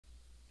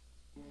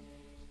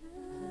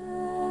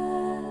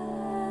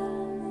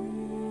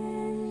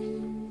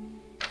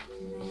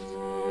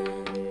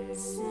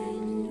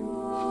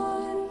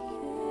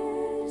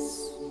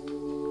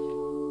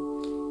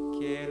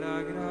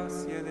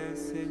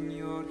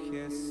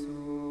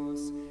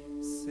Jesús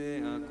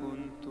sea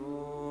con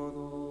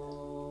todos.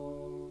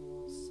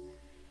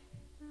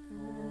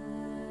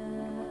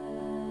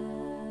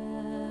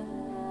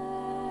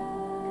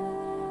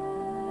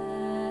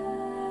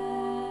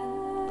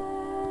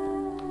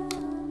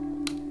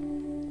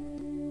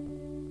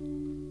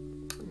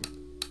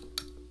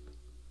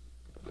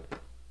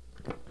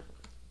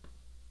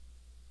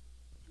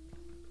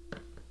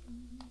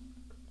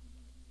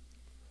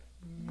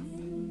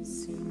 Ven,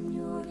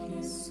 Señor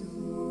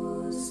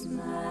Jesús,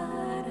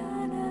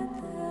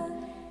 Maranatha.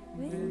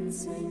 Ven,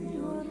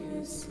 Señor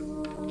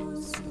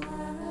Jesús,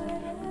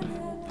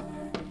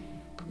 Maranatha.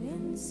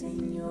 Ven,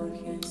 Señor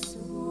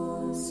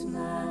Jesús,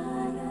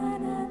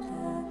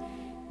 Maranatha.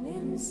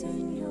 Ven,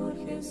 Señor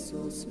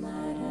Jesús,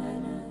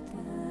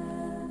 Maranatha.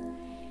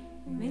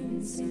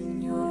 Ven,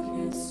 Señor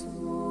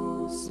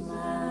Jesús,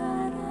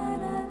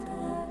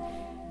 Maranatha.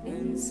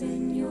 Ven,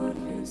 Señor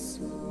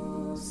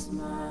Jesús,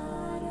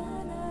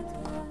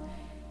 Maranatha.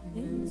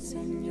 Ven,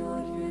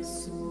 Señor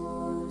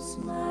Jesús,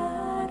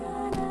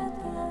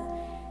 Maranatha.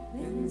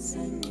 Ven,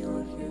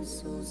 Señor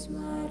Jesús,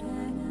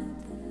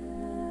 Maranatha.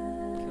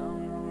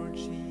 Come, Lord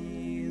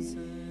Jesus.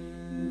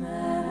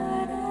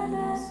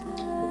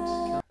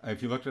 Maranatha.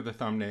 If you looked at the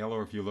thumbnail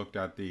or if you looked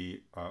at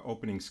the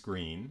opening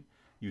screen,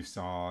 you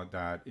saw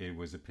that it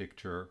was a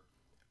picture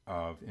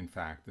of, in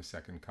fact, the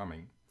second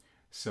coming.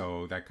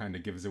 So that kind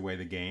of gives away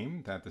the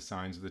game, that the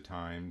signs of the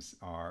times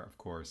are, of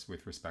course,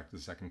 with respect to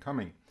the second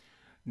coming.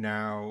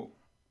 Now,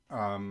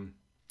 a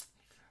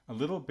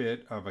little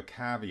bit of a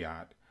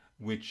caveat,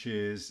 which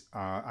is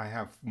I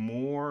have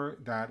more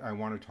that I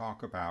want to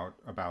talk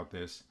about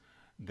this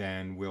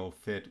than will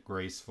fit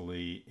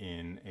gracefully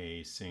in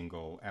a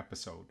single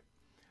episode.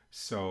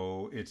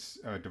 So it's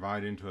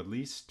divided into at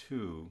least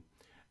two.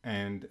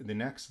 And the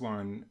next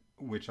one,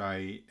 which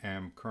I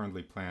am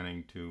currently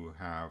planning to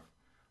have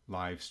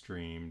live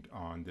streamed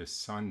on this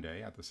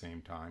Sunday at the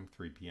same time,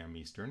 3 p.m.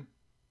 Eastern,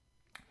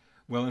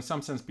 will in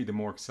some sense be the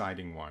more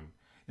exciting one.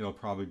 It'll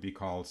probably be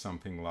called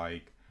something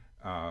like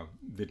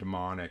The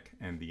Demonic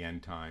and the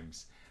End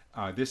Times.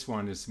 This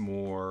one is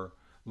more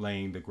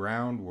laying the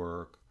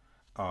groundwork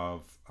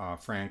of,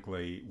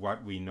 frankly,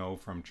 what we know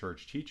from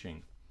church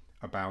teaching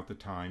about the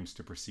times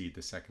to precede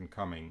the second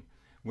coming,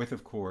 with,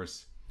 of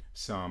course,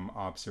 some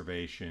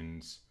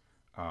observations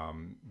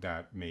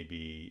that may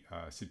be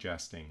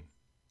suggesting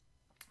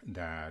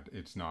that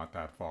it's not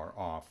that far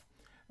off.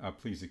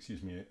 Please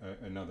excuse me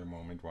another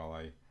moment while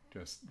I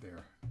just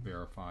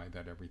verify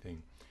that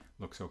everything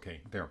looks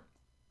okay. There.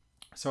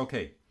 So,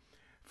 okay,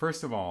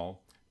 first of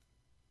all,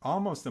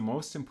 almost the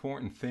most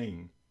important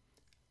thing,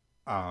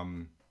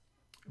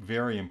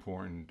 very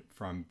important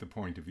from the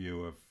point of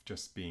view of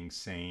just being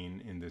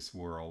sane in this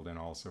world, and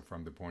also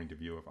from the point of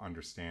view of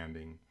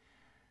understanding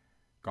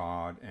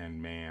God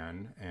and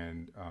man,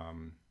 and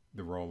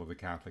the role of the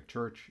Catholic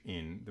Church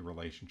in the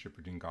relationship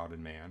between God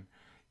and man,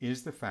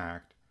 is the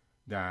fact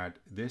that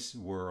this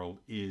world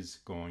is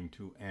going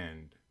to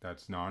end.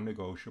 That's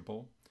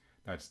non-negotiable.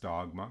 That's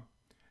dogma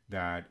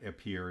that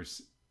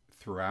appears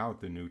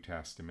throughout the New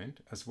Testament,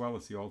 as well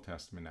as the Old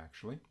Testament,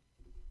 actually.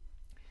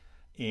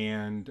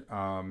 And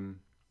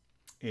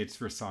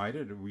it's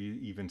recited. We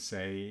even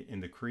say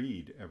in the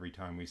Creed, every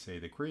time we say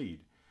the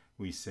Creed,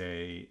 we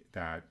say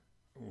that,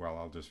 well,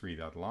 I'll just read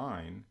that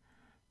line.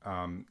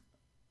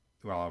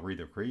 I'll read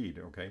the Creed,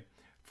 okay?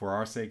 For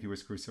our sake he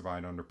was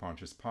crucified under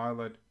Pontius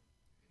Pilate.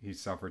 He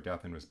suffered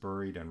death and was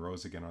buried and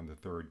rose again on the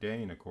third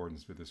day in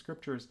accordance with the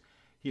Scriptures.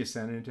 He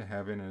ascended into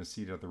heaven and is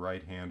seated at the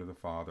right hand of the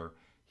Father.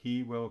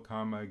 He will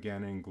come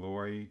again in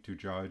glory to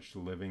judge the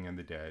living and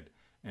the dead,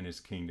 and his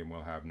kingdom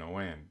will have no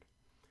end.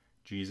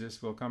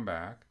 Jesus will come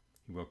back.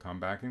 He will come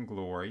back in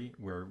glory.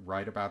 We're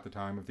right about the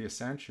time of the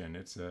Ascension.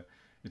 It's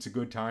a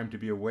good time to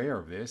be aware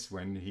of this,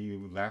 when he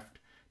left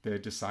the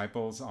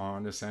disciples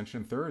on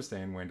Ascension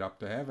Thursday and went up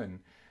to heaven.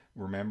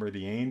 Remember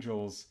the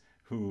angels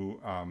who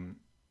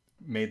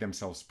made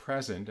themselves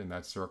present in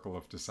that circle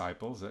of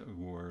disciples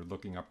who were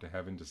looking up to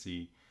heaven to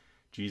see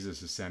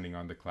Jesus ascending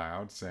on the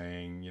cloud,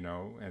 saying,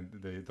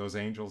 and those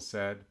angels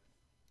said,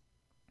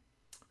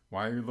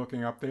 why are you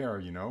looking up there?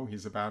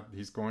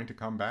 He's going to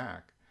come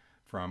back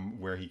from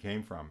where he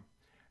came from.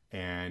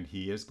 And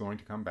he is going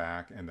to come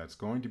back, and that's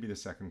going to be the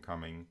second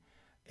coming.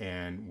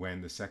 And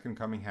when the second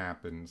coming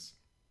happens,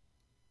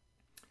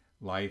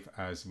 life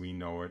as we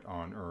know it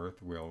on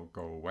earth will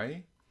go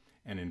away.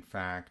 And in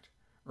fact,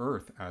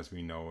 earth as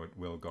we know it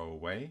will go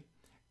away.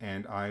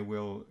 And I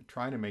will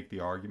try to make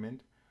the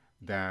argument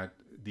that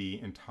the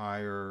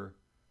entire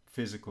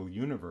physical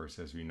universe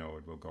as we know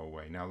it will go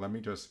away. Now, let me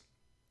just,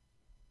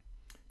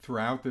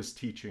 throughout this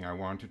teaching, I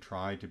want to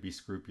try to be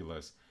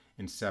scrupulous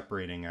in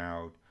separating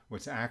out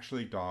what's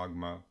actually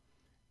dogma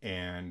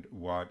and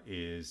what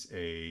is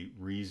a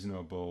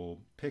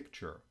reasonable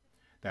picture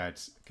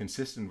that's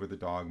consistent with the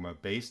dogma,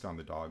 based on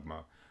the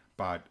dogma,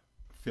 but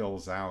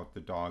fills out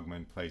the dogma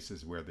in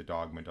places where the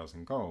dogma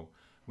doesn't go,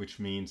 which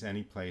means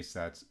any place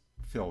that's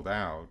filled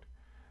out,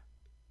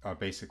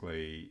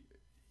 basically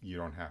you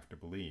don't have to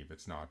believe.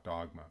 It's not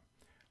dogma.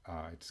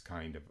 It's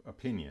kind of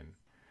opinion.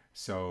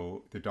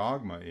 So the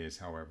dogma is,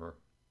 however,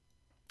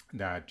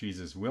 that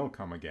Jesus will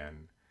come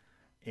again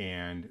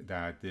and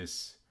that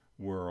this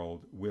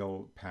world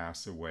will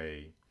pass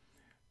away.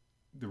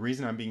 The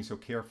reason I'm being so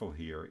careful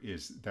here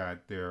is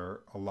that there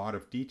are a lot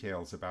of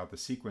details about the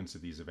sequence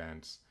of these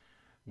events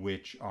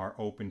which are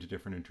open to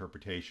different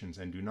interpretations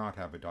and do not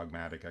have a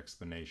dogmatic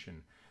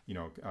explanation,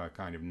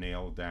 kind of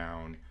nailed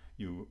down,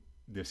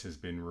 this has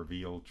been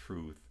revealed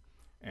truth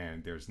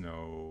and there's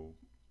no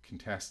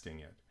contesting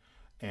it.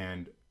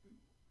 And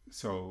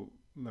so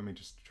let me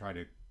just try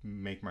to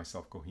make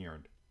myself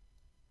coherent.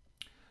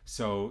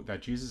 So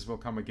that Jesus will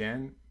come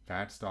again,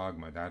 that's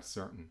dogma, that's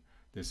certain.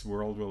 This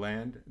world will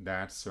end,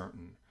 that's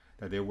certain.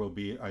 That there will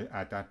be,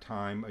 at that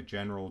time, a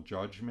general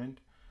judgment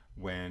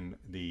when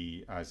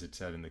as it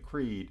said in the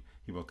Creed,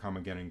 he will come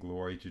again in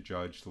glory to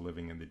judge the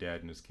living and the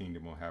dead, and his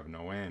kingdom will have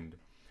no end.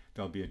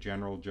 There'll be a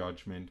general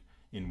judgment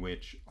in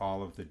which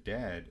all of the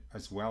dead,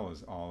 as well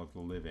as all of the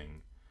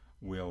living,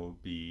 will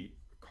be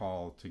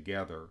called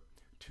together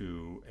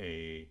to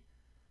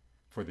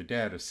for the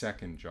dead, a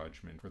second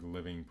judgment. For the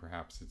living,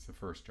 perhaps it's the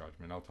first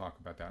judgment. I'll talk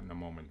about that in a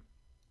moment.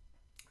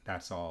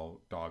 That's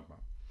all dogma.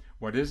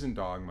 What isn't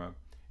dogma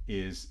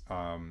is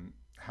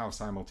how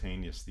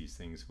simultaneous these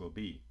things will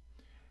be.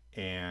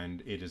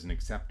 And it is an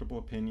acceptable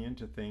opinion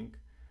to think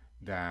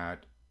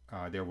that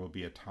there will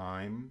be a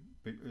time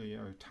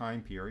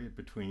period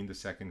between the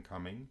second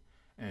coming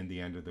and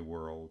the end of the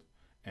world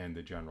and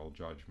the general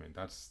judgment.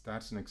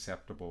 That's an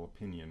acceptable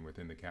opinion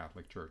within the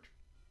Catholic Church.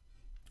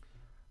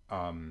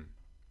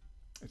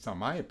 It's not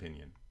my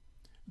opinion,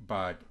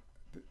 but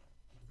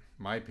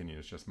my opinion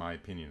is just my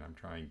opinion. I'm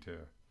trying to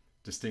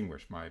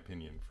distinguish my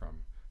opinion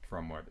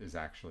from what is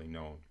actually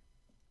known.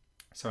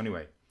 So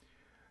anyway,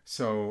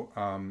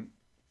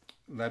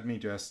 let me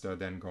just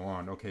then go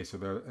on. Okay,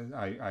 so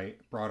I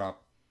brought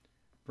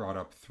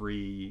up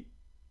three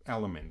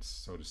elements,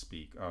 so to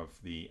speak, of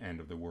the end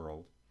of the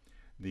world: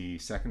 the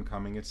second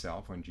coming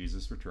itself, when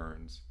Jesus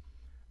returns,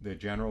 the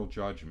general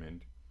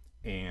judgment,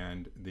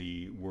 and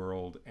the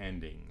world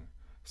ending.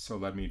 So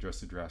let me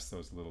just address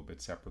those a little bit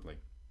separately.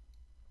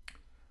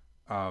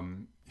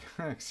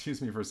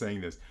 Excuse me for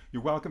saying this.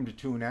 You're welcome to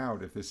tune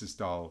out if this is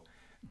dull,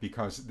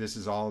 because this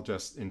is all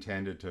just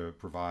intended to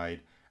provide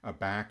a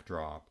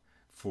backdrop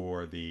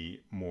for the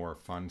more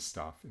fun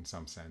stuff, in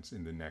some sense,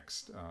 in the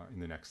next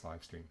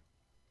live stream.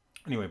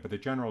 Anyway, but the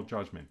general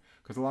judgment,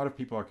 because a lot of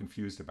people are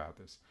confused about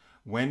this.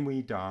 When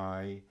we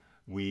die,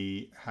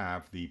 we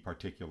have the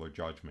particular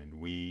judgment.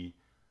 We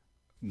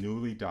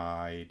newly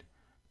died,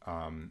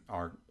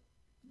 are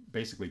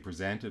basically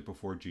presented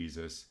before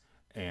Jesus,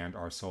 and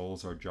our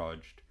souls are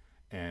judged,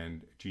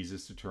 and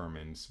Jesus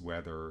determines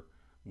whether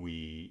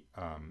we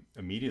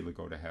immediately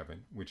go to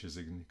heaven, which is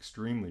an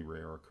extremely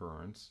rare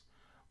occurrence,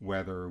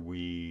 whether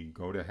we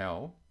go to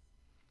hell,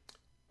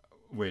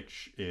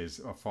 which is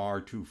a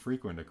far too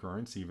frequent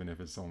occurrence. Even if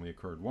it's only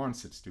occurred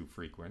once, it's too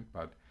frequent.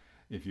 But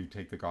if you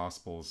take the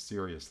Gospels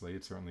seriously,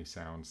 it certainly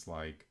sounds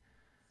like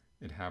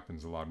it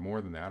happens a lot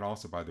more than that.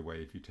 Also, by the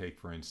way, if you take,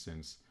 for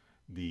instance,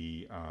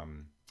 the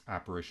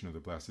apparition of the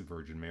Blessed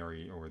Virgin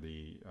Mary, or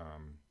the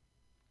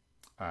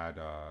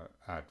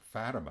at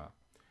Fatima,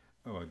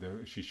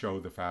 she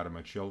showed the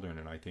Fatima children,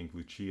 and I think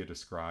Lucia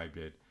described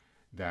it,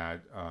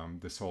 that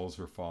the souls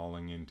were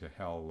falling into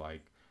hell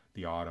like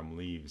the autumn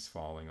leaves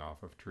falling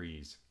off of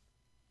trees.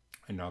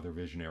 Another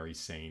visionary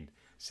saint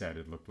said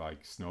it looked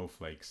like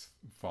snowflakes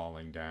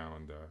falling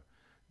down,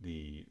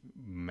 the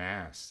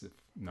massive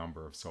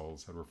number of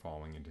souls that were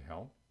falling into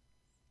hell.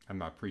 I'm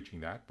not preaching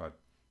that, but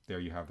there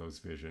you have those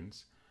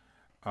visions.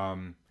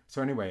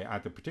 So anyway,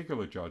 at the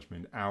particular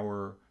judgment,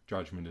 our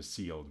judgment is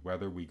sealed,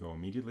 whether we go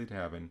immediately to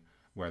heaven,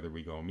 whether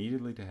we go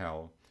immediately to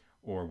hell,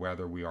 or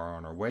whether we are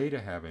on our way to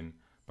heaven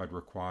but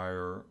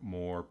require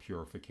more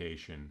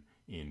purification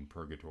in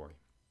purgatory.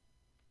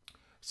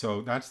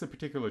 So that's the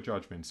particular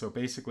judgment. So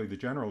basically, the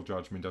general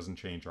judgment doesn't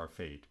change our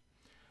fate.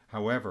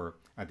 However,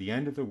 at the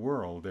end of the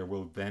world, there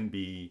will then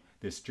be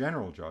this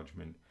general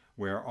judgment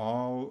where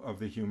all of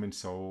the human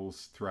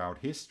souls throughout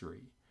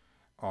history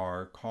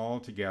are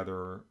called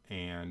together,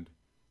 and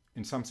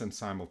in some sense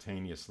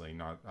simultaneously,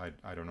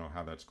 I don't know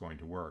how that's going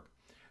to work,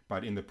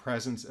 but in the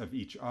presence of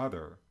each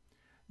other,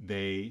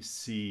 they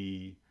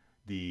see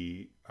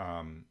the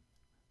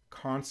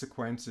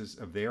consequences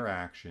of their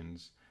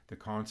actions, the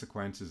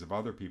consequences of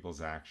other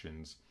people's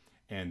actions,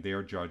 and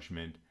their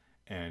judgment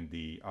and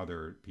the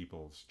other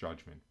people's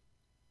judgment.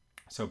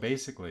 So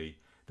basically,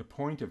 the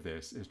point of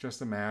this is,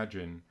 just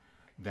imagine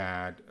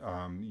that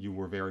you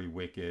were very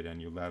wicked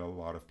and you led a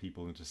lot of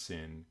people into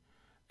sin,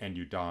 and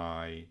you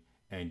die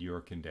and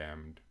you're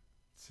condemned.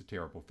 It's a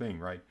terrible thing,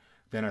 right?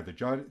 Then at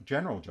the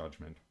general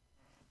judgment,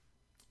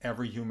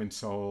 every human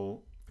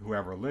soul who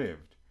ever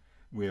lived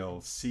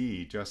will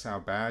see just how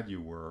bad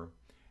you were,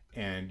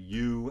 and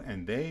you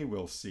and they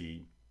will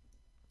see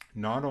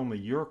not only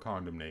your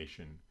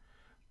condemnation,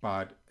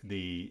 but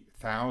the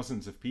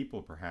thousands of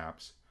people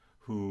perhaps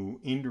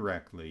who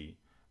indirectly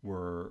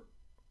were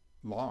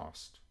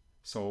lost,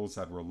 souls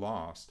that were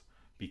lost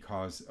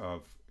because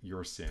of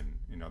your sin.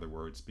 In other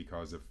words,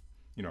 because of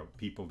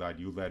people that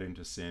you led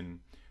into sin,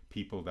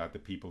 the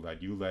people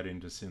that you led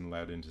into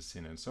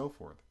sin, and so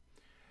forth.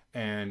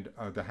 And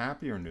the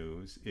happier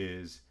news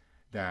is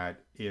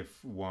that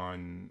if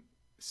one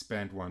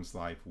spent one's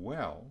life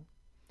well,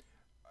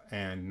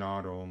 and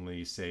not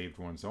only saved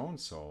one's own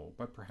soul,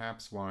 but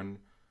perhaps one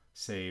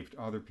saved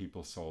other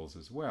people's souls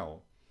as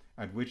well,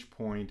 at which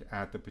point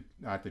at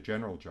the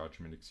general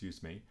judgment,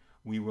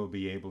 we will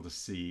be able to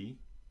see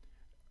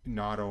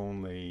not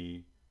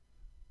only,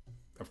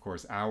 of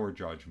course, our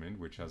judgment,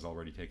 which has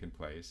already taken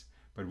place,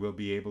 but we'll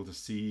be able to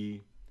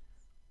see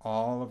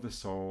all of the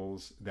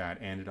souls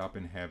that ended up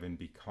in heaven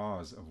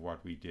because of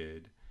what we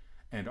did,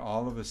 and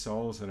all of the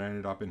souls that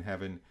ended up in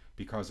heaven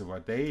because of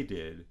what they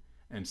did,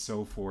 and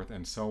so forth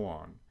and so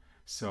on.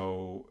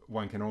 So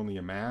one can only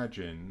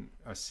imagine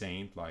a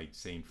saint like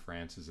Saint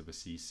Francis of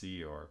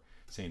Assisi or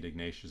Saint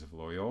Ignatius of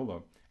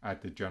Loyola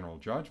at the general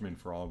judgment.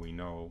 For all we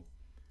know,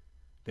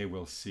 they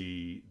will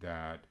see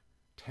that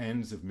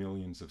tens of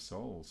millions of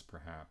souls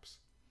perhaps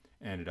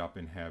ended up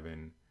in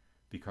heaven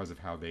because of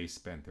how they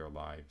spent their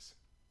lives.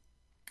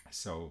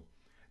 So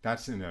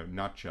that's in a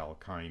nutshell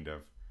kind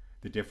of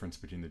the difference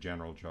between the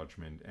general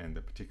judgment and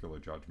the particular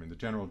judgment. The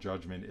general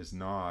judgment is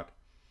not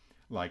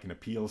like an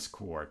appeals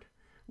court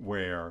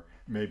where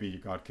maybe you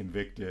got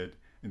convicted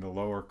in the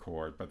lower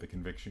court, but the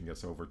conviction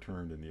gets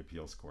overturned in the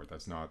appeals court.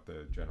 That's not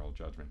the general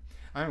judgment.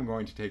 I'm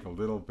going to take a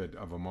little bit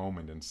of a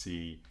moment and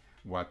see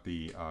what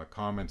the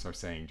comments are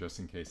saying, just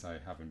in case I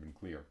haven't been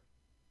clear.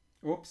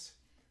 Oops,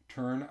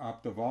 turn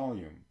up the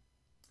volume.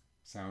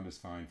 Sound is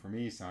fine for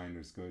me, sound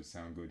is good,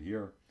 sound good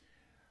here.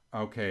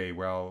 Okay,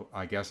 well,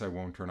 I guess I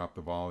won't turn up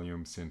the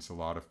volume since a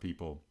lot of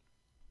people,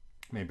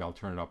 maybe I'll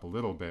turn it up a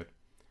little bit,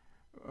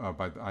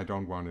 but I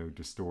don't want to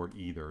distort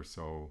either,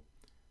 so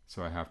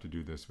I have to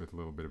do this with a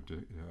little bit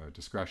of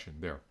discretion.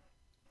 There.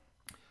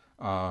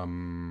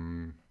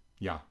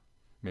 Yeah,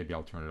 maybe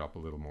I'll turn it up a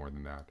little more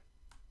than that.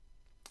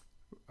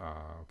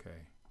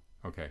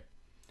 Okay.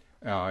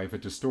 If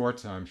it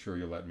distorts, I'm sure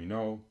you'll let me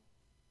know.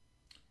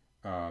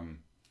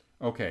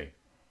 Okay.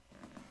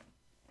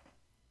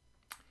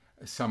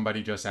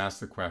 Somebody just asked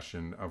the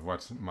question of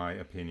what's my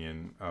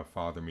opinion of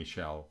Father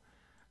Michel,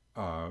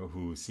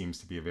 who seems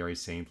to be a very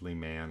saintly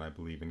man, I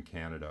believe in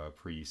Canada, a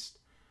priest,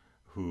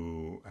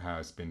 who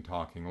has been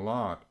talking a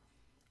lot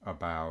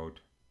about,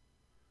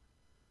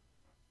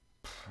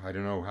 I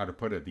don't know how to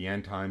put it, the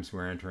end times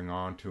we're entering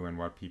onto and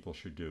what people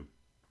should do.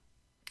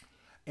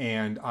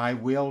 And I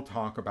will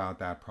talk about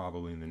that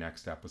probably in the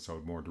next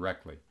episode more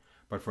directly.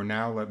 But for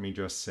now, let me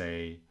just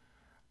say,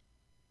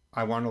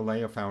 I want to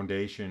lay a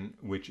foundation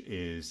which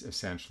is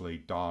essentially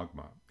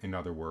dogma. In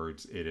other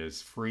words, it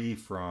is free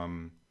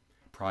from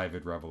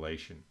private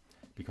revelation,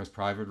 because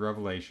private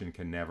revelation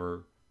can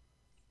never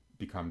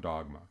become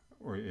dogma,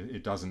 or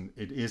it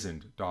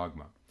isn't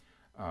dogma.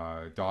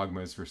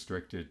 Dogma is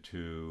restricted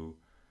to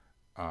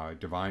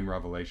divine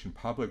revelation,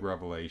 public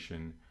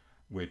revelation,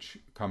 which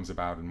comes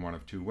about in one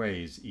of two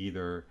ways,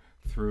 either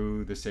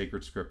through the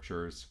sacred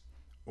scriptures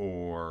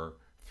or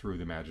through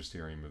the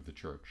magisterium of the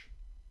church.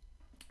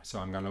 So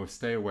I'm going to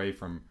stay away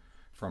from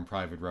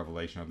private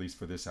revelation, at least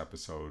for this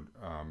episode,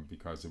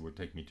 because it would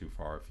take me too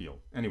far afield.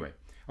 Anyway,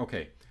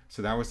 okay,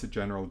 so that was the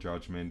general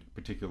judgment,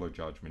 particular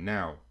judgment.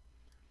 Now,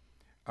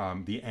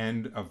 the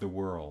end of the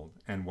world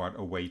and what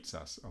awaits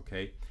us,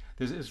 okay?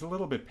 It's a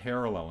little bit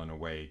parallel in a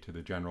way to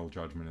the general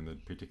judgment and the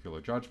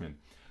particular judgment,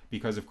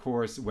 because of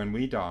course, when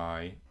we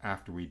die,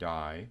 after we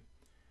die,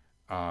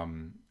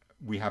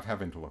 we have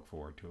heaven to look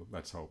forward to,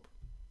 let's hope.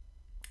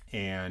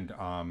 And,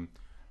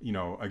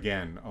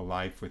 again, a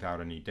life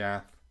without any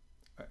death,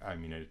 I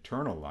mean, an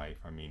eternal life.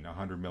 I mean,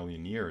 100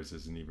 million years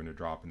isn't even a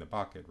drop in the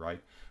bucket,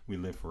 right? We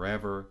live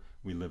forever.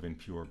 We live in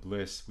pure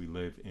bliss. We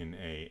live in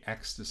an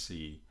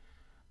ecstasy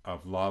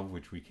of love,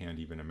 which we can't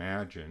even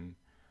imagine,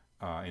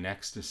 an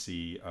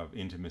ecstasy of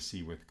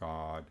intimacy with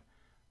God,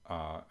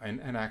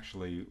 and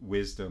actually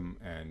wisdom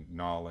and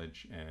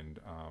knowledge. And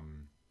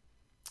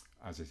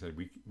as I said,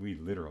 we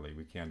literally,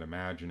 we can't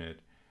imagine it.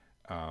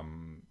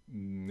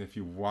 If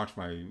you watch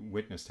my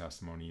witness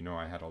testimony, you know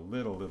I had a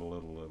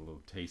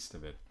little taste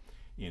of it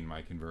in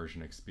my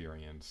conversion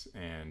experience.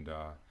 And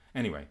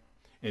anyway,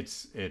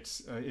 it's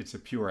a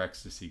pure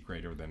ecstasy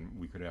greater than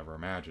we could ever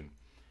imagine.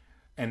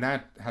 And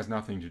that has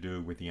nothing to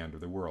do with the end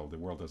of the world. The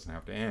world doesn't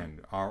have to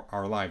end.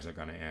 Our lives are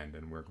going to end,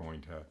 and we're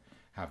going to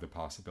have the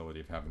possibility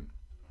of heaven.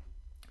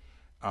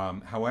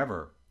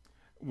 However,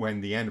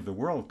 when the end of the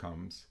world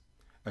comes,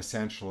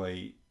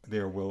 essentially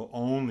there will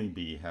only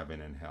be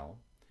heaven and hell.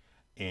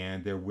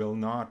 And there will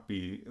not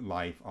be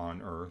life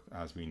on earth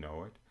as we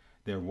know it.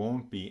 There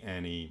won't be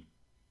any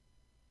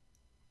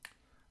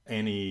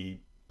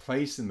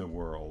place in the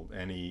world,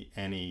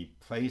 any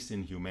place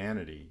in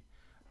humanity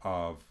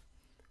of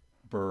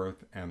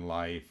birth and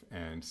life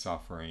and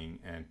suffering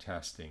and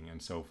testing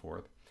and so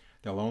forth.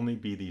 There'll only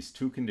be these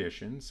two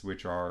conditions,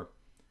 which are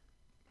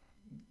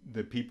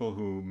the people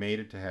who made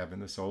it to heaven,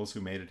 the souls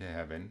who made it to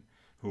heaven,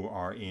 who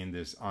are in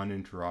this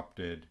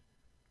uninterrupted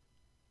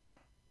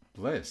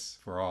bliss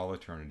for all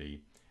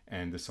eternity,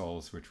 and the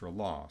souls which were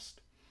lost.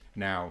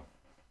 Now,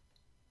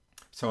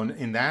 So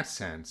in that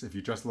sense, if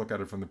you just look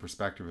at it from the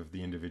perspective of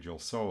the individual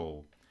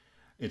soul,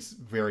 it's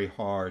very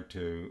hard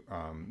to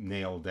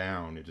nail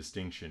down a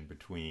distinction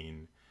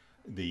between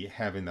the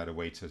heaven that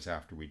awaits us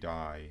after we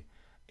die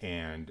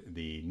and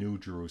the New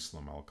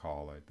Jerusalem, I'll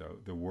call it,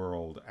 the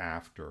world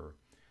after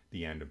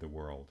the end of the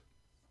world.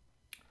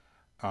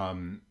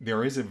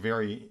 There is a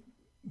very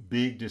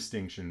big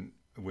distinction,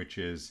 which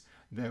is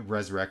the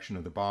resurrection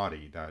of the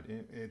body. That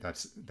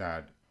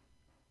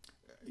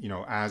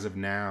as of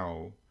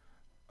now,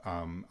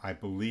 I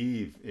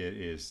believe it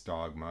is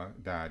dogma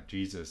that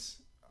Jesus.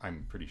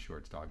 I'm pretty sure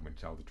it's dogma, to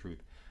tell the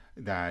truth,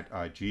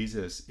 that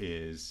Jesus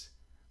is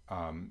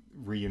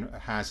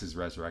has his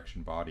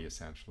resurrection body,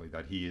 essentially,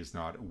 that he is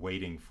not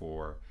waiting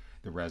for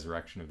the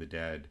resurrection of the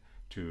dead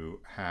to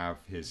have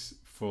his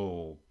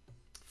full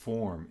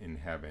form in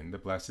heaven. The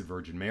Blessed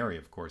Virgin Mary,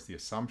 of course, the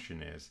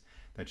assumption is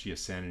that she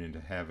ascended into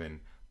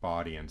heaven,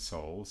 body and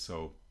soul,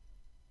 so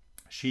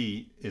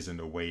she isn't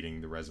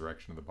awaiting the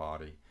resurrection of the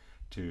body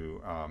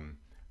to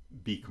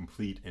be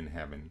complete in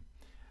heaven.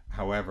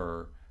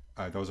 However,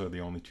 those are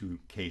the only two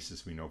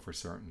cases we know for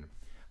certain.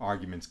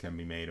 Arguments can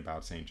be made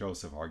about St.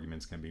 Joseph,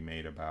 arguments can be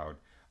made about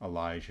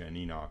Elijah and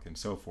Enoch and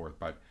so forth,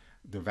 but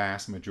the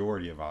vast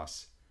majority of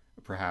us,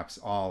 perhaps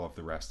all of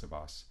the rest of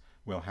us,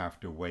 will have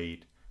to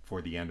wait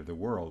for the end of the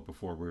world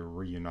before we're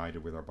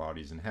reunited with our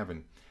bodies in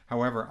heaven.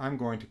 However, I'm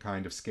going to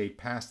kind of skate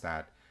past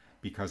that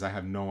because I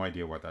have no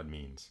idea what that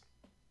means.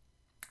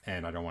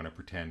 And I don't want to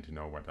pretend to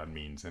know what that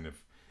means. And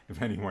if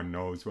anyone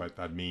knows what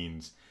that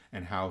means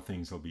and how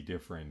things will be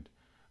different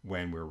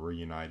when we're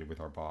reunited with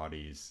our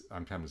bodies,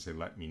 I'm trying to say,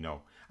 let me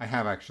know. I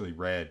have actually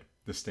read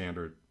the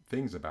standard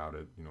things about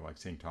it, like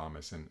St.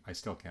 Thomas, and I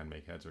still can't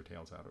make heads or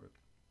tails out of it.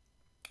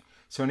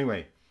 So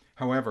anyway,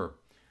 however,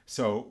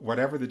 so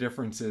whatever the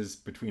difference is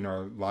between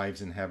our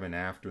lives in heaven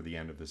after the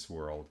end of this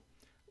world,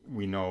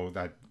 we know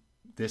that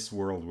this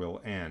world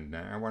will end.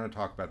 Now, I want to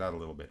talk about that a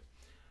little bit.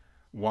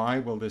 Why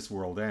will this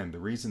world end? The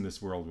reason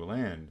this world will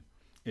end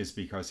is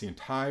because the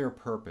entire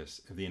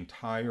purpose of the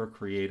entire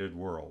created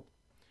world,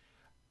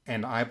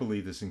 and I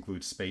believe this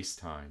includes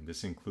space-time,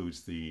 this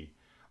includes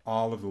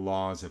all of the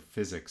laws of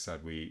physics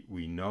that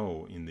we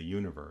know in the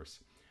universe,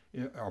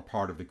 are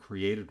part of the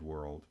created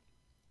world.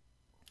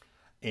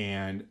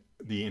 And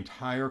the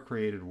entire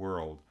created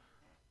world,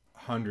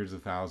 hundreds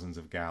of thousands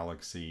of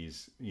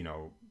galaxies,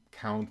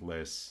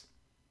 countless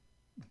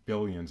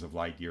billions of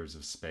light years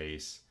of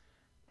space,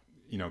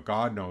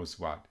 God knows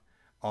what,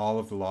 all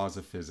of the laws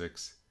of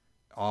physics,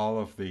 all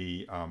of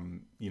the,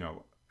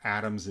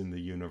 atoms in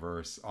the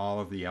universe, all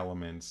of the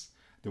elements,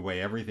 the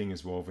way everything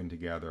is woven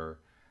together,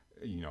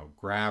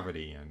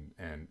 gravity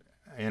and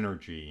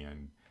energy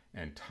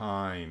and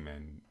time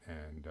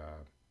and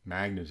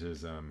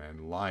magnetism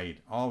and light,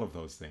 all of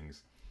those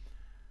things,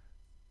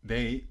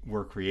 they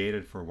were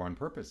created for one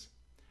purpose,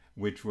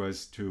 which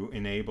was to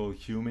enable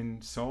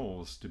human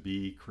souls to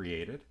be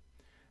created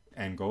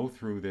and go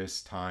through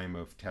this time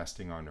of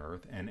testing on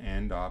earth and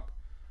end up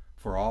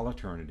for all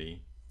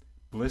eternity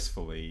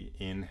blissfully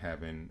in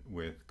heaven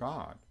with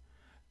God.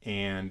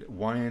 And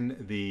when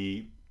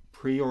the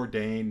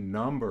preordained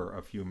number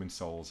of human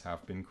souls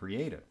have been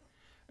created,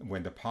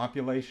 when the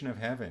population of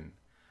heaven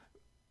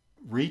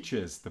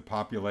reaches the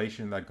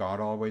population that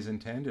God always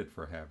intended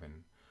for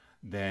heaven,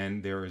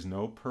 then there is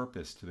no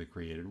purpose to the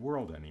created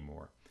world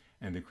anymore,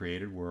 and the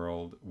created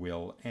world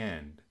will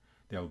end.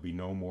 There will be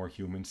no more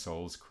human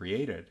souls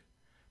created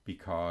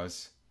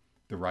because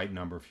the right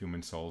number of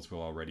human souls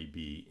will already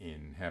be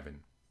in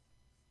heaven.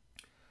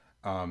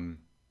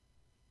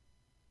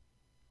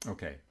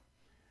 Okay,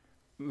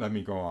 let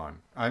me go on.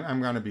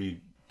 I'm going to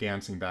be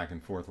dancing back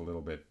and forth a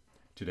little bit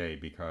today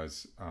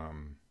because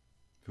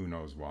who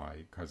knows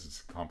why, because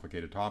it's a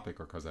complicated topic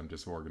or because I'm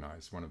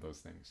disorganized, one of those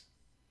things.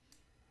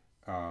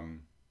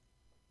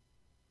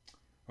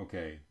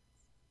 Okay.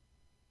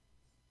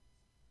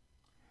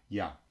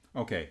 Yeah,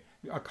 okay.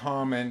 A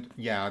comment.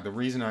 Yeah, the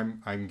reason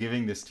I'm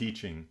giving this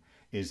teaching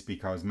is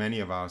because many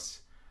of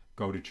us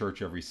go to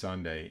church every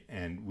Sunday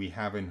and we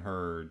haven't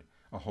heard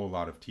a whole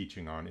lot of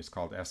teaching on, it's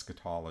called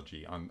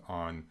eschatology,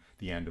 on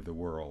the end of the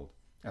world.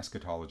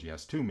 Eschatology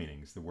has two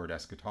meanings. The word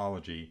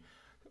eschatology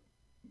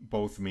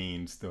both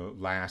means the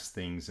last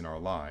things in our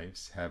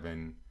lives,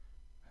 heaven,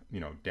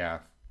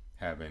 death,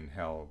 heaven,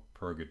 hell,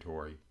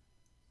 purgatory,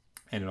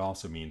 and it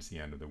also means the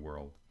end of the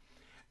world.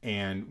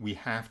 And we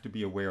have to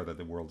be aware that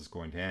the world is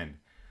going to end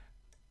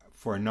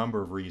for a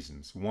number of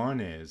reasons. One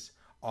is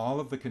all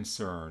of the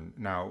concern.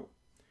 Now,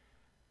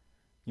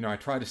 I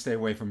try to stay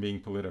away from being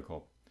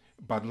political,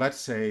 but let's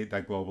say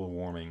that global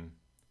warming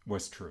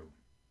was true,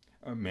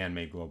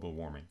 man-made global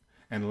warming.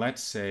 And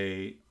let's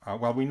say,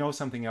 we know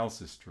something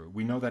else is true.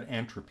 We know that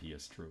entropy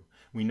is true.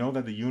 We know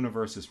that the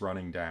universe is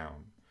running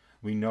down.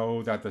 We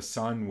know that the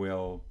sun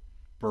will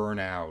burn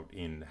out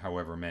in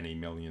however many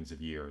millions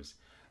of years.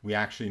 We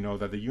actually know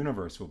that the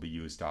universe will be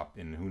used up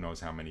in who knows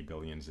how many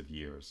billions of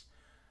years.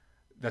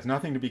 That's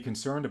nothing to be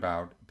concerned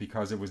about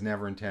because it was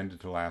never intended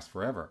to last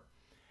forever.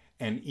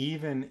 And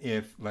even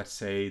if, let's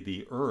say,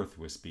 the earth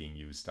was being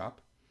used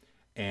up,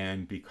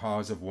 And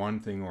because of one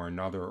thing or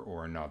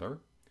another,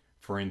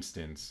 for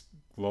instance,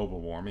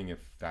 global warming, if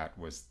that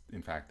was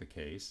in fact the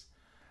case,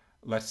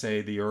 let's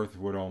say the Earth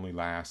would only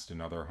last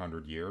another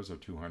 100 years or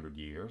 200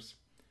 years.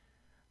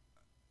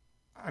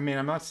 I mean,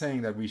 I'm not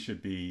saying that we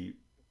should be,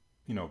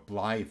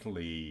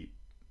 blithely,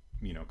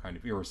 kind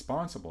of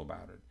irresponsible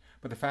about it.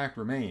 But the fact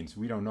remains,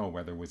 we don't know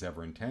whether it was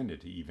ever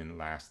intended to even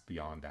last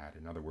beyond that.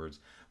 In other words,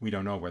 we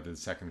don't know whether the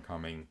second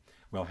coming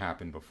will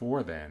happen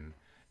before then.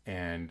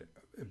 And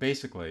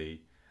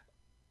basically,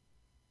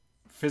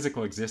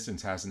 physical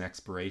existence has an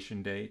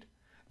expiration date.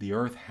 The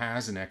Earth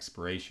has an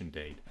expiration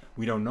date.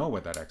 We don't know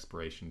what that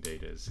expiration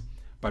date is,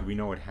 but we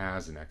know it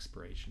has an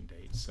expiration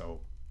date. So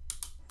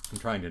I'm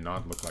trying to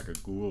not look like a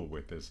ghoul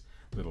with this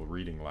little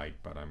reading light,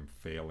 but I'm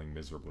failing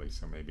miserably,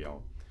 so maybe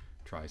I'll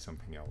try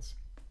something else.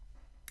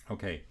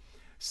 Okay,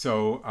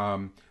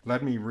 so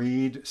let me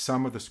read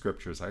some of the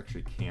scriptures. I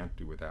actually can't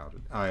do without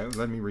it.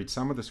 Let me read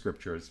some of the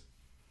scriptures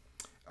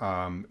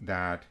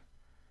that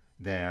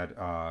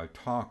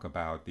talk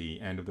about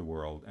the end of the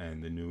world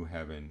and the new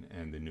heaven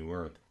and the new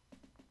earth.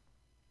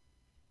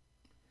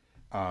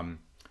 I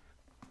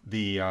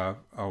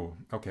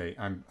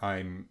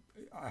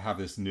have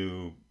this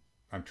new.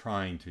 I'm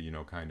trying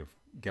to kind of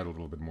get a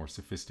little bit more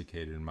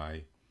sophisticated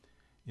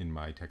in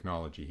my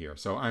technology here.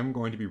 So I'm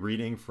going to be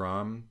reading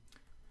from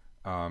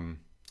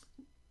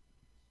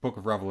Book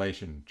of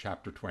Revelation,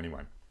 chapter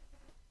 21,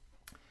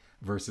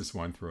 verses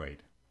 1 through 8.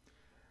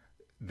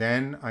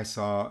 Then I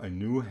saw a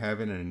new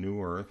heaven and a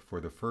new earth, for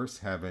the first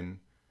heaven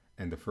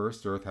and the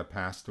first earth had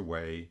passed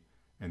away,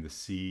 and the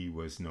sea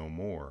was no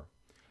more.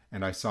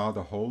 And I saw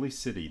the holy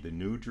city, the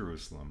new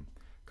Jerusalem,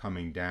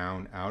 coming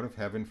down out of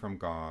heaven from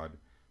God,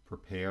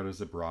 prepared as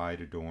a bride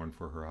adorned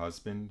for her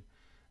husband.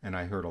 And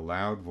I heard a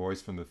loud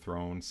voice from the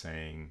throne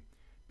saying,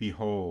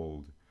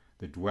 Behold,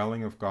 the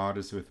dwelling of God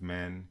is with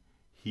men.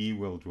 He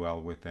will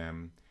dwell with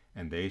them,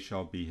 and they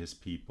shall be his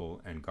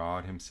people, and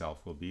God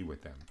himself will be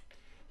with them.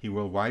 He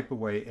will wipe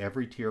away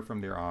every tear from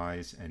their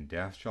eyes, and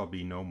death shall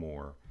be no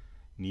more.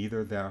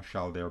 Neither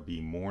shall there be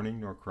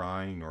mourning, nor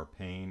crying, nor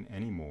pain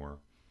any more,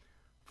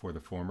 for the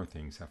former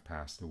things have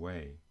passed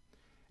away.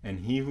 And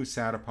he who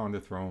sat upon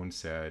the throne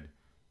said,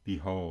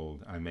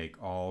 Behold, I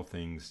make all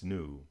things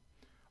new.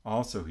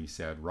 Also he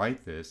said,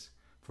 Write this,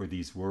 for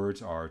these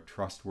words are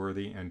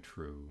trustworthy and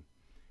true.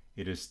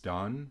 It is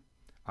done.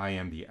 I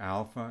am the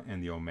Alpha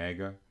and the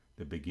Omega,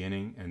 the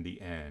beginning and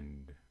the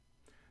end.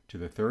 To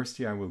the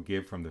thirsty I will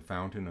give from the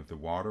fountain of the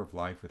water of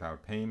life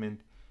without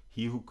payment.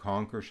 He who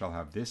conquers shall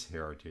have this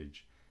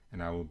heritage,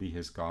 and I will be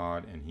his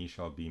God, and he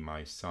shall be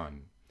my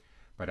son.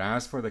 But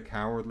as for the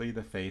cowardly,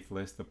 the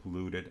faithless, the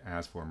polluted,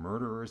 as for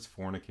murderers,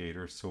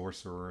 fornicators,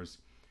 sorcerers,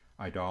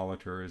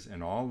 idolaters,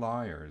 and all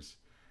liars,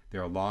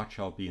 their lot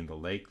shall be in the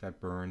lake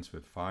that burns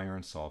with fire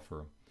and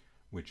sulfur,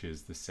 which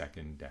is the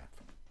second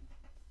death.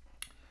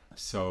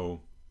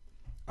 So,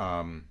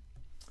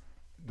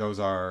 those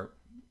are,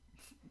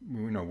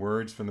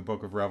 words from the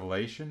book of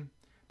Revelation.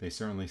 They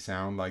certainly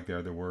sound like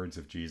they're the words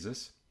of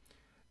Jesus.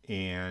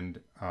 And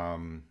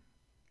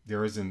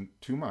there isn't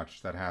too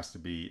much that has to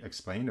be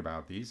explained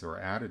about these or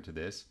added to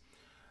this.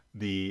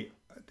 The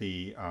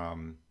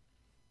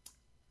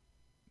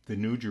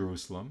New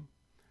Jerusalem,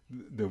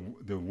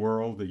 the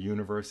world, the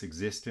universe,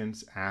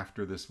 existence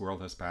after this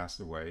world has passed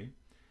away,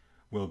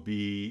 will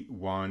be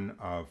one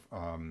of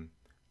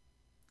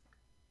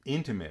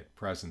intimate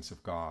presence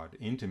of God,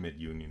 intimate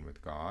union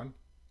with God.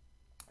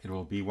 It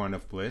will be one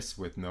of bliss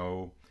with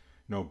no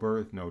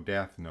birth, no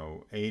death,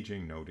 no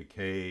aging, no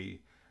decay,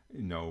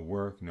 no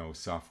work, no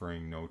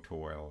suffering, no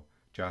toil,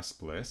 just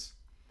bliss.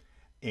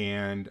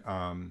 And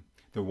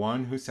the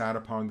one who sat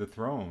upon the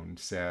throne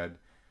said,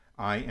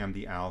 I am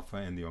the Alpha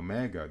and the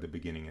Omega, the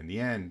beginning and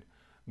the end,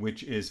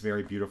 which is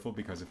very beautiful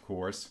because, of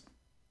course,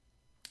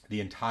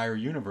 the entire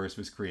universe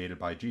was created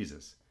by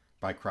Jesus,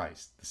 by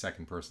Christ, the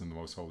second person of the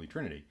Most Holy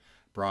Trinity,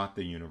 brought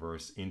the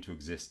universe into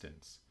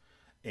existence.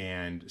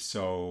 And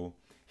so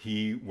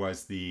he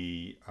was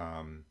the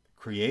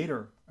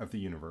creator of the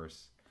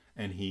universe,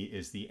 and he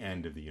is the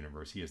end of the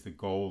universe. He is the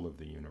goal of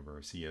the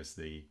universe. He is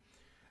the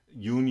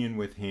union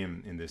with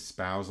him in this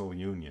spousal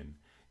union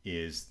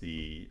is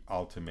the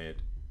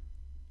ultimate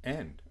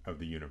end of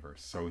the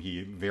universe. So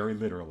he very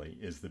literally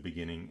is the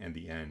beginning and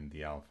the end,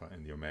 the Alpha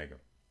and the Omega.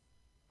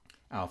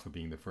 Alpha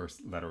being the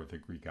first letter of the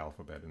Greek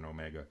alphabet, and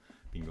Omega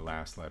being the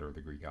last letter of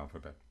the Greek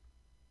alphabet.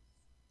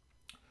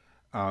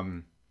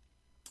 And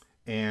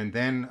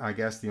then I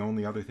guess the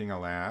only other thing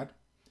I'll add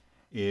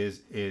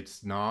is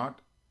it's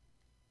not,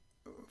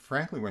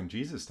 frankly, when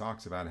Jesus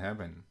talks about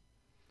heaven,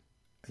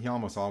 he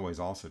almost always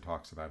also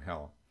talks about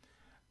hell.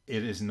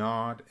 It is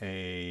not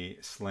a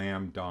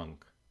slam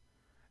dunk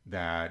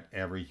that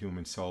every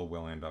human soul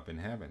will end up in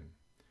heaven.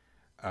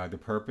 The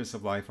purpose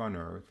of life on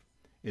earth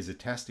is a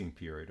testing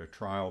period, a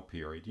trial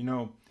period.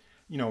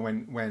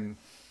 When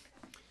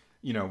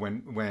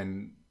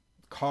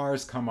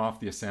cars come off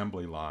the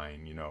assembly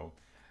line,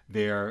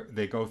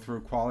 they go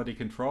through quality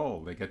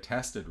control. They get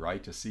tested,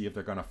 right, to see if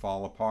they're going to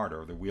fall apart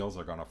or the wheels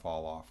are going to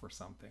fall off or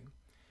something.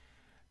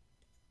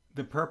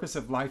 the purpose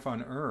of life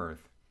on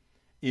earth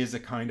is a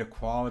kind of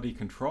quality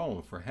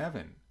control for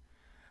heaven.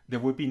 There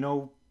would be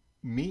no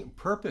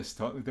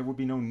there would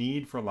be no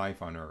need for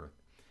life on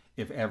earth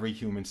if every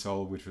human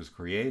soul which was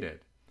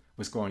created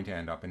was going to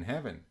end up in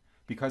heaven,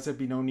 because there'd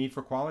be no need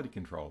for quality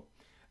control.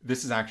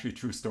 This is actually a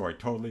true story,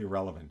 totally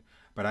irrelevant.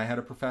 But I had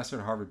a professor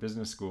at Harvard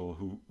Business School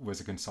who was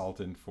a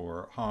consultant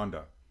for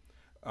Honda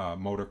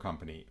Motor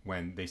Company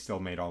when they still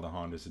made all the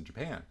Hondas in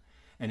Japan.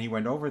 And he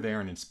went over there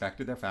and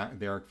inspected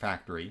their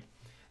factory,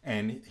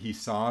 and he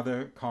saw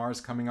the cars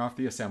coming off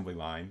the assembly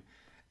line,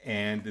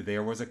 and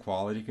there was a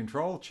quality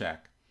control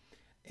check.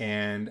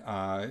 And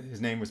his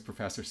name was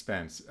Professor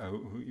Spence,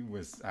 who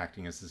was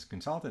acting as his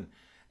consultant.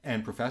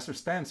 And Professor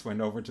Spence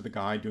went over to the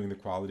guy doing the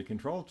quality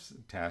control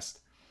test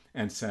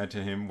and said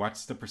to him,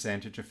 what's the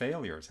percentage of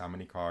failures? How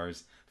many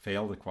cars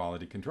fail the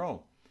quality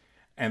control?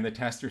 And the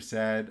tester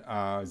said,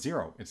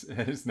 0.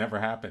 It's never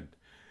happened.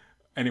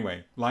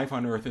 Anyway, life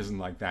on earth isn't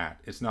like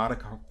that. It's not a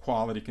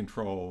quality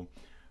control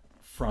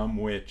from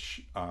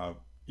which,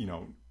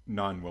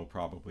 none will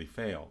probably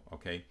fail,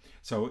 okay?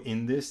 So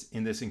in this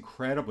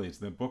incredibly, it's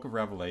the book of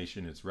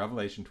Revelation, it's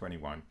Revelation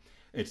 21.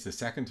 It's the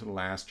second to the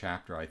last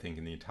chapter, I think,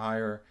 in the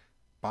entire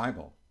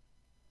Bible.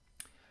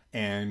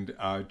 And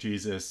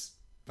Jesus,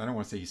 I don't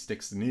want to say he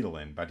sticks the needle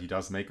in, but he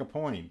does make a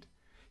point.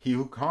 He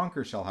who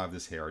conquers shall have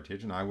this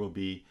heritage, and I will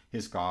be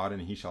his God,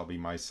 and he shall be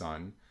my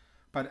son.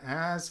 But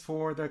as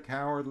for the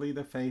cowardly,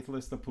 the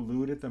faithless, the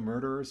polluted, the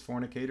murderers,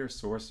 fornicators,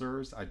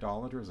 sorcerers,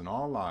 idolaters, and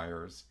all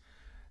liars,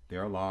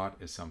 their lot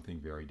is something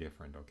very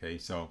different, okay?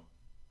 So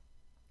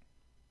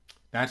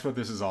that's what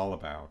this is all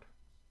about,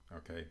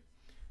 okay?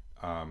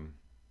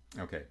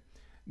 Okay.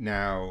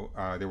 Now,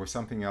 there was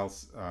something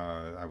else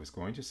I was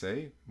going to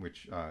say,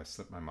 which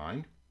slipped my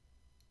mind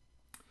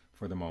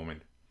for the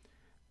moment.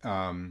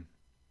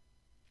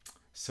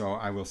 So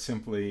I will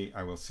simply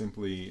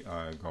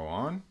go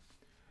on.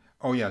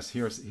 Oh yes,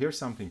 here's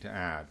something to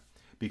add,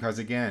 because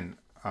again,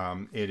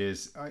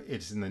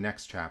 it's in the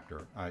next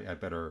chapter. I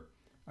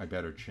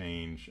better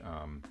change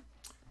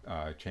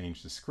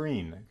the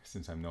screen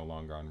since I'm no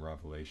longer on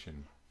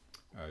Revelation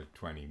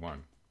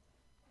 21.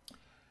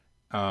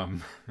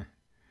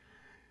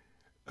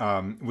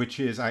 Which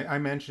is, I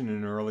mentioned in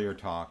an earlier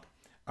talk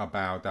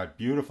about that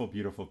beautiful,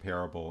 beautiful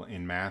parable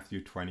in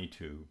Matthew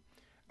 22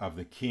 of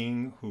the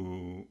king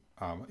who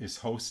is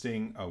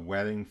hosting a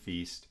wedding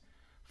feast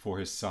for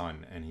his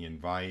son, and he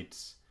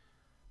invites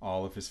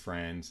all of his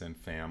friends and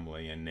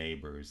family and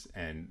neighbors,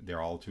 and they're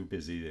all too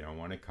busy, they don't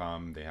want to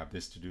come, they have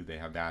this to do, they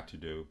have that to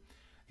do.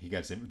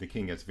 The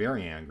king gets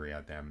very angry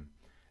at them,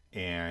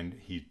 and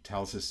he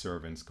tells his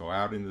servants, go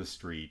out into the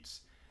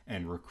streets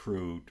and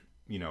recruit,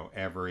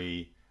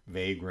 every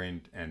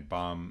vagrant and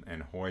bum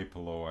and hoi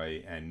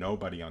polloi and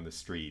nobody on the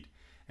street,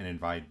 and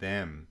invite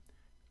them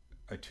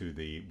to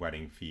the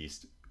wedding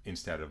feast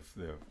instead of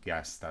the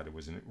guests that it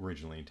was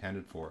originally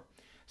intended for.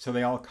 So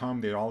they all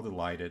come, they're all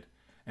delighted,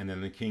 and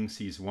then the king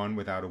sees one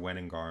without a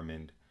wedding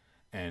garment,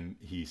 and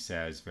he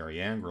says very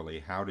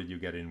angrily, how did you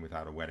get in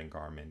without a wedding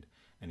garment?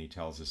 And he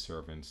tells his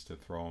servants to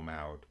throw him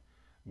out,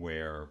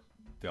 where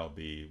there'll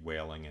be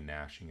wailing and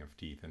gnashing of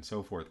teeth and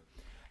so forth.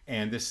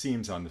 And this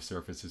seems, on the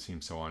surface, it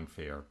seems so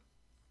unfair.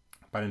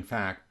 But in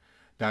fact,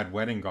 that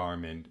wedding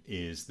garment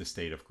is the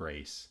state of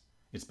grace.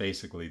 It's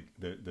basically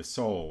the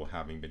soul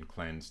having been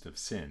cleansed of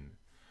sin.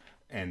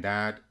 And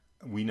that,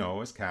 we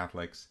know as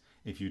Catholics,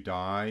 if you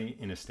die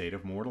in a state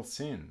of mortal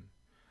sin,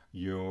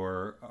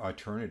 your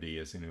eternity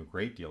is in a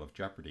great deal of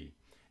jeopardy.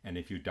 And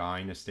if you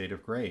die in a state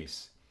of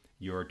grace,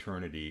 your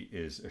eternity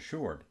is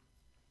assured.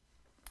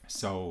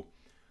 So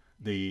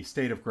the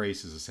state of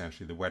grace is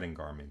essentially the wedding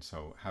garment.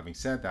 So having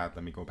said that,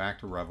 let me go back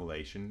to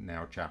Revelation,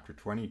 now chapter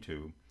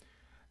 22,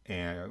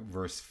 and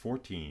verse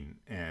 14.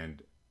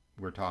 And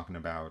we're talking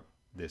about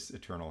this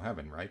eternal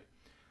heaven, right?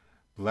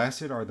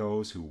 Blessed are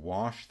those who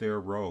wash their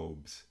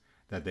robes,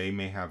 that they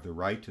may have the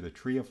right to the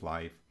tree of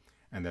life,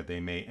 and that they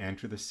may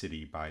enter the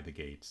city by the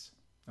gates.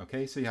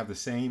 Okay, so you have the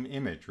same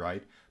image,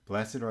 right?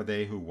 Blessed are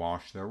they who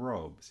wash their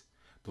robes.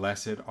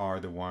 Blessed are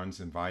the ones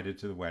invited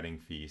to the wedding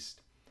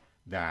feast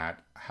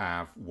that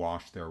have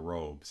washed their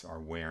robes, are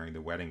wearing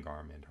the wedding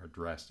garment, are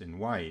dressed in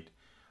white,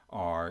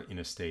 are in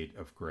a state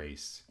of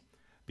grace,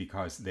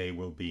 because they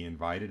will be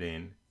invited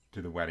in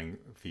to the wedding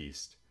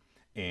feast.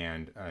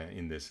 And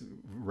in this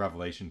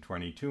Revelation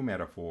 22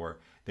 metaphor,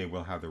 they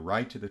will have the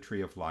right to the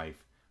tree of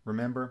life.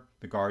 Remember,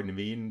 the Garden of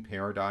Eden,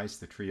 paradise,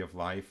 the tree of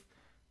life,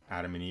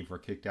 Adam and Eve were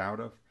kicked out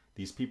of.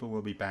 These people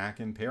will be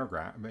back in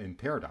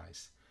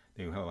paradise.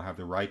 They will have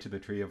the right to the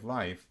tree of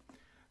life,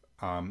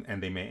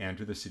 and they may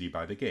enter the city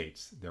by the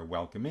gates. They're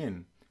welcome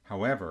in.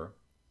 However,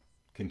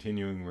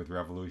 continuing with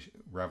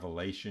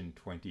Revelation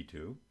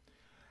 22,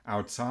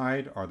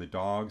 outside are the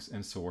dogs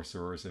and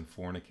sorcerers and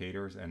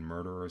fornicators and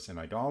murderers and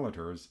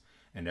idolaters,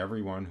 and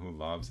everyone who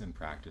loves and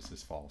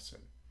practices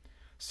falsehood.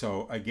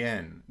 So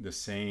again, the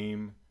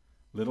same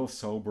little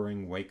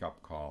sobering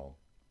wake-up call,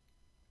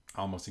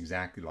 almost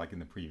exactly like in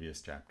the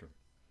previous chapter.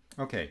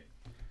 Okay,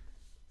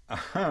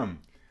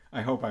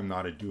 I hope I'm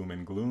not a doom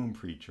and gloom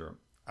preacher.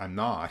 I'm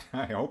not.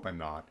 I hope I'm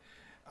not.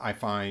 I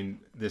find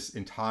this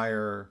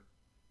entire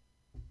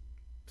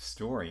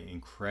story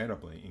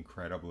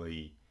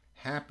incredibly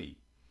happy.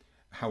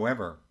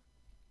 However,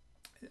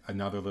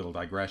 another little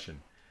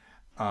digression.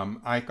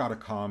 I got a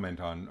comment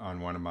on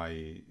one of my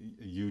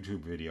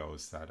YouTube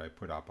videos that I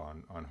put up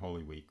on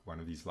Holy Week, one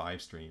of these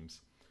live streams,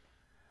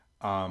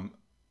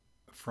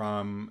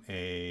 from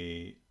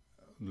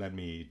let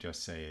me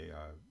just say,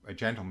 a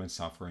gentleman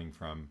suffering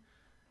from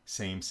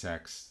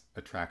same-sex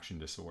attraction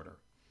disorder.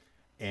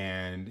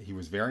 And he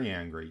was very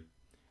angry,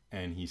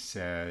 and he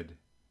said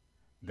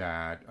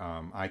that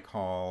I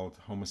called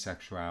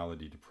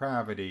homosexuality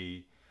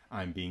depravity.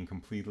 I'm being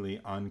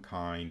completely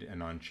unkind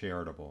and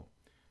uncharitable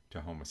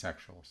to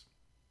homosexuals.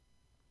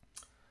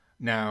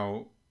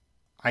 Now,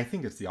 I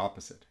think it's the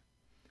opposite.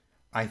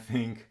 I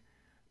think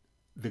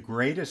the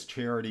greatest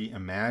charity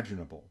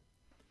imaginable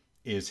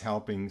is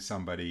helping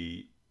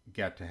somebody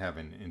get to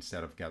heaven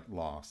instead of get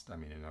lost. I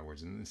mean, in other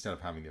words, instead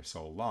of having their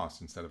soul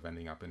lost, instead of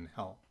ending up in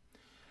hell.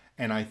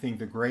 And I think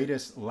the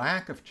greatest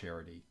lack of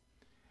charity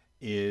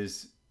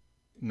is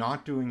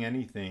not doing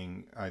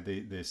anything.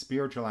 The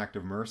spiritual act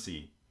of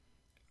mercy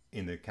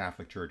in the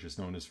Catholic Church is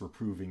known as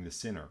reproving the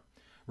sinner.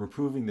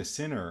 Reproving the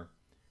sinner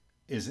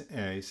is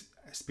a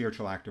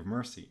spiritual act of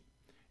mercy.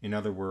 In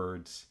other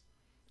words,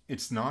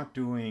 it's not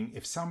doing,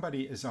 if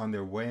somebody is on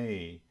their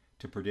way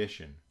to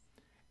perdition,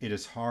 it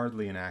is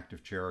hardly an act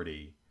of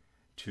charity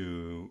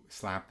to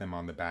slap them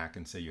on the back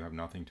and say, you have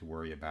nothing to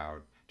worry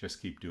about,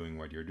 just keep doing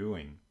what you're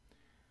doing.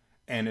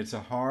 And it's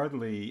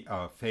hardly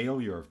a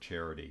failure of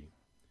charity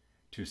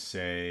to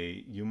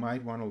say, you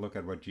might want to look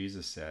at what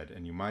Jesus said,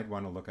 and you might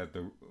want to look at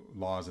the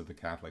laws of the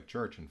Catholic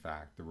Church, in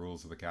fact, the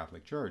rules of the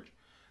Catholic Church,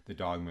 the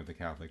dogma of the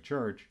Catholic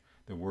Church,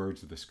 the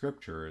words of the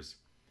scriptures,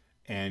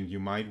 and you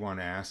might want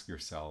to ask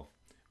yourself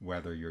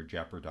whether you're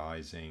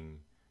jeopardizing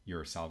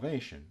your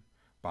salvation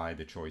by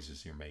the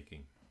choices you're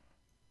making.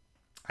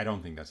 I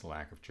don't think that's a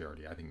lack of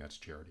charity. I think that's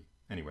charity.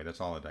 Anyway,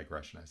 that's all a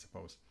digression, I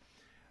suppose.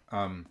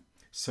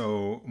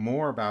 So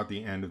more about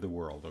the end of the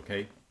world,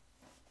 okay?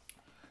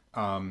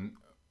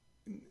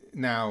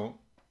 Now,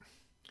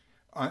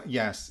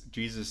 yes,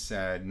 Jesus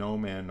said, no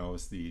man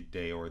knows the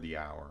day or the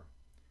hour.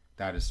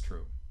 That is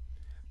true.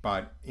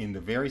 But in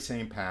the very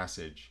same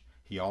passage,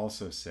 he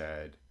also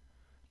said,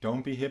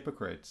 don't be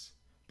hypocrites,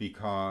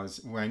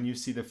 because when you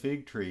see the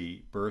fig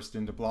tree burst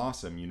into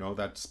blossom, you know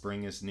that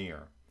spring is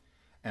near.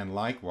 And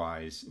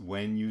likewise,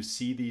 when you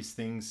see these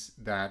things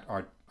that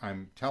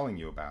I'm telling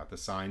you about, the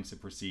signs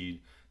that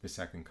precede the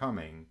second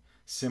coming,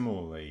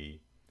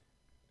 similarly,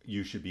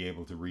 you should be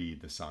able to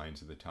read the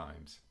signs of the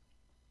times.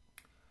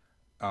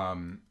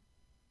 I'm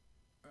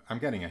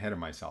getting ahead of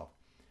myself.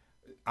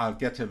 I'll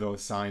get to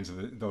those signs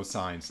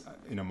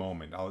in a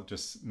moment. I'll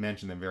just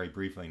mention them very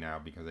briefly now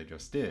because I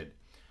just did,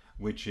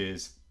 which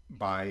is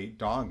by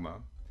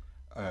dogma,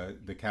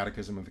 the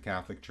Catechism of the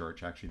Catholic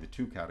Church, actually the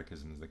two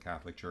catechisms of the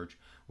Catholic Church,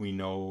 we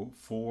know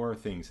 4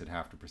 things that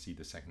have to precede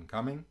the second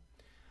coming.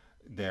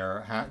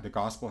 The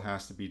gospel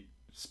has to be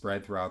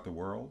spread throughout the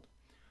world.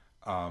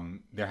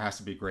 There has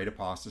to be great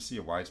apostasy,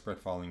 a widespread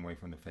falling away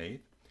from the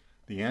faith.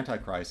 The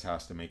antichrist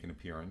has to make an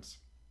appearance.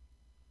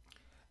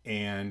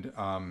 And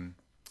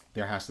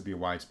there has to be a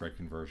widespread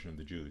conversion of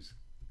the Jews.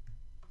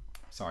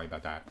 Sorry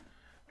about that.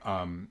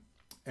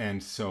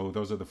 And so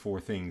those are the 4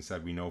 things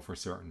that we know for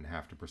certain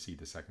have to precede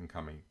the second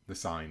coming, the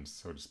signs,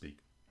 so to speak.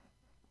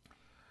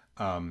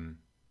 However,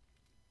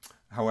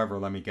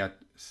 let me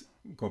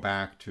go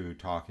back to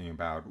talking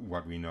about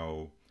what we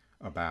know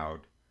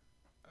about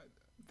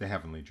the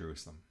heavenly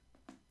Jerusalem.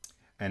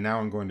 And now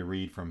I'm going to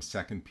read from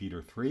 2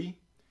 Peter 3.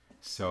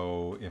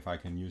 So if I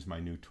can use my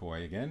new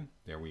toy again,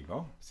 there we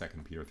go, 2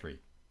 Peter 3.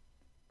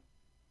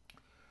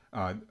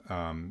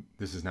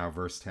 This is now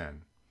verse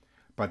 10.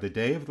 But the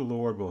day of the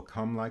Lord will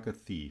come like a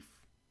thief.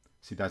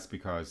 See, that's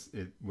because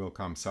it will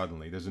come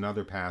suddenly. There's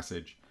another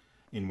passage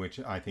in which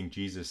I think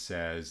Jesus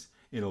says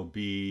it'll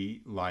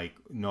be like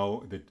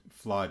the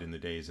flood in the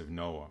days of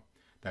Noah,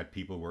 that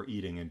people were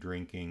eating and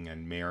drinking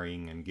and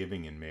marrying and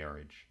giving in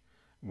marriage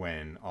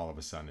when all of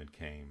a sudden it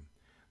came.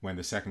 When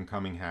the second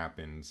coming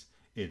happens,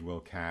 it will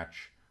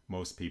catch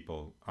most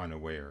people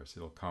unawares.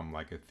 It'll come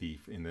like a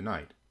thief in the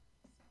night.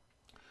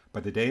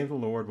 But the day of the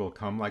Lord will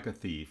come like a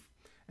thief,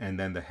 and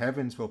then the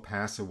heavens will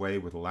pass away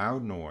with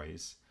loud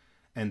noise,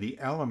 and the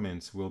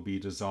elements will be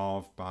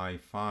dissolved by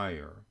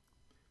fire.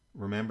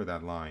 Remember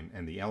that line,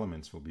 and the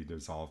elements will be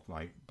dissolved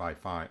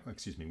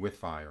with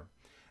fire.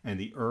 And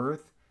the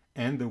earth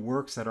and the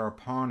works that are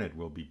upon it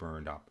will be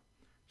burned up.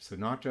 So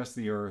not just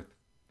the earth,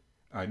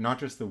 not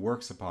just the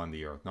works upon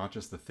the earth, not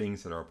just the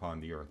things that are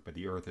upon the earth, but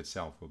the earth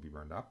itself will be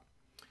burned up.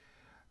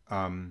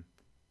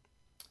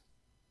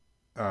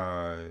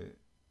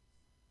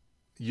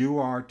 You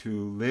are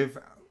to live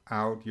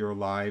out your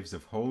lives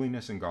of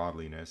holiness and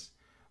godliness,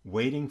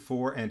 waiting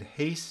for and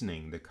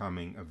hastening the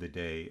coming of the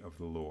day of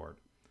the Lord.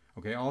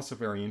 Okay, also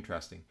very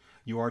interesting.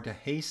 You are to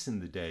hasten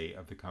the day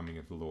of the coming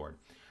of the Lord.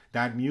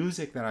 That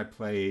music that I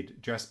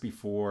played just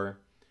before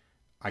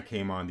I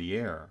came on the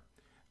air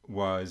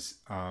was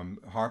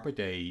Harpa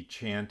Dei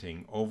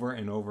chanting over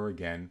and over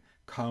again,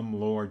 come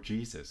Lord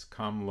Jesus,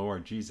 come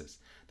Lord Jesus.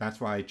 That's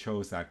why I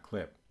chose that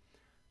clip.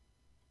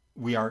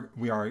 We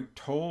are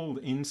told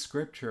in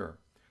Scripture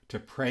to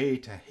pray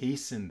to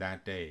hasten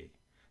that day,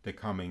 the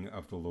coming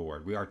of the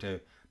Lord. We are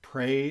to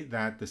pray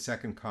that the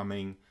second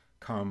coming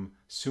come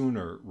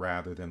sooner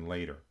rather than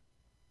later.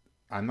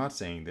 I'm not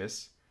saying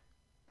this.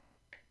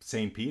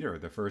 St. Peter,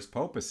 the first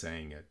pope, is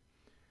saying it.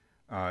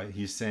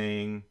 He's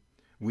saying,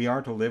 we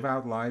are to live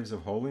out lives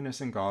of holiness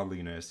and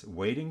godliness,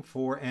 waiting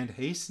for and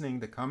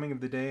hastening the coming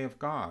of the day of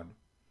God.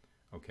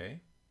 Okay?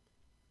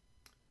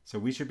 So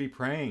we should be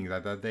praying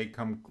that they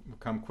come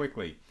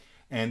quickly.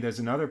 And there's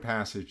another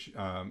passage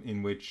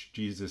in which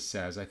Jesus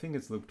says, I think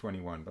it's Luke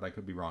 21, but I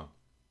could be wrong,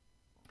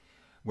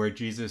 where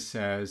Jesus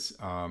says,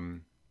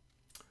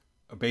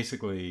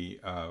 basically,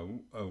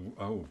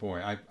 oh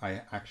boy,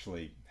 I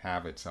actually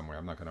have it somewhere.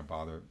 I'm not going to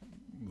bother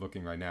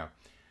looking right now.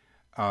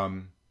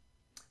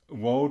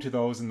 Woe to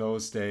those in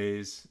those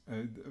days,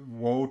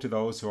 woe to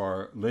those who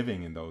are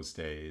living in those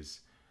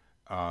days.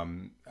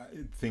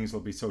 Things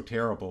will be so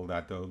terrible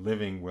that the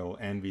living will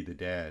envy the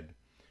dead.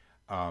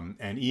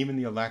 And even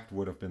the elect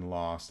would have been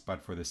lost,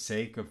 but for the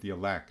sake of the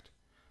elect,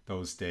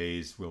 those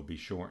days will be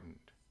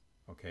shortened.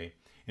 Okay?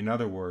 In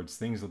other words,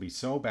 things will be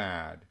so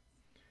bad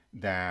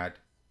that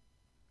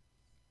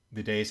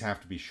the days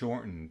have to be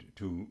shortened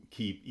to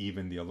keep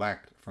even the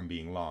elect from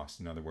being lost.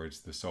 In other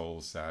words, the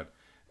souls that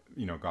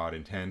God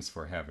intends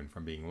for heaven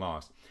from being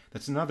lost.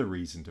 That's another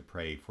reason to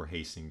pray for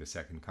hastening the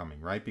second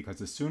coming, right? Because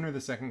the sooner the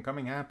second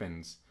coming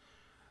happens,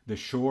 the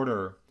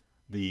shorter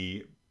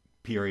the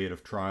period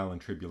of trial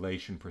and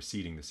tribulation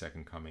preceding the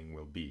second coming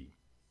will be.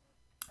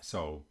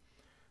 So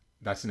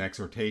that's an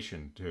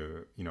exhortation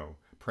to,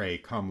 pray,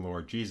 come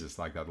Lord Jesus,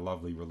 like that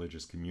lovely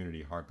religious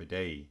community, Harpa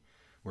Dei,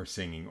 we're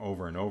singing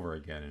over and over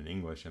again in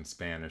English and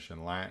Spanish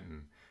and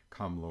Latin,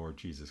 come Lord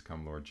Jesus,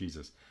 come Lord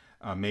Jesus.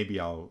 Maybe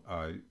I'll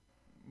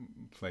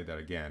play that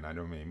again. I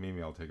don't know.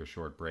 Maybe I'll take a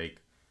short break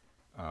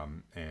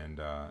and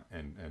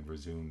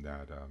resume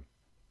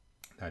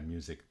that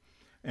music.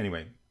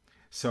 Anyway,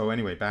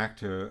 back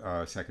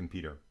to 2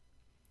 Peter.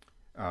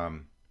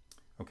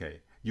 Okay,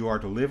 you are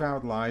to live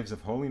out lives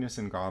of holiness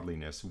and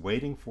godliness,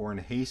 waiting for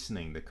and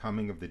hastening the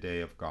coming of the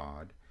day of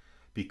God,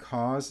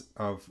 because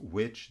of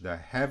which the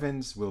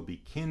heavens will be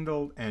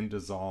kindled and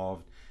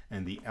dissolved,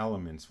 and the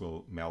elements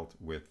will melt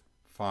with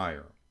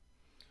fire.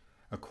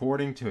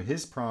 According to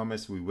his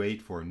promise, we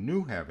wait for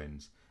new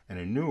heavens and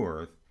a new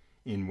earth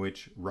in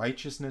which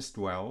righteousness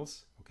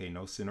dwells. Okay,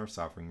 no sin or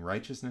suffering,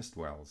 righteousness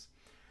dwells.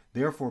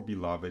 Therefore,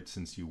 beloved,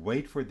 since you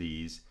wait for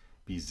these,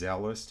 be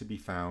zealous to be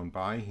found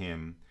by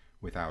him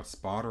without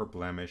spot or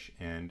blemish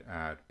and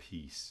at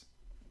peace.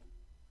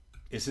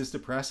 Is this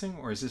depressing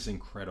or is this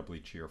incredibly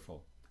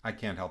cheerful? I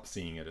can't help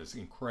seeing it as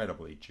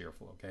incredibly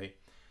cheerful, okay?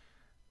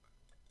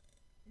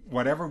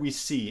 Whatever we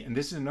see, and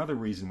this is another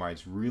reason why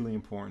it's really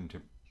important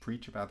to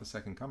preach about the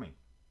second coming.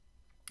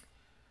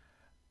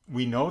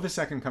 We know the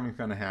second coming is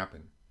going to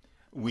happen.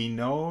 We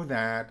know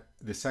that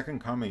the second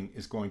coming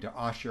is going to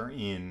usher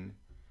in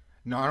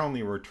not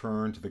only a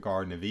return to the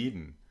Garden of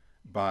Eden,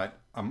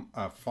 but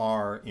a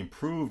far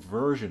improved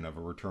version of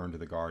a return to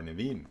the Garden of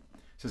Eden.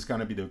 So it's going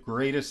to be the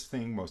greatest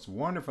thing, most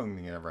wonderful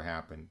thing that ever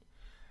happened.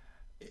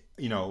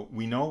 We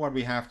know what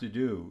we have to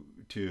do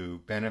to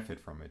benefit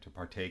from it, to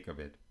partake of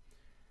it.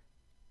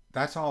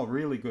 That's all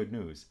really good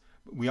news.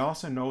 We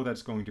also know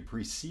that's going to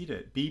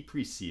be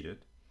preceded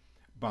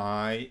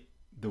by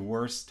the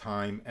worst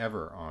time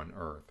ever on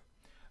earth.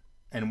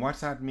 And what's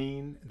that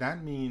mean?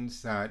 That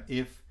means that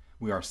if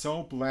we are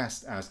so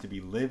blessed as to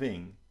be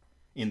living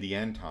in the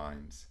end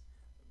times,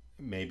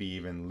 maybe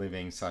even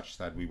living such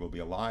that we will be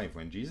alive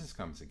when Jesus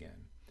comes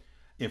again,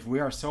 if we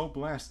are so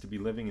blessed to be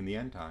living in the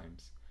end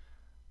times,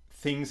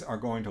 things are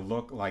going to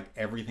look like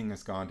everything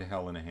has gone to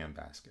hell in a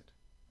handbasket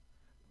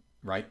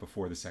right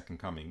before the second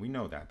coming. We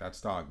know that. That's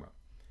dogma.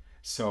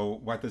 So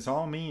what this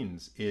all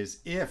means is,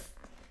 if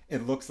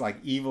it looks like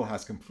evil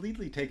has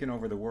completely taken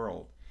over the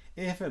world,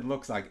 if it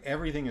looks like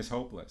everything is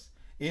hopeless,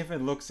 if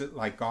it looks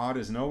like God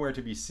is nowhere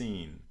to be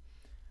seen,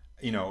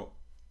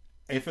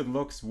 if it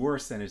looks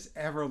worse than it's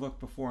ever looked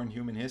before in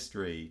human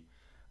history,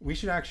 we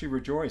should actually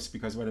rejoice,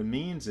 because what it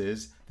means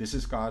is this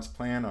is God's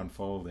plan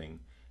unfolding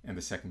and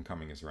the second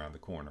coming is around the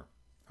corner.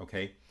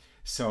 Okay?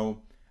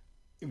 So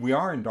we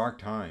are in dark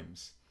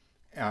times.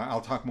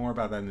 I'll talk more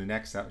about that in the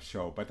next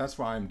show, but that's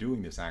why I'm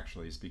doing this,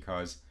 actually, is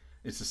because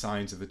it's the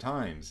signs of the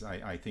times.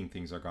 I think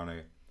things are going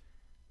to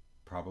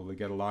probably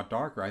get a lot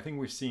darker. I think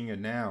we're seeing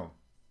it now.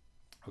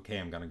 Okay,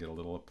 I'm going to get a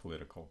little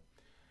political.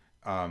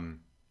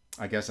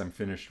 I guess I'm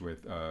finished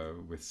with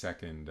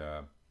second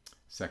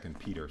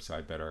Peter, so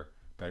I better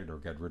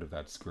get rid of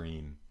that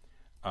screen.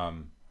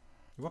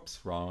 Whoops,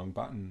 wrong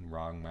button,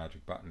 wrong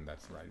magic button.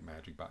 That's the right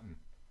magic button.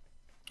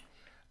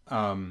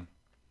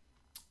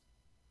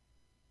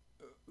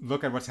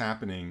 Look at what's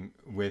happening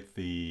with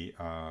the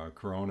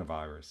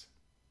coronavirus.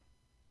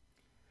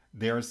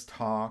 There's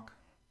talk,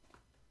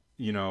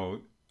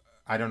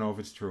 I don't know if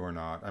it's true or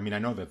not. I mean, I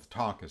know that the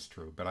talk is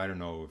true, but I don't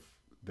know if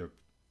the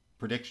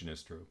prediction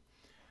is true.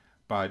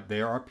 But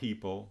there are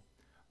people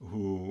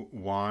who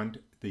want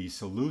the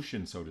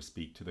solution, so to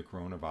speak, to the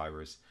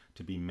coronavirus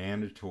to be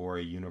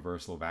mandatory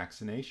universal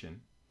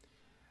vaccination.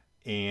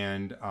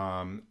 And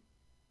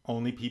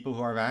only people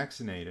who are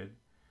vaccinated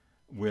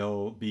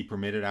will be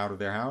permitted out of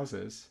their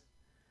houses.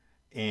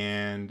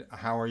 And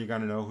how are you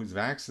going to know who's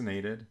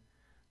vaccinated?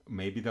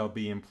 Maybe they'll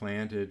be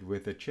implanted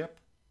with a chip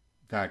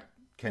that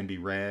can be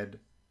read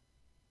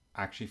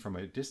actually from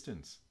a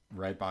distance,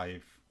 read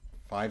by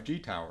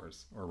 5G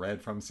towers, or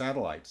read from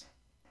satellites,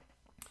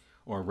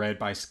 or read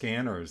by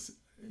scanners,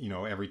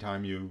 every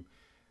time you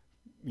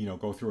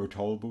go through a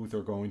toll booth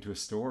or go into a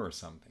store or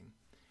something.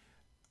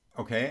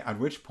 Okay, at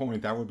which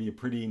point that would be a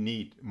pretty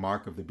neat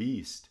mark of the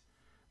beast,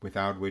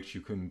 without which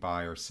you couldn't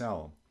buy or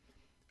sell.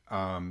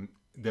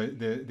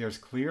 There's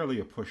clearly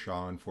a push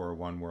on for a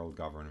one world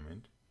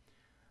government.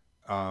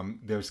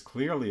 There's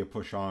clearly a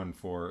push on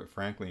for,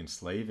 frankly,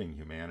 enslaving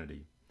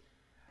humanity.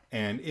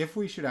 And if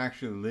we should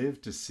actually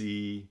live to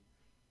see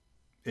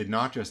it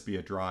not just be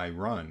a dry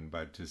run,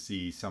 but to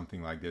see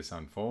something like this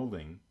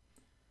unfolding,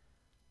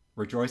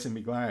 rejoice and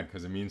be glad,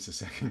 because it means the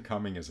second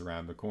coming is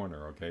around the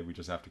corner. Okay, we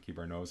just have to keep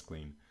our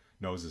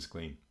noses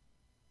clean.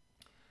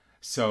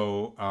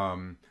 So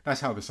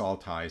that's how this all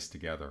ties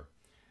together.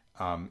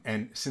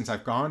 And since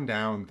I've gone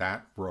down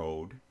that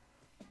road,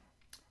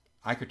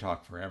 I could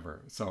talk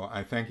forever. So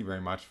I thank you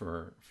very much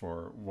for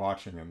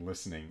watching and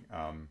listening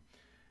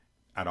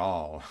at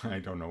all. I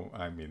don't know.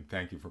 I mean,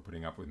 thank you for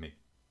putting up with me.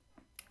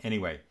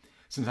 Anyway,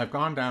 since I've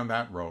gone down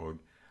that road,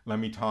 let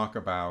me talk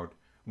about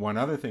one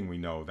other thing we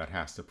know that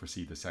has to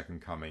precede the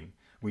second coming.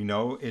 We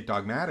know it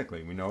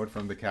dogmatically. We know it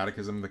from the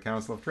Catechism of the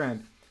Council of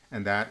Trent,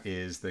 and that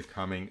is the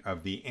coming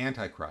of the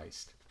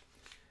antichrist.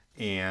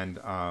 And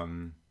let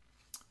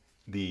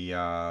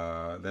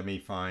me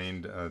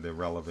find the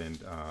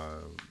relevant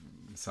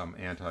some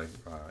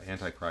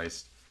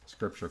antichrist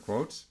scripture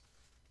quotes.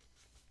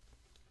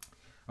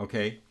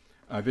 Okay,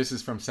 this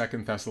is from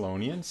 2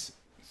 Thessalonians,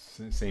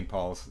 St.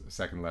 Paul's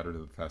second letter to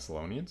the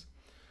Thessalonians.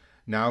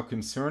 Now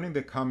concerning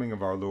the coming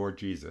of our Lord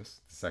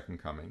Jesus, the second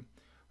coming,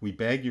 we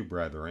beg you,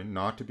 brethren,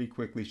 not to be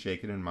quickly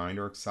shaken in mind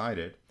or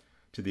excited,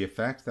 to the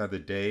effect that the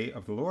day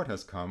of the Lord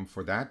has come,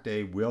 for that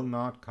day will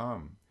not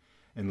come,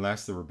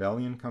 unless the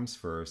rebellion comes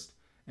first,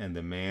 and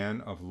the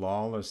man of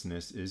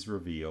lawlessness is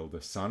revealed,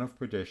 the son of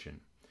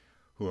perdition,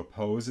 who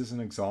opposes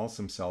and exalts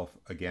himself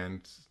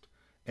against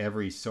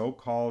every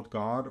so-called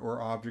God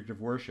or object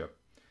of worship,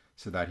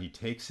 so that he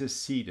takes his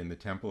seat in the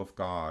temple of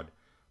God,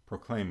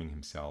 proclaiming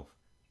himself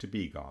to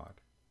be God.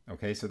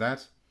 Okay, so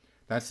that's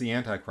the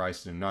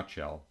Antichrist in a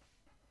nutshell.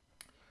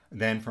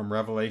 Then from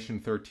Revelation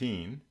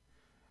 13,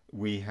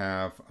 we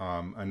have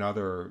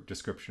another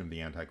description of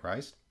the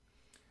Antichrist.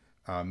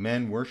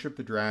 Men worship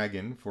the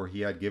dragon, for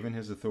he had given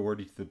his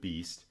authority to the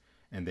beast,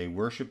 and they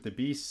worship the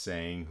beast,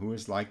 saying, who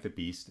is like the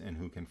beast, and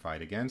who can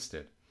fight against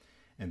it?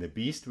 And the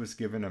beast was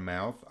given a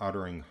mouth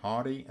uttering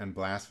haughty and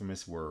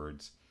blasphemous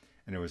words,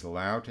 and it was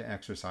allowed to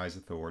exercise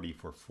authority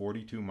for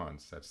 42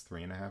 months, that's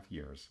 3.5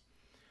 years.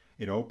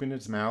 It opened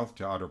its mouth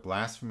to utter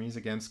blasphemies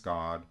against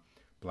God,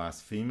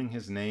 blaspheming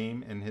his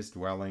name and his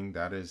dwelling,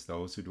 that is,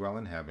 those who dwell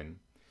in heaven.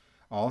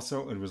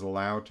 Also, it was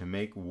allowed to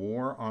make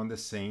war on the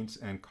saints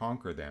and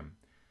conquer them.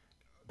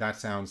 That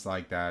sounds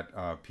like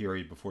that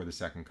period before the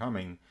second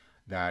coming,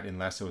 that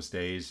unless those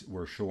days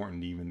were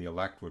shortened, even the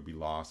elect would be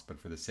lost. But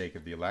for the sake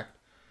of the elect,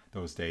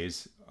 those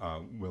days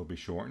will be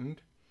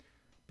shortened.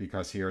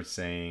 Because here it's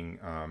saying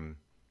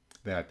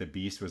that the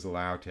beast was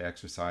allowed to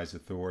exercise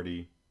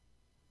authority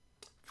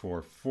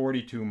for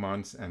 42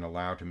 months and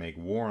allowed to make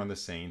war on the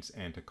saints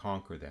and to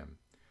conquer them.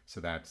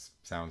 So that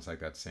sounds like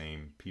that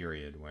same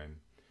period when,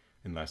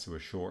 unless it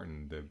was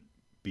shortened, the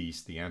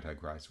beast, the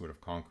Antichrist, would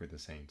have conquered the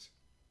saints.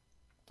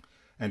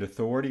 And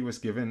authority was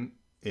given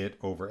it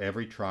over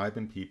every tribe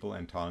and people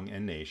and tongue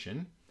and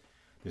nation.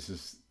 This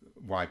is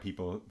why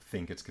people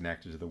think it's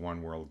connected to the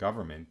one world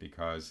government,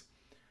 because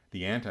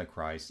the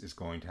Antichrist is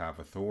going to have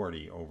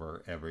authority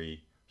over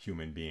every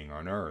human being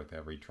on earth,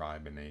 every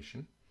tribe and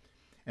nation.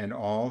 And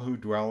all who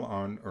dwell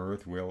on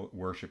earth will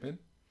worship it,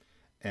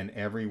 and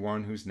every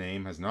one whose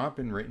name has not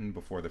been written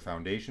before the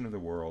foundation of the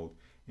world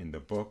in the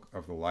book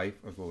of the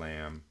life of the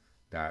Lamb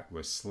that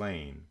was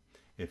slain.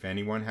 If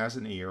anyone has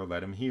an ear,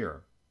 let him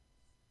hear.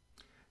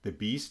 The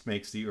beast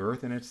makes the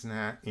earth and its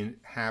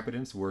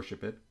inhabitants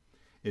worship it.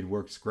 It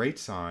works great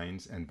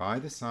signs, and by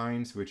the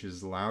signs which it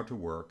is allowed to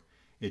work,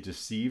 it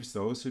deceives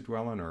those who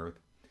dwell on earth.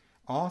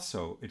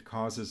 Also, it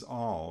causes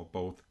all,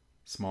 both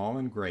small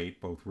and great,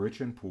 both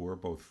rich and poor,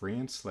 both free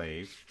and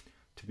slave,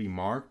 to be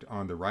marked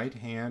on the right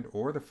hand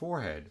or the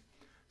forehead,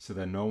 so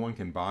that no one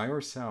can buy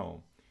or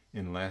sell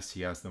unless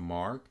he has the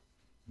mark,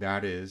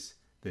 that is,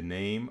 the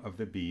name of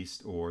the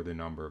beast or the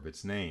number of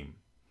its name.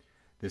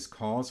 This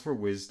calls for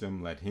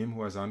wisdom. Let him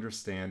who has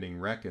understanding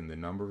reckon the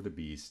number of the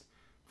beast,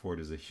 for it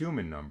is a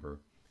human number.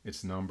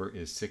 Its number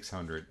is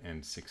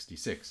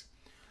 666.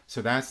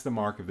 So that's the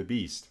mark of the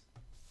beast.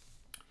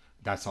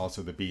 That's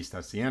also the beast.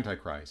 That's the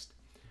Antichrist.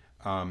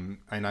 And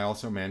I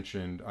also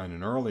mentioned on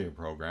an earlier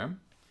program,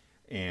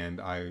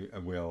 and I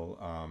will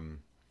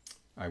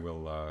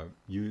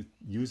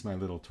use my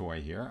little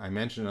toy here. I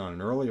mentioned on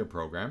an earlier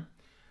program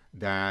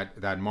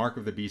that mark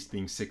of the beast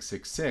being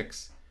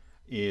 666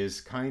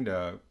 is kind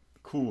of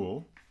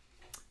cool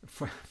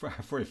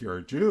for if you're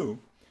a Jew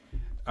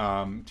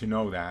to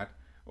know that,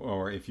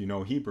 or if you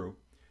know Hebrew,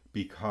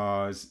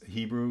 because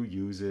Hebrew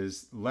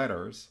uses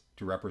letters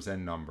to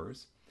represent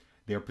numbers.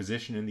 Their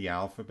position in the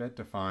alphabet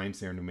defines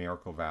their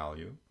numerical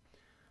value.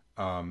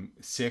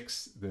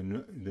 Six, the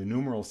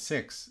numeral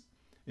 6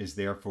 is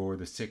therefore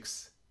the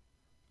sixth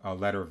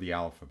letter of the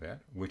alphabet,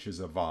 which is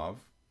a Vav,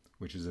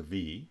 which is a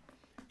V.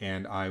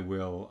 And I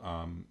will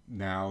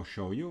now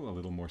show you a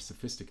little more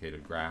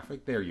sophisticated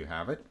graphic. There you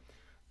have it.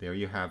 There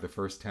you have the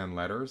first 10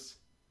 letters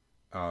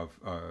of,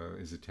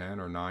 is it 10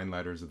 or 9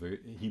 letters of the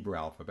Hebrew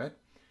alphabet?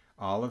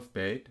 Aleph,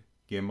 Bet,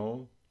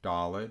 Gimel,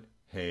 Dalet,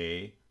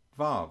 He,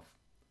 Vav.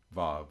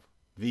 Vav,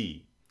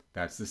 V.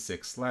 That's the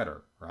 6th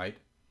letter, right?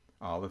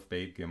 Aleph,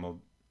 Bet, Gimel,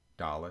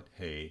 Dalet,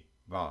 He,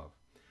 Vav.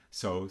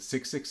 So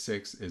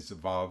 666 is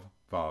Vav,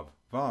 Vav,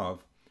 Vav,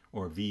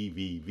 or V,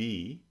 V,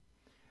 V.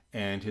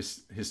 And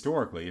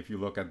historically, if you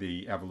look at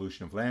the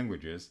evolution of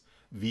languages,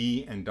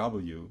 V and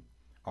W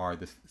are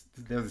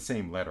they're the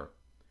same letter.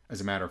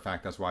 As a matter of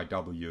fact, that's why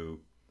W,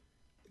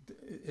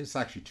 it's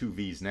actually 2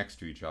 V's next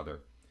to each other.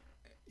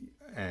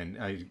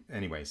 And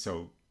anyway,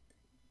 so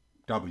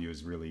W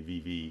is really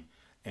VV,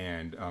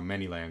 and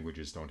many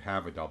languages don't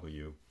have a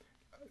W.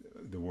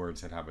 The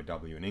words that have a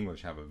W in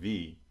English have a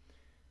V.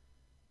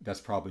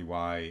 That's probably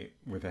why,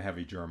 with a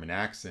heavy German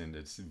accent,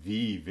 it's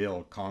 "we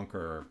will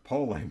conquer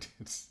Poland."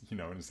 It's, you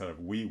know, instead of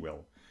 "we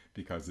will,"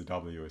 because the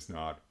W is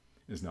not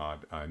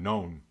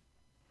known.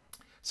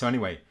 So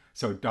anyway,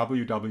 so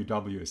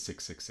WWW is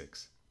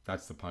 666.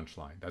 That's the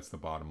punchline. That's the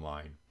bottom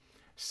line.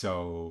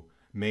 So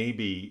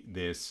maybe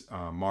this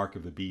mark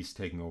of the beast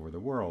taking over the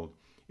world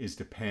is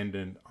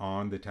dependent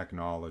on the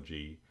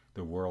technology,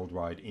 the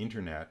worldwide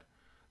internet,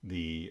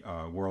 the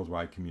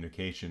worldwide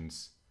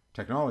communications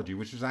technology,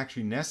 which is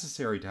actually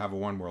necessary to have a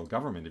one world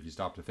government. If you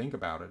stop to think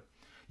about it,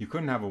 you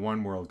couldn't have a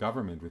one world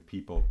government with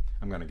people.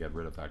 I'm going to get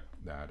rid of that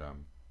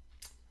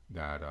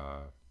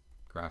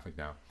graphic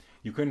now.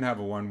 You couldn't have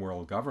a one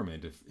world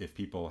government if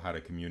people had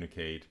to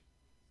communicate,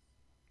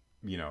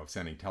 you know,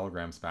 sending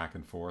telegrams back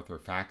and forth or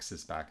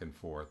faxes back and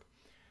forth.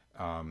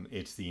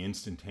 It's the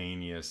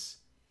instantaneous,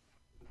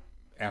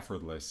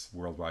 effortless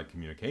worldwide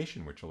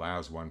communication which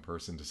allows one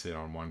person to sit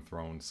on one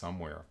throne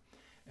somewhere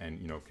and,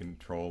 you know,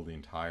 control the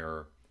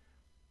entire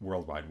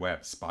World Wide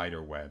Web,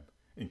 spider web,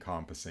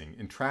 encompassing,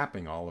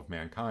 entrapping all of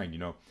mankind. You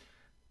know,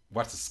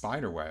 what's a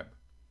spider web?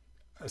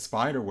 A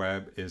spider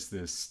web is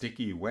this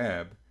sticky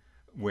web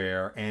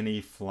where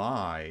any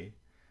fly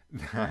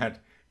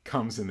that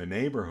comes in the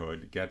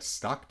neighborhood gets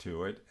stuck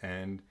to it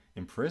and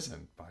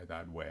imprisoned by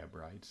that web,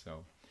 right?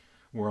 So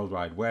World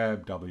Wide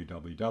Web,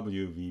 www,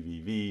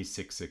 www,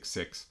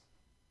 666.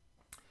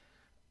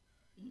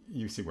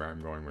 You see where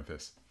I'm going with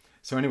this.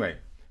 So anyway,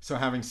 so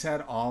having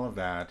said all of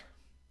that,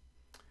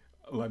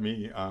 let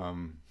me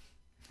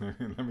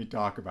let me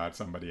talk about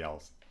somebody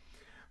else,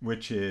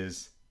 which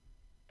is,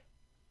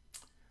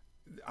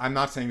 I'm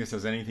not saying this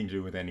has anything to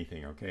do with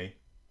anything, okay?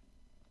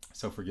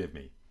 So forgive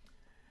me.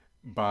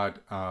 But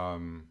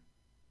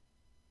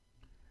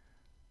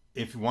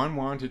if one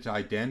wanted to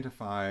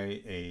identify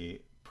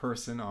a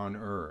person on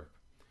earth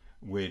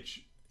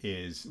which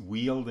is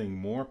wielding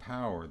more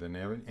power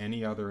than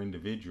any other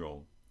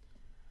individual,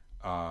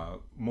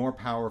 more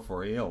power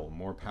for ill,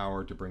 more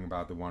power to bring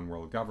about the one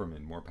world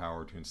government, more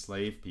power to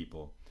enslave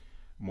people,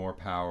 more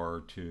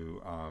power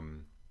to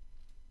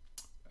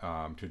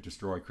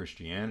destroy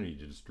Christianity,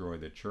 to destroy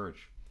the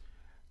church,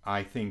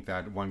 I think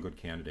that one good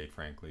candidate,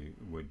 frankly,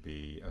 would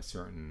be a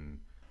certain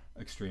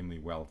extremely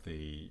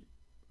wealthy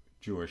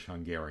Jewish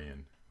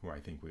Hungarian, who I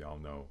think we all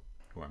know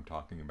who I'm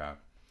talking about.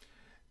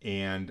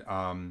 And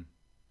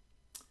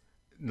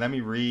let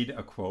me read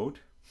a quote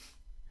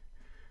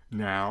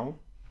now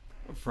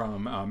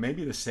from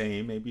maybe the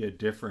same, maybe a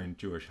different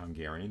Jewish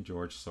Hungarian,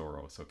 George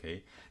Soros,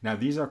 okay? Now,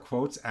 these are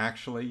quotes,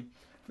 actually,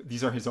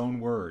 these are his own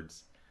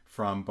words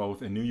from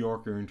both a New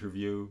Yorker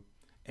interview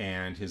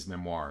and his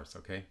memoirs,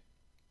 okay?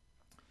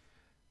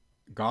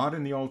 God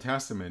in the Old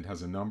Testament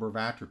has a number of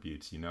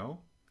attributes, you know?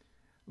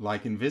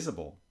 Like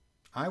invisible.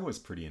 I was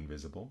pretty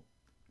invisible.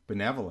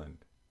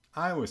 Benevolent.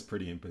 I was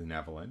pretty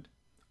benevolent.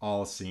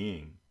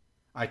 All-seeing.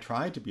 I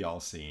tried to be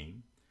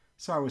all-seeing,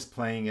 so I was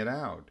playing it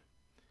out.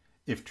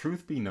 If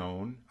truth be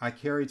known, I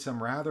carried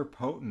some rather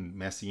potent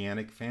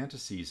messianic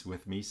fantasies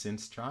with me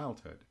since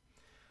childhood,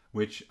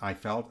 which I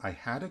felt I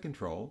had to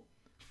control,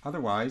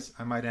 otherwise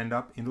I might end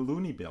up in the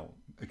loony bin.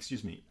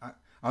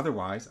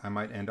 Otherwise I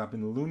might end up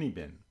in the loony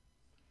bin.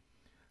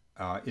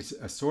 It's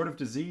a sort of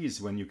disease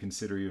when you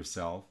consider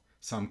yourself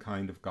some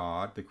kind of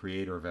God, the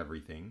creator of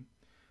everything,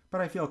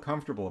 but I feel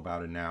comfortable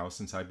about it now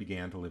since I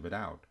began to live it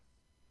out.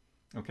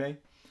 Okay?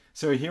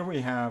 So here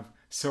we have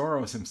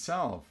Soros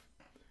himself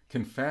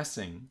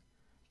confessing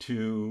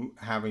to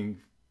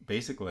having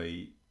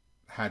basically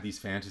had these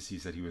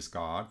fantasies that he was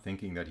God,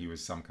 thinking that he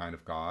was some kind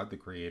of God, the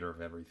creator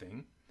of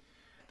everything,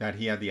 that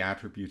he had the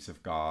attributes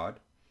of God,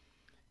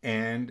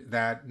 and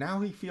that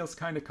now he feels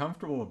kind of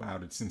comfortable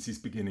about it since he's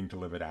beginning to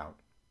live it out.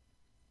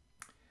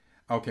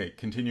 Okay,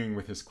 continuing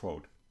with his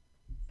quote.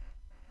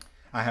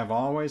 I have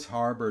always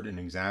harbored an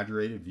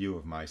exaggerated view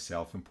of my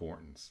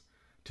self-importance.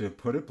 To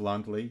put it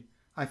bluntly,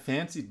 I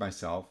fancied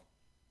myself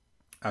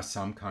as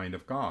some kind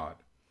of God.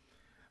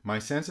 My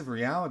sense of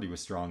reality was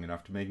strong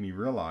enough to make me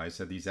realize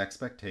that these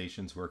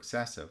expectations were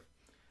excessive,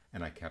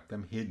 and I kept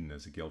them hidden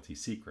as a guilty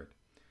secret.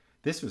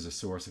 This was a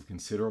source of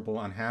considerable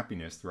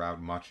unhappiness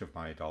throughout much of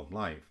my adult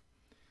life.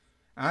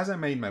 As I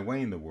made my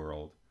way in the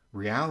world,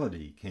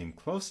 reality came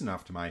close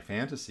enough to my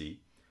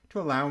fantasy to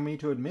allow me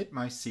to admit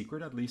my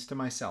secret, at least to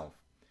myself.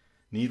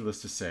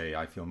 Needless to say,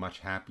 I feel much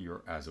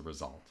happier as a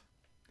result.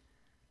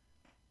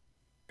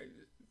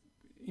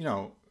 You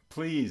know,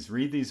 please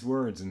read these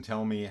words and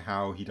tell me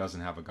how he doesn't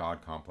have a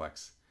God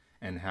complex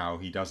and how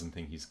he doesn't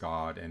think he's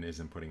God and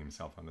isn't putting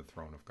himself on the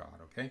throne of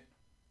God, okay?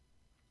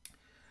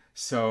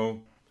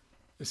 So,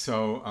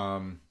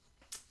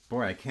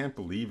 boy, I can't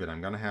believe it.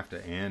 I'm going to have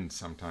to end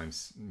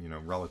sometimes,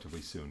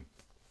 relatively soon.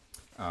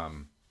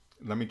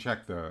 Let me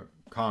check the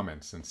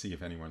comments and see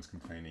if anyone's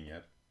complaining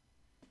yet.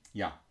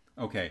 Yeah,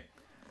 okay.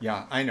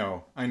 Yeah, I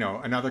know.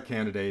 Another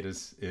candidate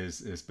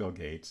is Bill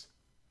Gates.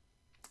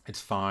 It's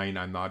fine.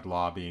 I'm not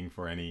lobbying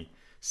for any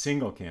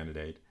single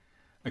candidate,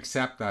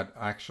 except that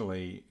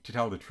actually, to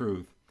tell the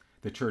truth,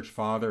 the church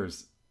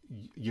fathers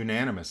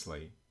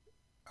unanimously,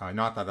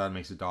 not that that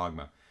makes a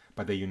dogma,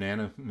 but they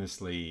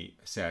unanimously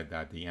said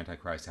that the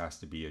antichrist has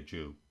to be a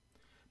Jew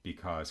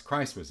because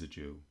Christ was a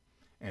Jew,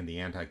 and the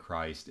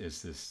antichrist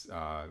is this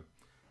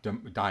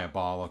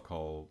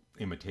diabolical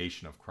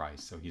imitation of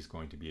Christ, so he's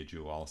going to be a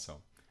Jew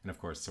also. And of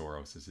course,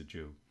 Soros is a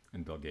Jew,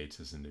 and Bill Gates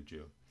isn't a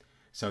Jew.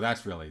 So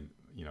that's really,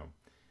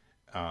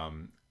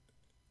 and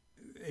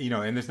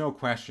there's no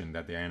question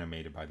that they're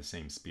animated by the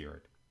same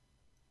spirit.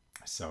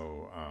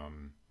 So,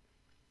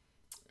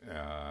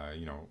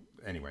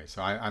 anyway,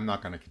 so I'm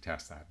not going to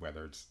contest that,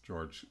 whether it's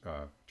George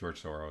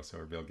Soros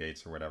or Bill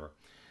Gates or whatever.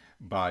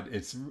 But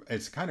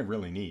it's kind of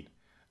really neat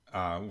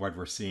what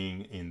we're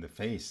seeing in the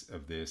face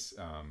of this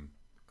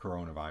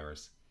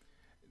coronavirus.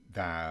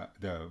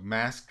 The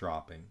mask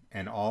dropping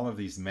and all of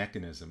these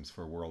mechanisms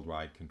for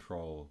worldwide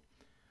control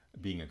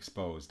being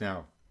exposed.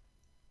 Now,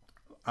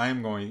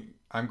 I'm going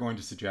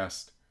to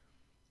suggest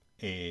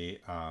a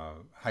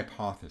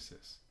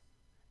hypothesis,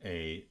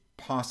 a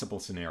possible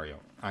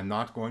scenario. I'm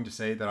not going to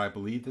say that I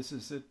believe this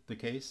is the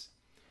case.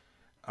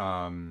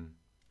 In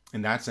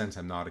that sense,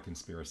 I'm not a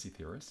conspiracy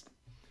theorist.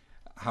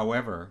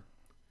 However,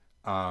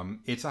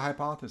 it's a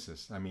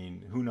hypothesis. I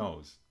mean, who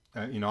knows?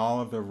 In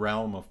all of the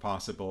realm of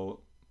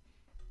possible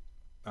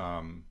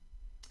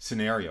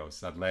scenarios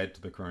that led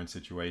to the current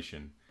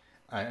situation,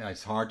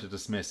 it's hard to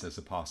dismiss as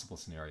a possible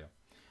scenario,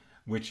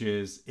 which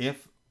is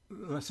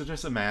so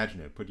just imagine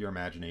it, put your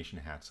imagination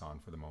hats on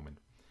for the moment.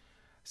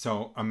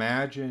 So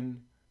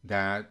imagine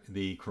that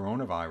the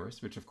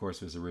coronavirus, which of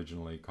course was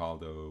originally called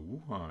the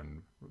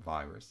Wuhan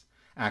virus,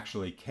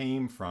 actually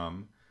came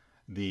from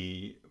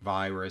the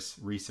virus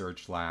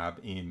research lab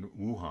in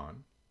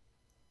Wuhan,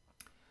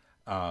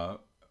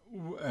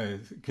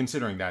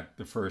 considering that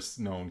the first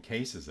known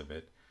cases of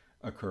it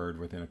occurred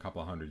within a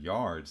couple hundred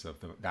yards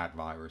of that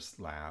virus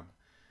lab.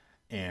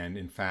 And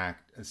in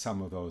fact,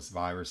 some of those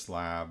virus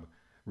lab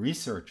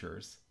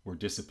researchers were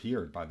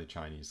disappeared by the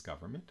Chinese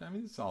government. I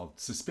mean, it's all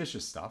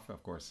suspicious stuff,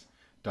 of course,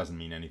 doesn't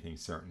mean anything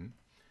certain.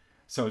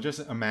 So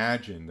just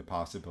imagine the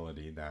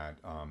possibility that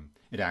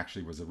it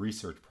actually was a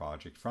research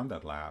project from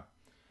that lab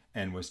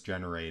and was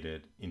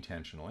generated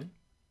intentionally.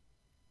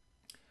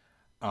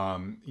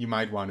 You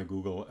might want to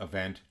Google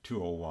Event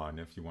 201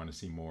 if you want to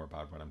see more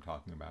about what I'm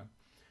talking about.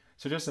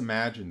 So just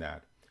imagine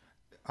that.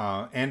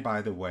 And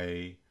by the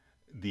way,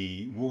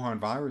 the Wuhan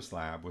virus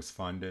lab was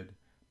funded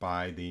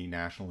by the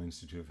National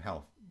Institute of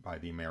Health, by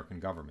the American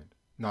government.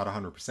 Not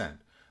 100%,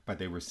 but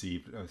they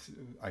received,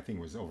 I think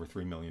it was over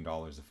 $3 million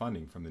of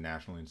funding from the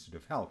National Institute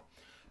of Health,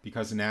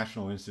 because the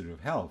National Institute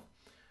of Health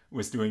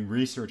was doing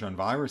research on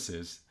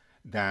viruses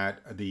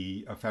that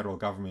the federal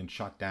government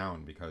shut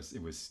down because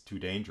it was too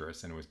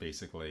dangerous, and it was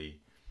basically,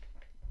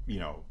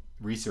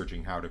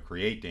 researching how to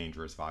create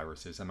dangerous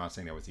viruses. I'm not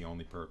saying that was the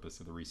only purpose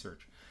of the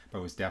research, but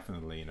it was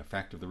definitely an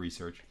effect of the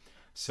research.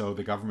 So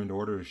the government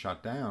ordered to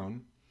shut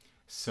down.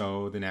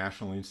 So the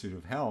National Institute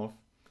of Health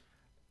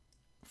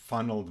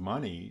funneled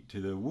money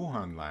to the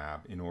Wuhan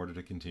lab in order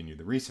to continue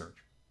the research.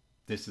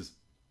 This is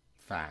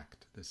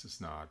fact. This is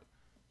not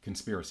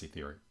conspiracy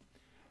theory.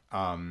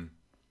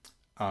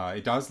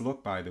 It does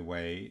look, by the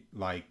way,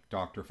 like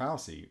Dr.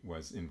 Fauci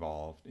was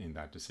involved in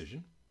that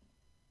decision.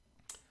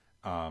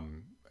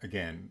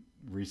 Again,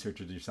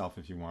 research it yourself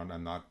if you want.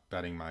 I'm not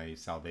betting my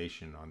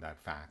salvation on that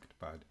fact,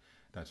 but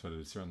that's what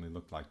it certainly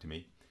looked like to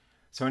me.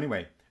 So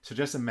anyway, so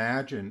just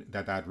imagine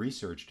that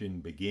research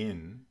didn't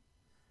begin,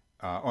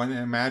 or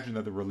imagine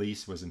that the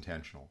release was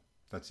intentional.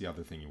 That's the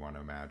other thing you want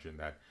to imagine,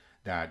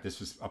 that this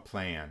was a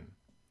plan.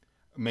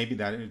 Maybe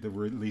that the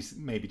release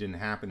maybe didn't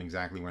happen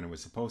exactly when it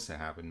was supposed to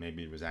happen.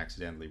 Maybe it was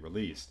accidentally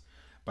released.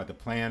 But the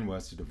plan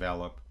was to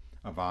develop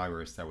a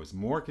virus that was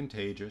more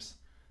contagious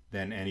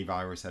than any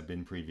virus had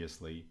been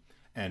previously,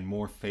 and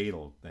more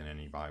fatal than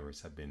any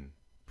virus had been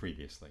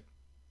previously.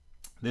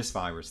 This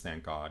virus,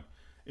 thank God,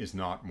 is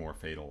not more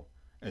fatal.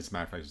 As a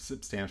matter of fact, it's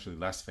substantially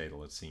less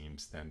fatal, it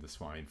seems, than the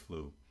swine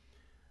flu.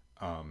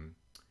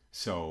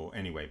 So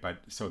anyway,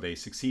 so they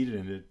succeeded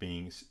in it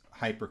being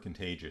hyper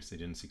contagious. They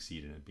didn't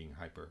succeed in it being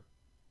hyper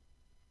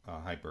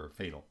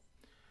fatal.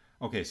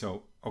 Okay,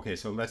 so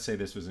let's say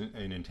this was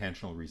an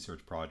intentional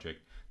research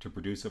project to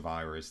produce a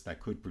virus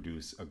that could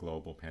produce a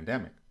global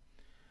pandemic.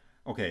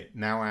 Okay,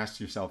 now ask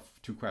yourself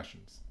two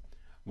questions.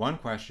 One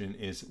question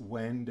is,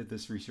 when did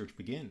this research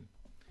begin?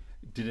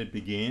 Did it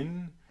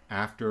begin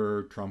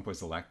after Trump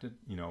was elected,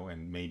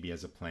 and maybe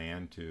as a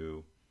plan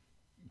to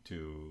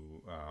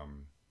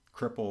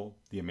cripple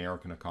the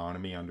American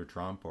economy under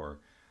Trump, or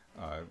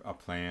a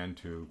plan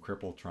to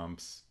cripple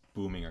Trump's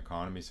booming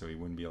economy so he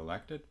wouldn't be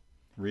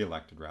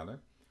re-elected rather?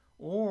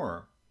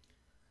 Or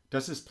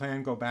does this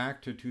plan go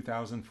back to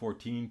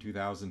 2014,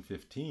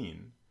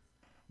 2015,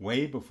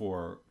 way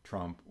before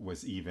Trump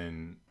was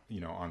even,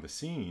 on the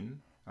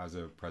scene as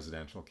a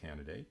presidential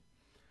candidate?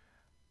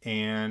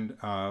 And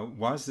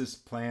was this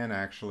plan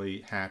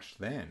actually hatched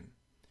then?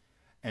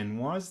 And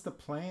was the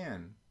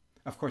plan,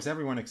 of course,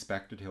 everyone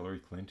expected Hillary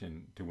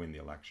Clinton to win the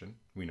election.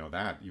 We know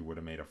that. You would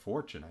have made a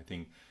fortune. I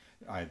think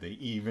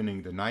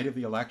the night of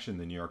the election,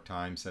 the New York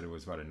Times said it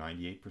was about a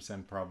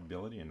 98%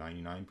 probability, a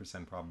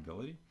 99%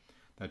 probability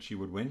that she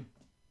would win.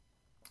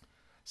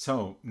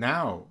 So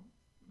now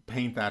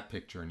paint that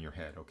picture in your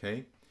head,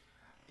 okay?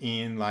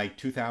 In like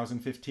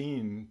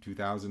 2015,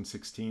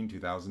 2016,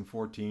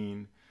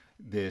 2014,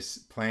 this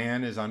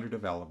plan is under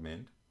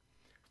development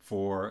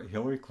for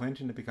Hillary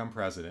Clinton to become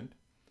president,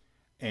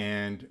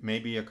 and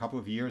maybe a couple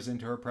of years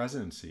into her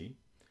presidency,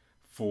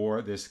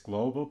 for this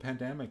global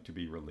pandemic to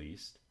be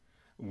released,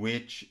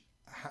 which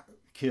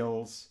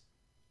kills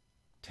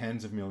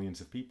tens of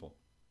millions of people,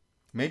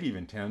 maybe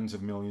even tens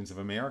of millions of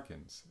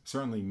Americans,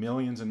 certainly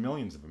millions and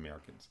millions of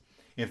Americans,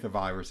 if the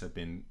virus had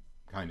been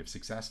kind of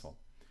successful.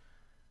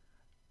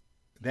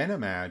 Then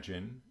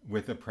imagine,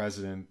 with a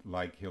president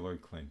like Hillary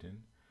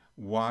Clinton,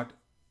 what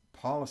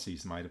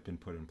policies might have been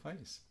put in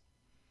place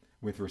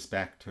with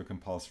respect to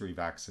compulsory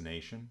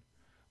vaccination,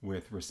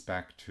 with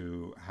respect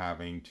to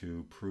having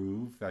to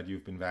prove that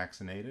you've been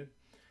vaccinated,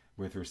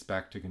 with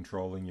respect to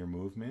controlling your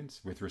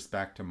movements, with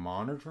respect to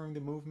monitoring the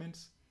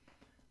movements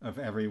of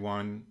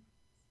everyone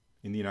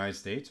in the United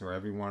States or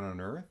everyone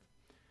on Earth.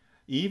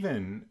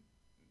 Even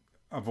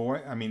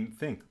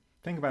think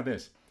about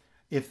this.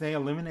 If they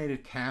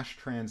eliminated cash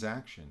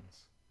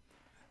transactions,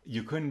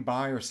 you couldn't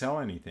buy or sell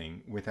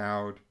anything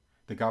without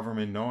the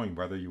government knowing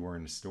whether you were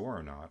in a store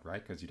or not,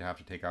 right? Because you'd have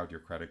to take out your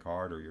credit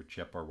card or your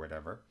chip or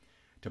whatever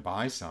to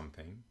buy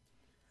something.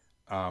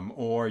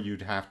 Or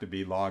you'd have to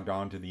be logged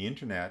on to the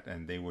internet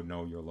and they would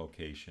know your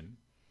location.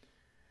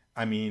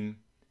 I mean,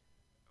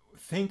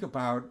 think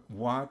about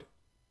what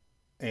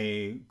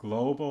a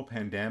global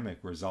pandemic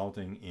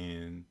resulting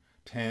in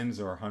tens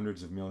or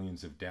hundreds of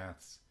millions of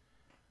deaths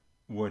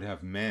would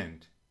have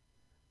meant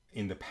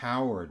in the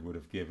power it would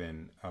have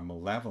given a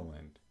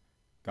malevolent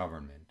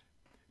government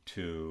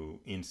to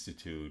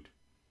institute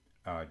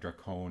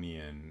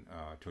draconian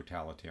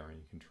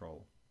totalitarian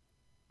control.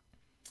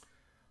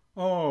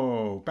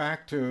 Oh,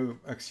 back to,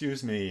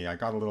 excuse me, I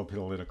got a little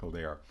political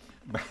there.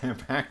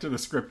 Back to the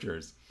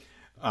scriptures.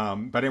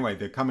 But anyway,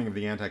 the coming of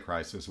the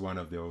Antichrist is one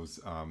of those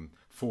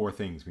four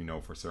things we know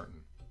for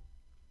certain.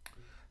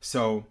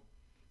 So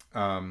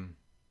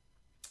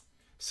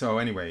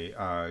anyway,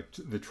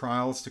 the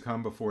trials to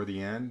come before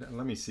the end.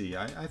 Let me see.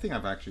 I think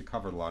I've actually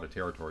covered a lot of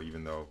territory,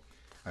 even though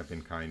I've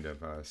been kind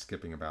of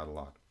skipping about a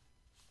lot.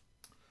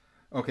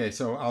 Okay,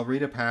 so I'll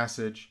read a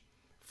passage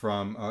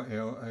from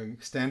an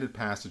extended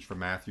passage from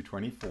Matthew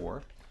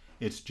 24.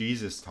 It's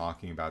Jesus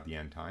talking about the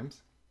end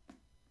times.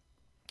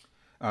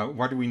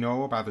 What do we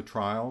know about the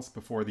trials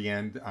before the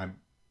end?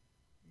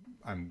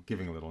 I'm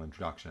giving a little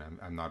introduction.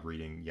 I'm not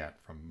reading yet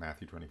from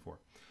Matthew 24.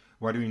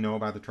 What do we know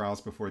about the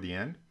trials before the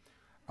end?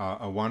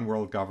 A one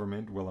world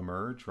government will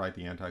emerge, right?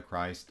 The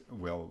Antichrist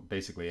will,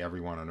 basically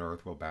everyone on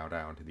earth will bow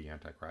down to the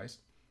Antichrist.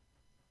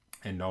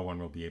 And no one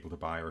will be able to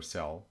buy or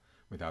sell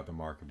without the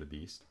mark of the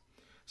beast.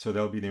 So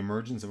there'll be the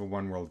emergence of a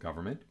one world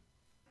government,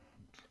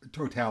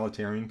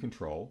 totalitarian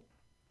control.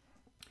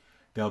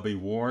 There'll be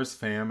wars,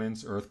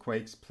 famines,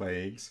 earthquakes,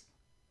 plagues.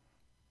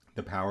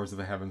 The powers of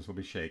the heavens will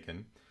be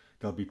shaken.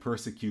 There'll be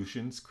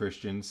persecutions,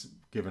 Christians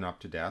given up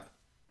to death,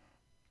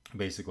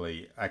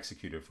 basically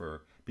executed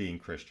for being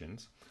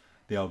Christians.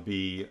 There'll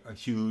be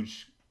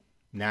huge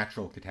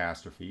natural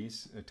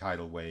catastrophes,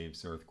 tidal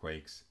waves,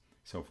 earthquakes,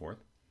 so forth.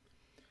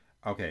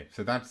 Okay,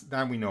 so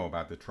that we know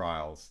about the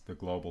trials, the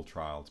global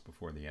trials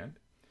before the end.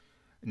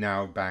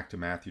 Now back to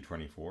Matthew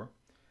 24.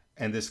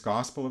 And this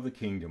gospel of the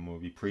kingdom will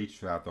be preached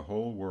throughout the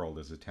whole world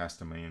as a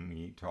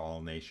testimony to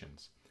all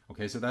nations.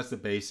 Okay, so that's the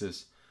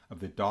basis of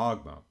the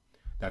dogma,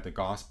 that the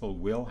gospel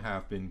will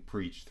have been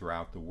preached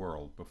throughout the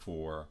world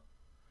before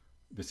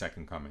the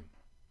second coming.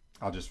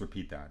 I'll just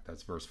repeat that.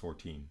 That's verse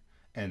 14.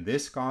 And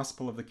this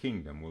gospel of the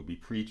kingdom will be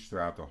preached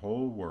throughout the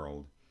whole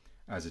world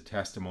as a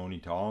testimony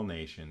to all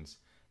nations,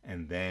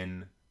 and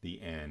then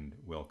the end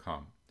will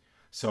come.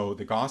 So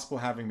the gospel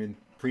having been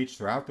preached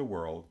throughout the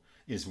world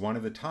is one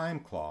of the time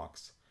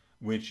clocks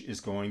which is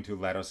going to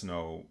let us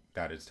know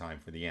that it's time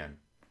for the end.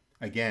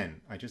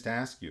 Again, I just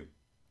ask you,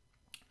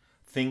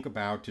 think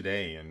about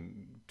today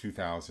in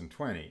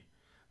 2020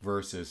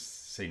 versus,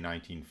 say,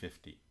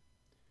 1950,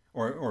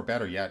 or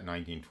better yet,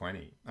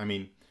 1920.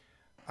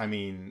 I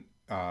mean,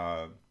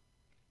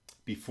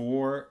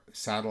 before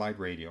satellite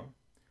radio,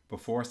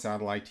 before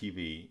satellite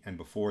TV, and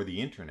before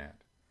the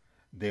internet,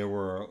 there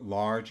were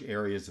large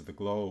areas of the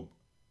globe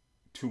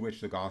to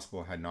which the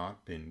gospel had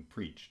not been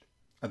preached,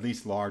 at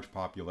least large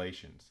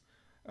populations.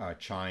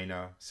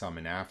 China, some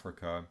in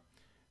Africa,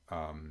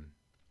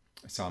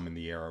 some in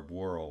the Arab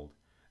world.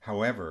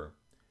 However,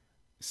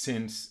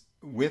 since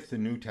with the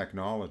new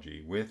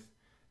technology, with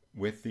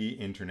the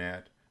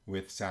internet,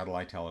 with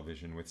satellite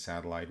television, with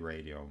satellite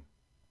radio,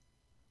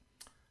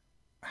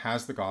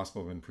 has the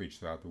gospel been preached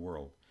throughout the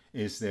world?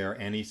 Is there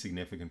any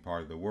significant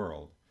part of the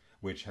world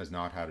which has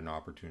not had an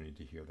opportunity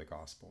to hear the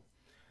gospel?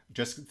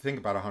 Just think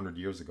about 100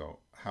 years ago,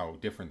 how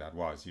different that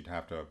was. You'd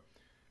have to,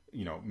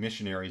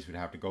 missionaries would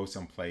have to go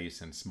someplace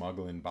and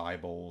smuggle in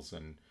Bibles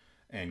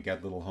and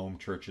get little home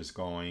churches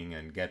going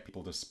and get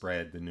people to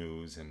spread the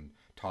news and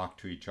talk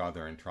to each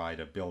other and try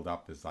to build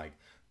up this like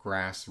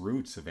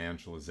grassroots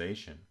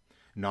evangelization,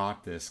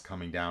 not this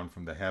coming down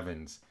from the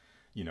heavens,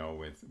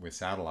 with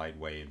satellite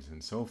waves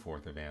and so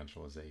forth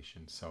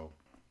evangelization. So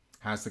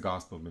has the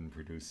gospel been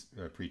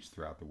preached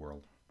throughout the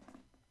world?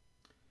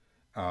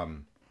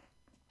 And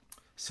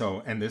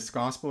this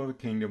gospel of the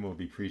kingdom will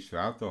be preached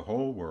throughout the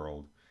whole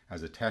world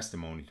as a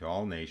testimony to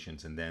all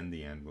nations, and then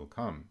the end will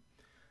come.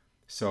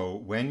 So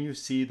when you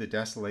see the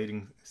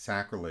desolating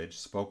sacrilege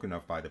spoken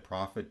of by the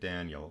prophet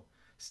Daniel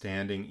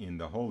standing in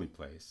the holy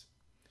place,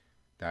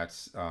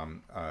 that's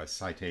a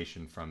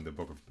citation from the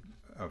book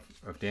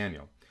of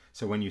Daniel.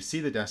 So when you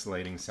see the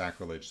desolating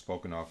sacrilege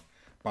spoken of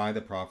by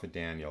the prophet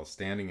Daniel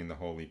standing in the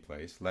holy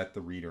place, let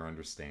the reader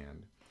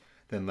understand.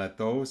 Then let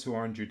those who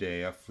are in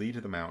Judea flee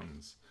to the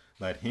mountains.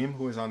 Let him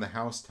who is on the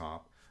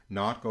housetop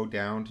not go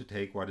down to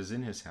take what is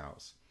in his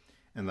house.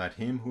 And let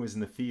him who is in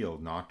the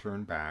field not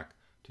turn back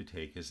to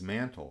take his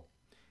mantle.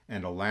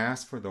 And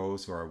alas for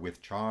those who are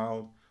with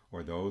child,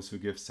 or those who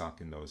give suck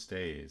in those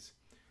days.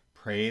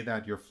 Pray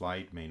that your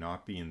flight may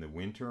not be in the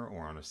winter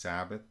or on a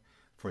Sabbath,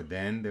 for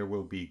then there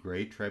will be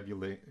great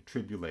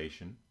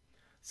tribulation,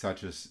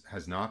 such as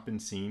has not been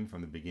seen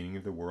from the beginning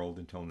of the world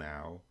until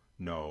now,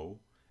 no,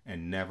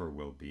 and never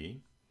will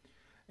be.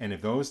 And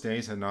if those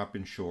days had not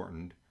been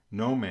shortened,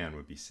 no man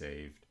would be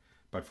saved,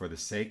 but for the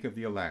sake of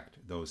the elect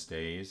those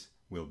days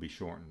will be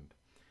shortened.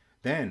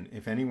 Then,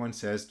 if anyone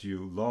says to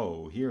you,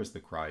 Lo, here is the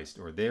Christ,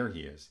 or there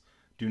he is,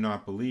 do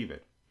not believe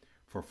it.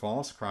 For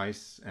false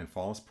Christs and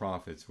false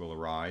prophets will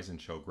arise and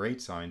show great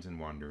signs and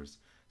wonders,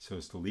 so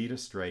as to lead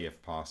astray,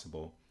 if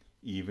possible,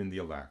 even the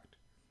elect.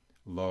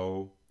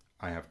 Lo,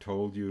 I have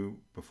told you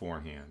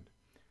beforehand.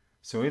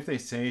 So if they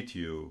say to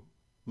you,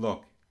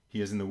 Look,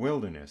 he is in the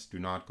wilderness, do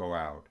not go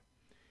out.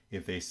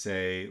 If they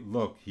say,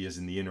 Look, he is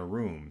in the inner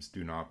rooms,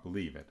 do not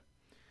believe it.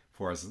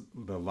 For as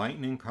the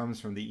lightning comes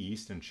from the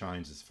east and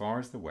shines as far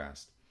as the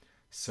west,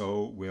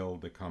 so will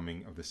the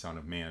coming of the Son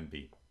of Man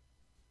be.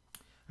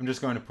 I'm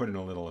just going to put in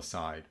a little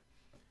aside.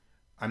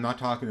 I'm not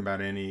talking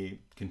about any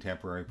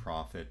contemporary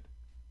prophet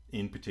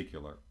in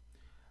particular,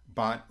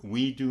 but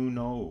we do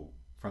know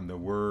from the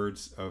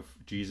words of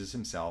Jesus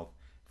himself,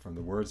 from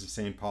the words of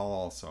St. Paul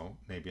also,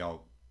 maybe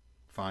I'll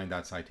find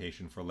that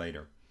citation for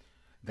later,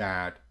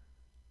 that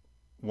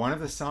one of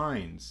the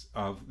signs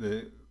of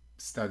that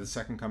the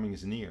second coming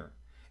is near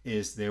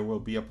is there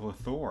will be a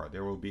plethora,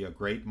 there will be a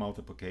great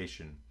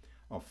multiplication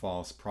of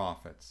false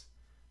prophets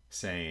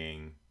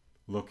saying,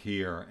 look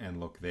here and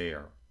look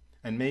there,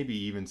 and maybe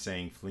even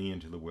saying flee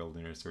into the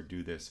wilderness or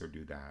do this or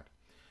do that.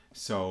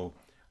 So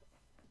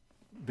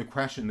the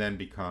question then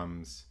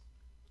becomes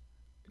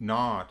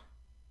not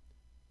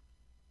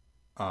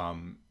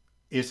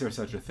is there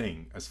such a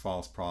thing as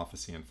false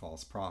prophecy and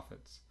false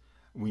prophets?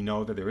 We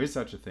know that there is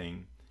such a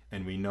thing,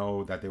 and we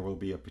know that there will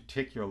be a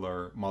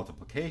particular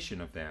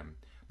multiplication of them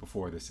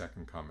before the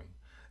second coming.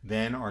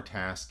 Then our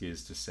task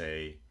is to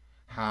say,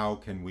 how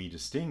can we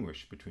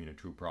distinguish between a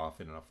true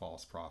prophet and a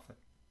false prophet?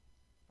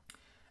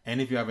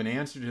 And if you have an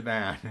answer to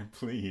that,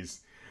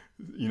 please,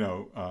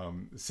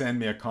 send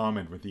me a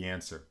comment with the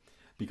answer,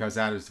 because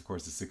that is, of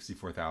course, the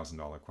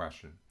 $64,000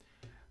 question.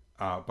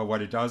 But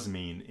what it does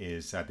mean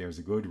is that there's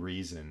a good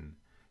reason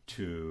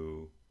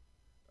to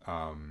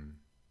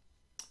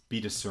be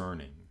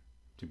discerning,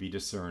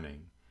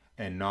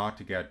 and not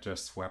to get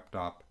just swept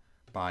up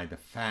by the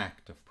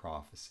fact of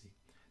prophecy.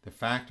 The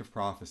fact of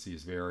prophecy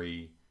is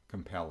very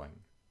compelling,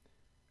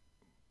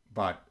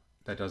 but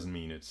that doesn't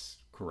mean it's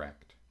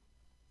correct.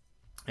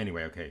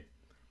 Anyway, okay,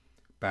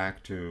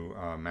 back to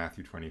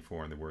Matthew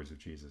 24 and the words of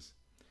Jesus.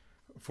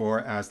 For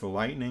as the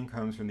lightning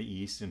comes from the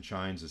east and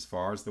shines as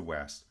far as the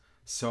west,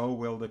 so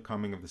will the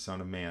coming of the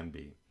Son of Man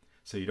be.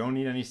 So you don't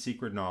need any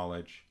secret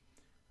knowledge.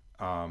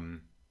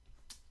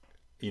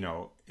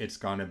 It's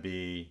going to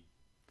be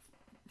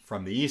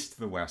from the east to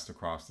the west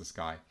across the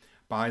sky.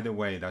 By the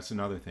way, that's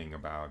another thing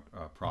about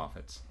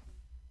prophets.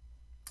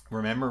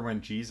 Remember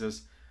when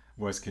Jesus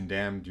was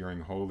condemned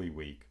during Holy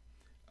Week,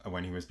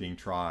 when he was being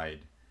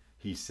tried,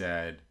 he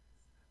said,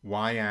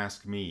 "Why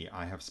ask me?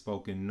 I have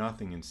spoken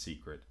nothing in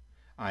secret.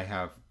 I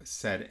have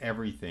said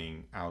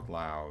everything out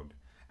loud.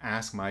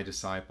 Ask my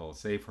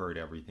disciples. They've heard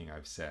everything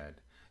I've said.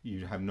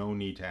 You have no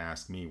need to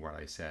ask me what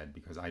I said,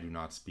 because I do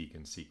not speak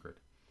in secret."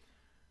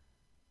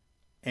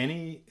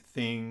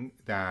 Anything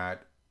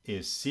that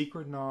is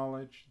secret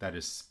knowledge, that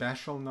is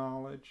special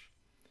knowledge,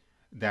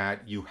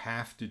 that you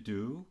have to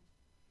do,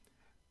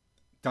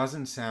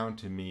 doesn't sound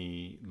to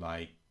me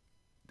like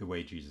the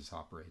way Jesus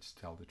operates,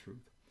 to tell the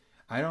truth.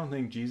 I don't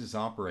think Jesus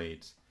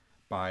operates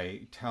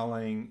by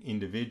telling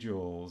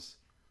individuals,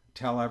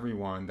 tell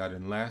everyone that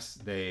unless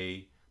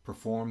they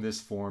perform this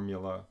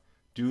formula,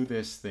 do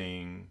this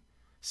thing,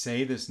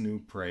 say this new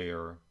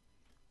prayer,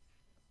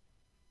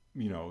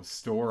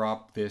 store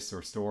up this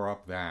or store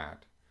up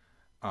that,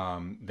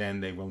 then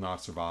they will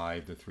not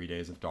survive the 3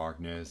 days of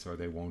darkness, or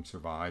they won't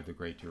survive the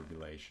Great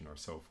Tribulation, or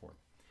so forth.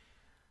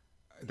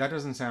 That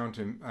doesn't sound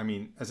to,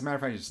 as a matter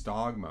of fact, it's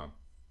dogma.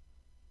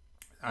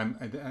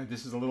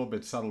 This is a little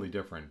bit subtly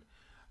different,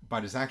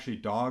 but it's actually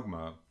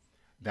dogma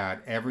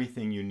that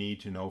everything you need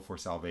to know for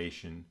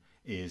salvation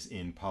is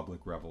in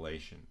public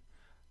revelation.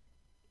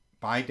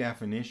 By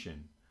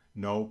definition,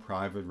 no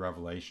private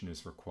revelation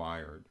is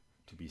required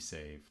to be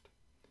saved.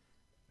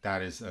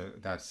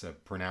 That's a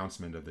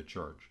pronouncement of the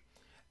church.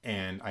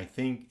 And I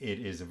think it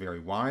is a very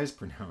wise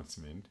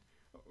pronouncement.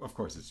 Of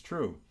course, it's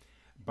true,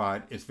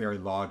 but it's very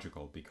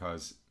logical,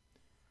 because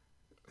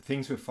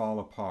things would fall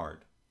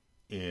apart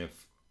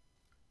if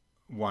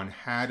one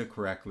had to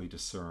correctly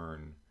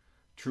discern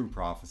true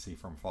prophecy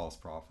from false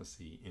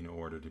prophecy in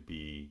order to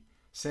be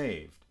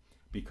saved.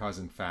 Because,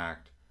 in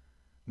fact,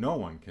 no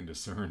one can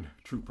discern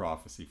true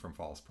prophecy from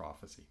false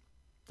prophecy.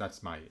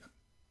 That's my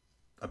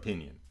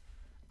opinion.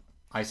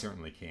 I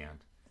certainly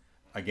can't.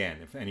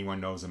 Again, if anyone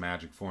knows a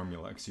magic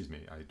formula,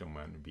 I don't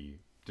want to be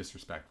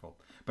disrespectful,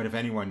 but if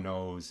anyone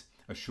knows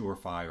a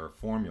surefire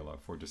formula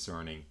for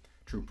discerning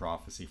true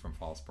prophecy from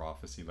false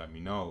prophecy, let me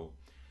know.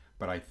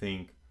 But I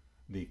think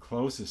the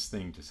closest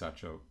thing to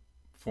such a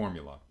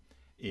formula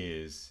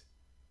is,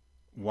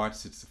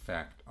 what's its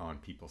effect on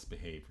people's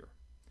behavior?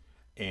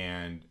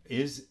 And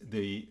is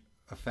the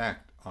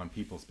effect on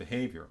people's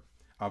behavior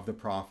of the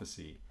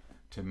prophecy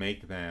to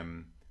make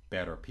them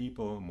better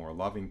people, more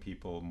loving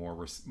people,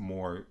 more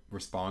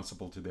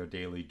responsible to their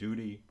daily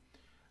duty,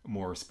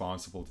 more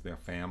responsible to their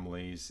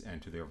families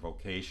and to their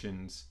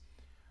vocations,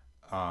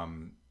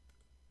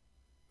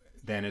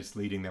 then it's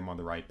leading them on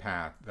the right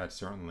path. That's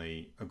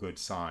certainly a good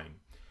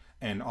sign.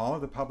 And all of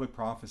the public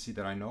prophecy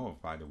that I know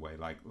of, by the way,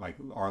 like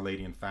Our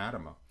Lady in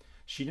Fatima,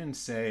 she didn't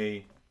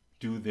say,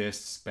 do this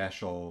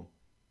special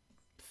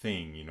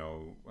thing,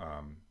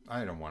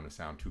 I don't want to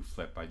sound too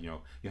flip, but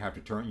you have to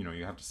turn,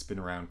 you have to spin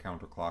around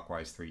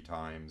counterclockwise 3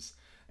 times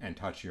and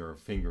touch your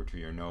finger to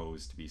your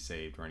nose to be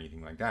saved, or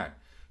anything like that.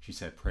 She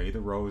said, pray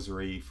the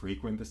rosary,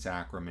 frequent the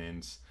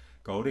sacraments,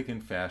 go to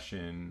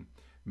confession,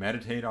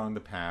 meditate on the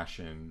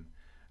Passion,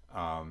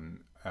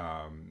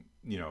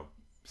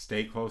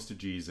 stay close to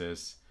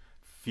Jesus,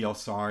 feel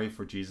sorry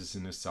for Jesus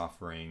in his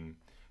suffering,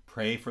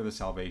 pray for the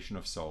salvation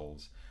of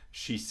souls.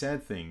 She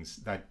said things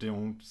that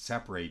don't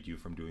separate you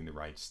from doing the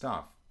right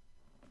stuff.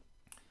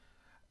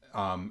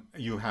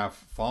 You have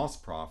false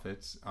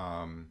prophets.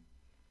 I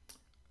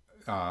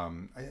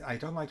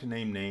don't like to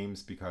name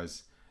names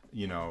because,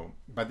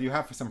 but you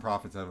have some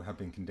prophets that have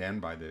been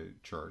condemned by the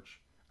church.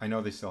 I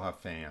know they still have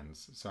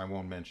fans, so I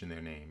won't mention their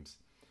names.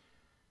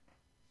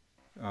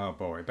 Oh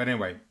boy! But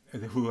anyway,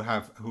 who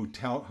have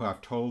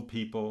told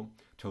people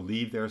to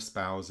leave their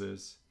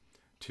spouses,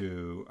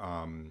 to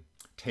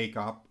take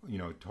up,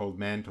 told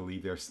men to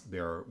leave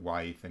their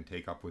wife and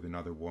take up with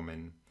another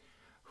woman,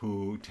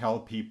 who tell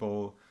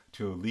people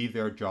to leave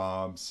their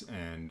jobs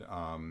and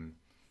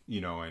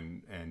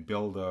and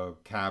build a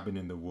cabin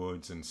in the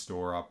woods and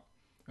store up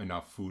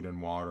enough food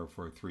and water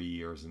for 3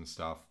 years and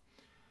stuff.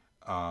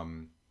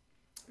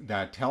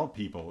 That tell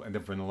people, and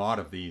there've been a lot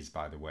of these,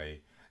 by the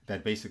way,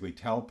 that basically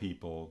tell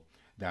people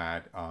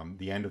that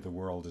the end of the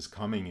world is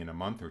coming in a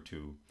month or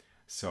two,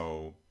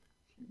 so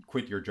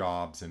quit your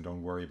jobs and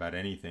don't worry about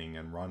anything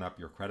and run up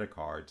your credit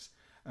cards.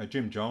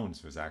 Jim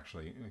Jones was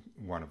actually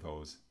one of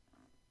those.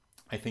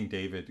 I think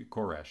David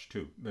Koresh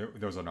too.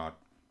 Those are not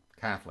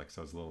Catholics,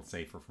 so it's a little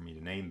safer for me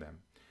to name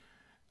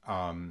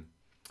them.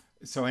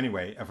 So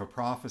anyway, if a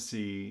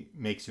prophecy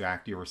makes you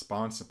act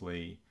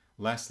irresponsibly,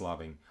 less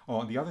loving.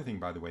 Oh, and the other thing,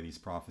 by the way, these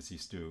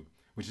prophecies do,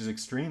 which is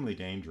extremely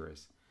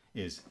dangerous,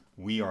 is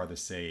we are the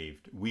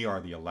saved, we are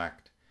the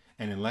elect,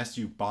 and unless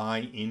you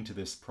buy into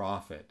this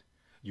prophet,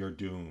 you're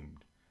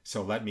doomed.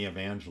 So let me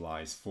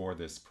evangelize for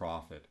this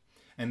prophet.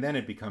 And then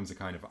it becomes a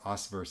kind of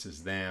us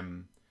versus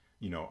them,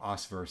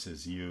 us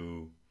versus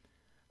you,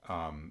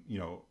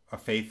 a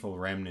faithful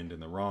remnant in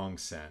the wrong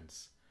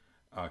sense,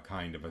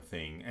 kind of a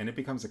thing. And it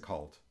becomes a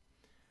cult.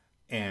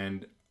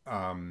 And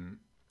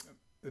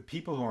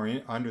people who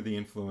are under the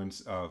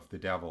influence of the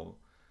devil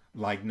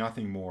like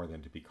nothing more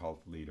than to be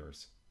cult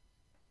leaders.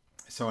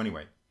 So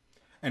anyway,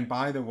 and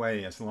by the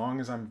way, as long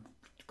as I'm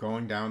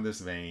going down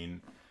this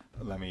vein,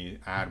 let me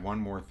add one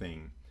more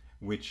thing,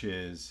 which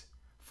is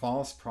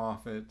false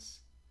prophets,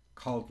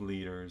 cult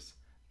leaders,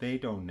 they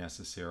don't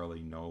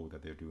necessarily know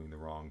that they're doing the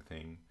wrong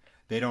thing.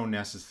 They don't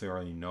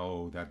necessarily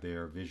know that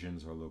their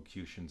visions or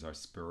locutions are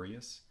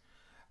spurious.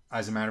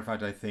 As a matter of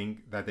fact, I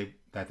think that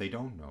they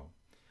don't know.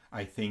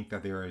 I think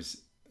that there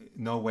is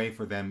no way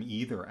for them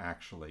either,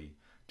 actually,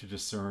 to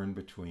discern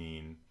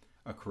between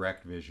a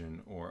correct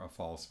vision or a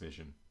false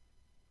vision.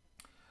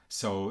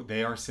 So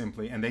they are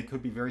simply, and they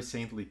could be very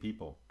saintly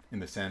people in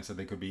the sense that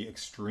they could be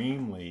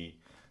extremely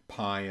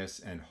pious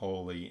and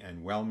holy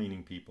and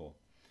well-meaning people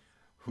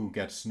who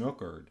get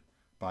snookered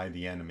by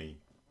the enemy,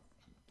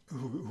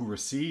 who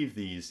receive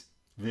these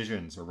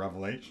visions or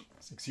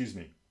revelations,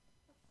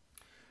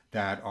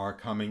 that are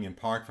coming in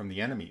part from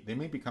the enemy. They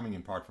may be coming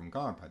in part from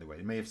God, by the way.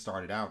 They may have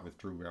started out with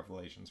true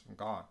revelations from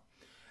God.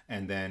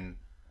 And then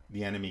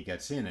the enemy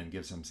gets in and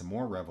gives them some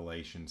more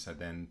revelations that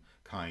then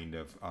kind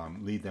of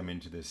lead them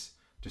into this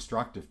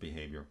destructive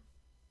behavior.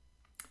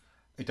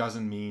 It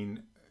doesn't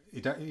mean,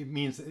 it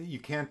means that you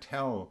can't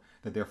tell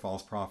that they're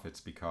false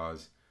prophets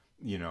because,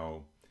 you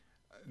know,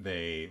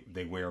 they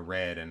wear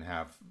red and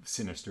have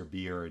sinister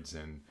beards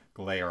and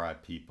glare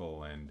at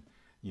people and,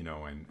 you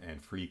know,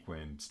 and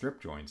frequent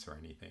strip joints or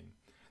anything.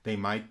 They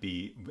might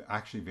be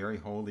actually very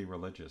holy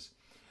religious.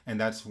 And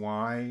that's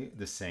why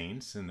the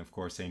saints, and of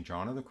course St.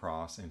 John of the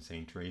Cross and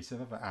St. Teresa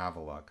of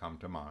Avila come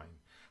to mind,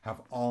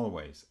 have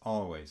always,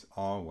 always,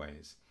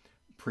 always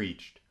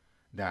preached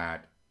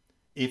that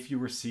if you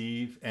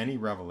receive any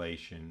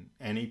revelation,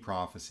 any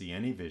prophecy,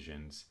 any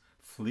visions,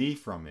 flee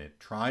from it,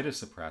 try to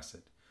suppress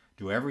it,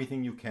 do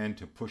everything you can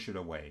to push it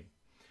away.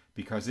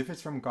 Because if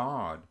it's from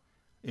God,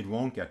 it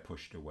won't get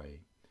pushed away.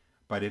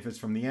 But if it's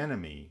from the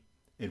enemy,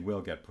 it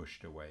will get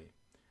pushed away.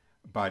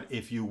 But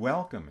if you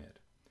welcome it,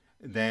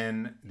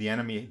 then the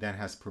enemy then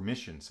has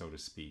permission, so to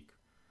speak,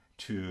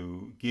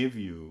 to give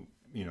you,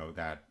 you know,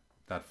 that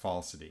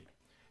falsity,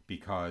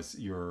 because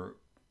you're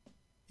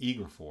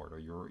eager for it or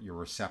you're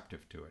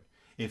receptive to it.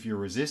 If you're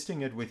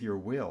resisting it with your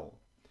will,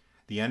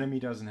 the enemy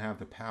doesn't have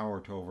the power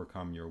to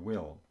overcome your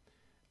will.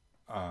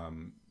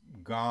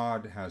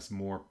 God has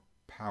more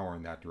power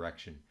in that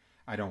direction.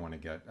 I don't want to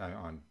get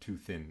on too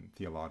thin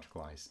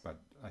theological ice, but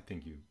I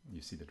think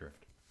you see the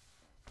drift.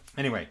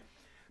 Anyway,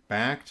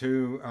 back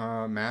to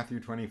Matthew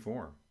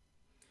 24.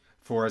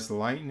 For as the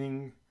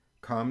lightning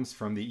comes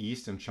from the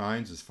east and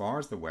shines as far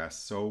as the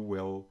west, so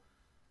will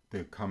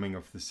the coming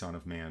of the Son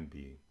of Man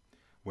be.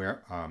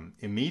 Where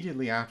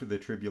immediately after the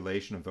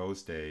tribulation of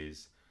those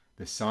days,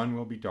 the sun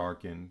will be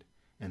darkened,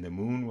 and the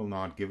moon will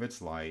not give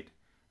its light,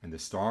 and the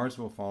stars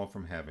will fall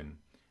from heaven,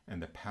 and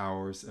the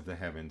powers of the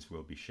heavens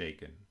will be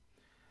shaken.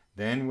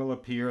 Then will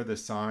appear the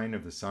sign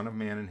of the Son of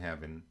Man in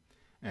heaven,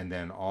 and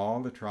then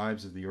all the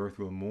tribes of the earth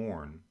will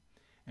mourn,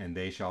 and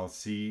they shall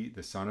see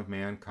the Son of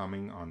Man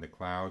coming on the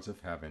clouds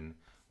of heaven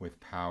with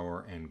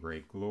power and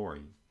great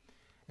glory.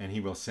 And he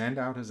will send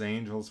out his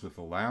angels with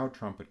a loud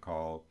trumpet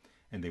call,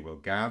 and they will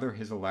gather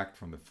his elect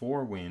from the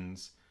four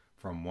winds,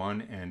 from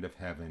one end of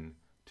heaven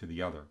to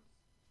the other.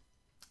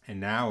 And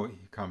now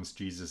comes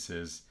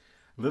Jesus'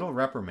 little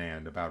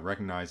reprimand about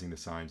recognizing the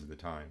signs of the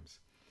times.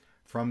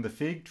 From the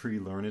fig tree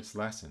learn its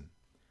lesson.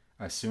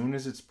 As soon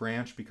as its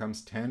branch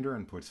becomes tender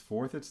and puts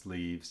forth its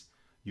leaves,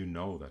 you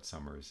know that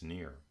summer is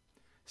near.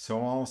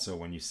 So also,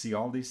 when you see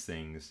all these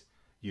things,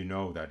 you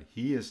know that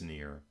he is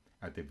near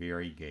at the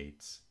very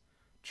gates.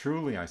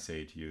 Truly I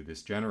say to you,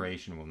 this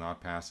generation will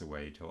not pass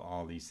away till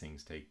all these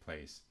things take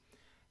place.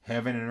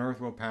 Heaven and earth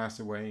will pass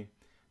away,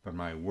 but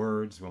my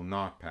words will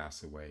not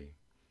pass away.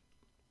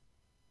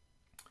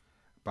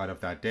 But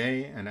of that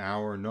day and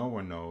hour no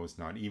one knows,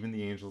 not even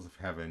the angels of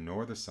heaven,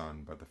 nor the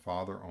Son, but the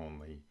Father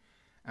only.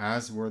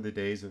 As were the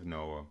days of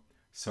Noah,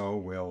 so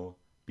will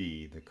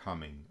be the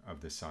coming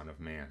of the Son of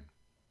Man.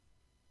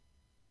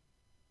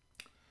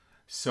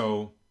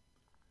 So,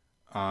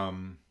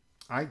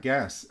 I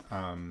guess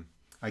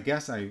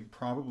I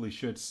probably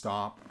should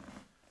stop.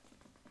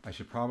 I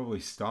should probably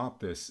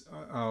stop this.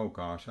 Oh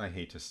gosh, I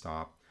hate to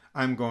stop.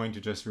 I'm going to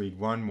just read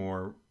one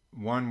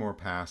more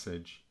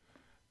passage.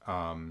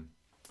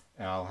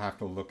 I'll have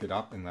to look it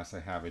up unless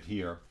I have it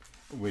here,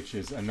 which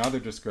is another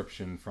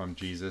description from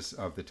Jesus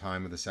of the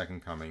time of the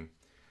second coming,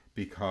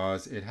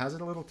 because it has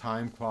a little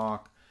time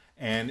clock,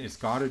 and it's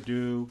got to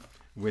do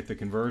with the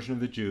conversion of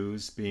the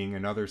Jews being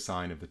another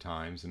sign of the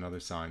times, another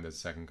sign that the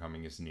second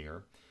coming is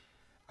near.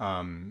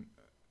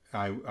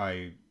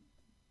 I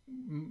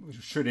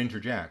should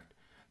interject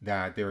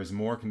that there is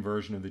more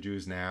conversion of the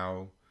Jews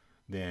now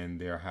than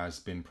there has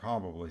been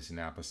probably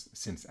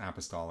since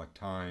apostolic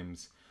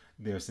times.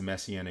 There's the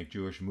Messianic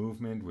Jewish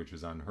movement, which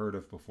was unheard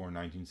of before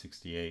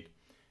 1968,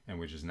 and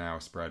which is now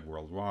spread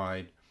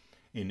worldwide.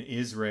 In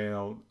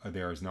Israel,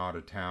 there is not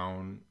a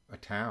town,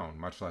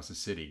 much less a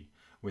city,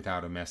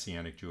 without a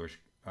Messianic Jewish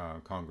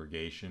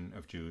congregation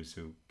of Jews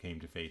who came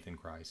to faith in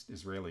Christ,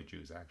 Israeli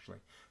Jews actually,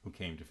 who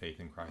came to faith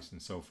in Christ,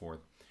 and so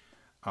forth.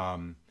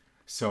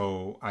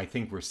 So I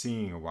think we're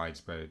seeing a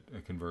widespread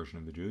conversion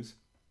of the Jews.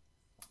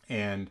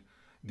 And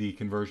the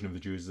conversion of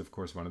the Jews is, of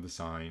course, one of the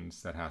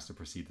signs that has to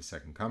precede the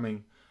second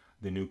coming.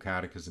 The New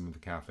Catechism of the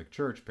Catholic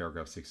Church,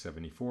 paragraph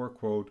 674,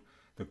 quote,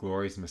 "The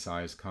glorious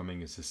Messiah's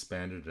coming is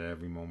suspended at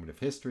every moment of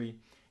history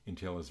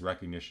until his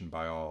recognition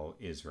by all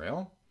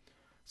Israel."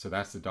 So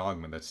that's the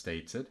dogma that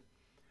states it.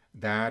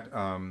 That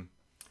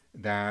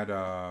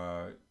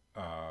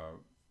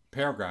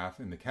paragraph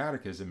in the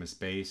Catechism is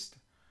based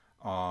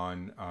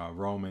on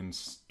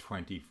Romans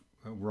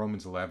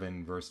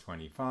 11, verse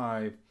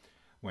 25,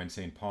 when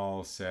St.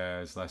 Paul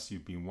says, "Lest you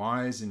be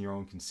wise in your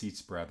own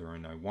conceits,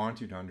 brethren, I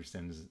want you to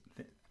understand this.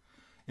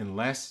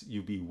 Lest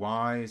you be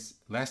wise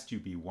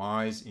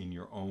in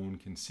your own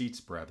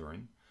conceits,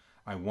 brethren,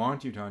 I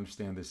want you to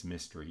understand this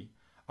mystery.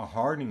 A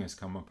hardening has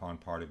come upon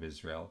part of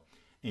Israel,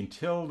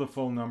 until the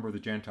full number of the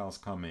Gentiles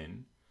come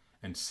in,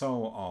 and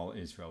so all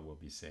Israel will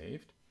be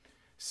saved."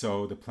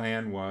 So the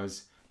plan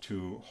was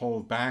to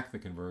hold back the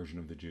conversion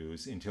of the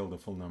Jews until the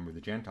full number of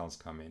the Gentiles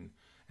come in,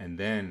 and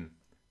then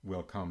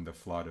will come the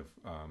flood of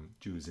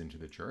Jews into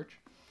the church.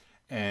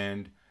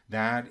 And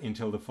that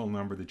until the full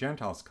number of the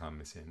Gentiles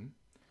comes in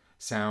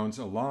sounds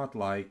a lot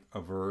like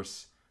a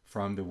verse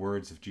from the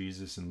words of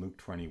Jesus in Luke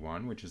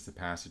 21, which is the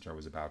passage I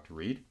was about to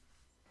read.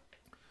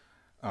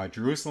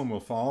 "Jerusalem will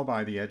fall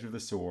by the edge of the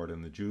sword,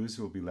 and the Jews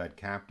will be led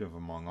captive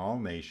among all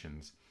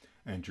nations,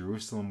 and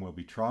Jerusalem will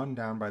be trodden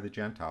down by the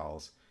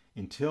Gentiles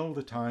until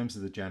the times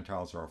of the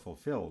Gentiles are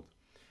fulfilled.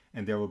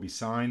 And there will be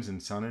signs in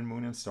sun and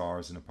moon and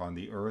stars, and upon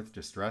the earth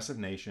distress of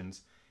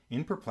nations,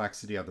 in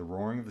perplexity at the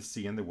roaring of the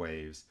sea and the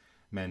waves,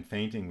 men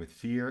fainting with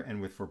fear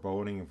and with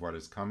foreboding of what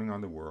is coming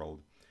on the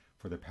world,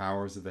 for the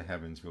powers of the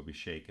heavens will be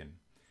shaken.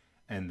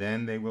 And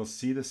then they will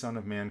see the Son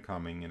of Man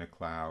coming in a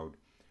cloud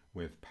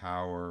with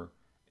power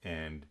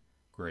and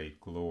great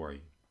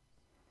glory."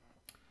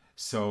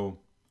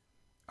 So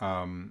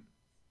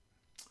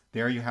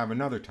there you have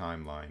another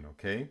timeline,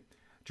 okay?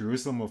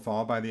 Jerusalem will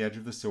fall by the edge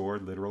of the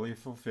sword, literally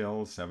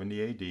fulfilled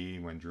 70 AD,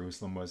 when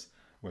Jerusalem was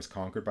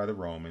conquered by the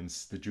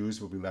Romans. The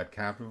Jews will be led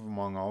captive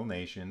among all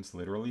nations,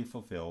 literally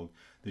fulfilled.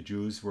 The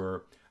Jews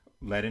were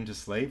led into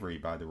slavery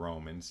by the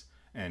Romans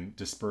and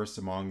dispersed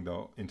among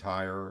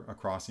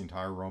across the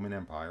entire Roman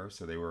Empire.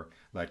 So they were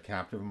led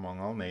captive among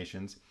all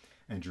nations.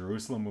 And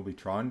Jerusalem will be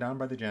trodden down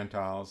by the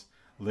Gentiles,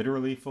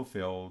 literally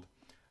fulfilled.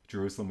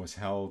 Jerusalem was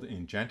held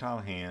in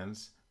Gentile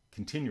hands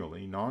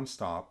continually,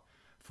 non-stop,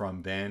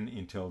 from then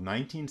until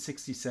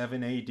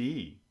 1967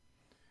 AD,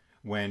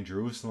 when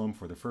Jerusalem,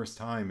 for the first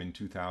time in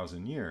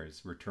 2,000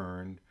 years,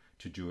 returned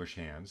to Jewish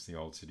hands, the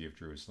old city of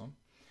Jerusalem.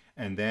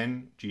 And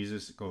then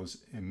Jesus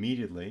goes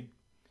immediately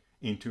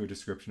into a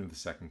description of the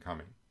second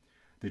coming.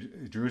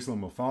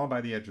 Jerusalem will fall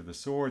by the edge of the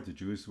sword, the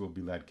Jews will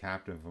be led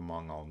captive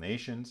among all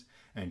nations,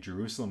 and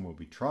Jerusalem will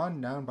be trodden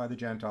down by the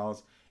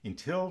Gentiles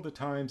until the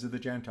times of the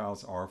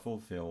Gentiles are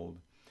fulfilled.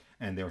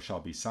 And there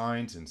shall be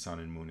signs in sun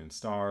and moon and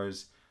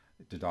stars,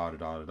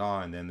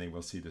 and then they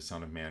will see the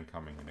Son of Man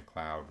coming in a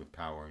cloud with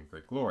power and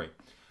great glory.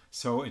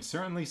 So it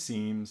certainly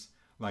seems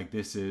like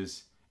this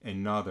is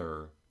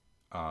another,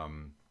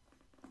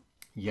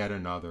 yet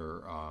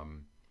another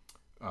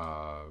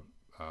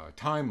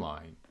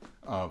timeline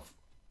of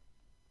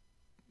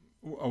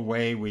a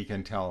way we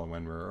can tell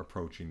when we're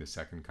approaching the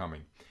second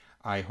coming.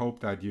 I hope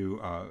that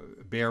you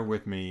bear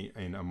with me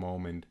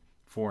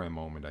for a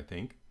moment, I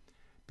think,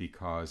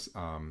 because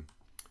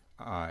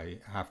I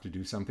have to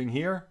do something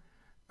here.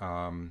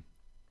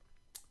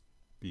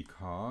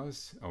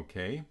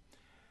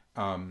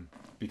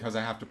 Because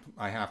I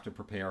have to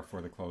prepare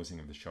for the closing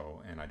of the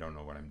show, and I don't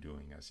know what I'm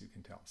doing, as you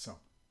can tell. So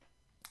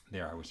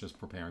there, I was just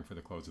preparing for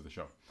the close of the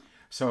show.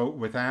 So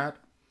with that,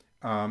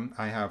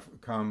 I have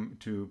come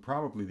to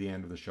probably the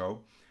end of the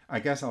show. I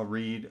guess I'll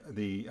read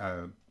the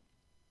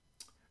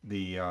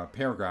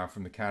paragraph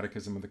from the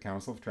Catechism of the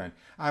Council of Trent.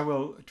 I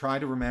will try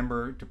to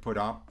remember to put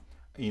up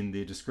in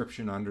the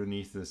description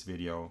underneath this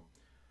video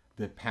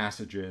the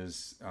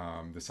passages,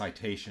 the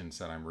citations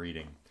that I'm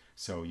reading,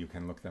 so you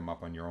can look them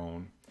up on your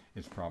own.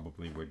 It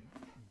probably would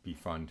be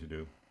fun to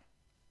do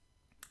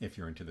if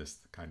you're into this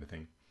kind of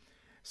thing.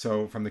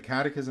 So, from the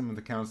Catechism of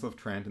the Council of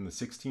Trent in the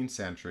 16th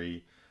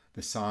century,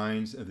 the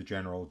signs of the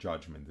General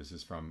Judgement. This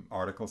is from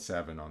Article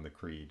 7 on the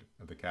Creed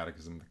of the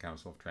Catechism of the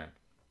Council of Trent,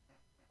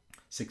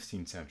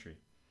 16th century.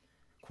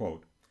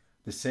 Quote,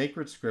 "The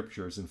sacred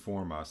scriptures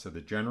inform us that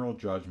the general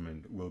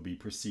judgment will be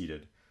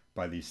preceded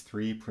by these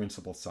three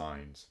principal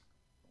signs: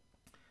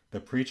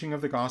 the preaching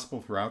of the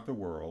gospel throughout the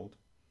world,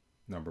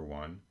 number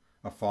one,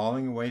 a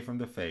falling away from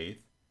the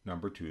faith,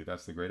 number two,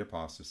 that's the Great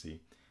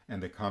Apostasy,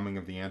 and the coming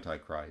of the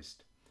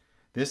antiChrist.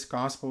 This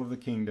gospel of the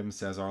kingdom,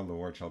 says our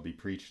Lord, shall be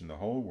preached in the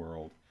whole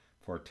world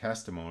for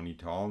testimony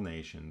to all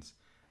nations,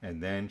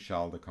 and then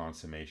shall the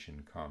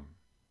consummation come."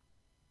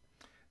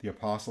 The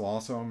apostle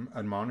also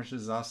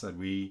admonishes us that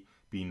we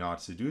be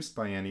not seduced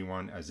by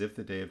anyone as if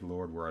the day of the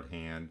Lord were at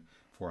hand,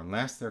 for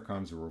unless there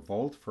comes a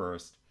revolt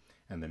first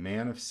and the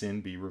man of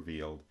sin be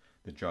revealed,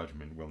 the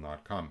judgment will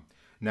not come.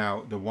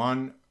 Now, the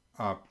one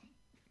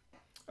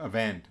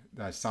event,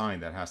 that sign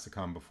that has to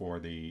come before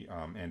the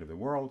end of the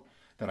world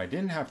that I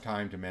didn't have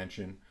time to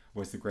mention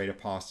was the Great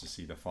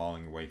Apostasy, the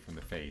falling away from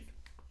the faith.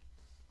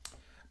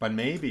 But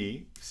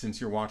maybe,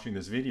 since you're watching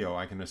this video,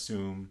 I can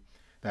assume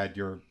that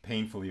you're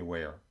painfully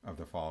aware of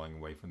the falling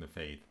away from the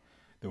faith.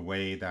 The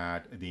way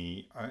that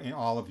in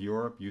all of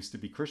Europe used to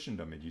be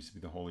Christendom. It used to be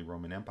the Holy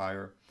Roman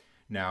Empire.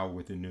 Now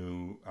with the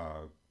new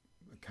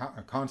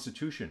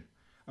constitution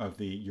of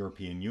the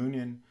European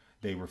Union,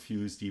 they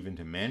refused even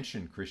to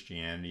mention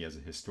Christianity as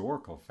a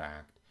historical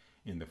fact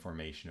in the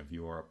formation of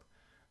Europe.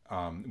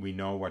 We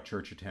know what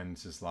church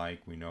attendance is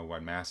like. We know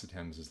what mass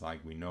attendance is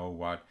like. We know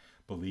what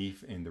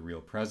belief in the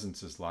real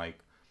presence is like.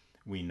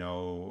 We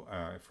know,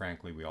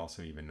 frankly, we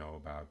also even know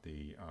about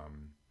the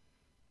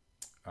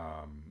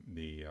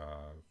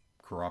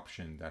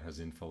corruption that has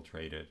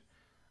infiltrated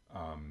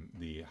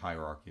the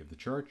hierarchy of the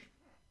church,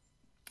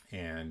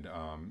 and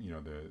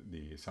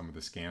some of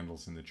the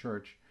scandals in the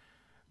church.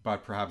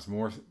 But perhaps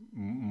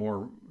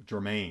more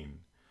germane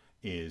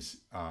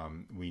is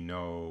we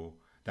know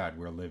that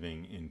we're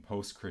living in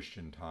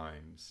post-Christian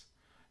times,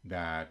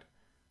 that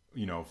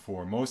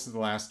for most of the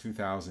last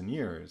 2,000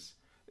 years,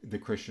 the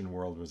Christian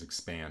world was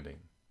expanding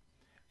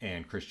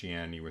and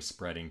Christianity was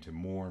spreading to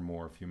more and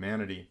more of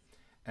humanity.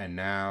 And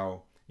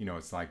now,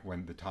 it's like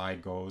when the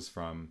tide goes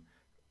from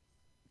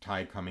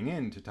tide coming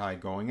in to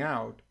tide going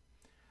out,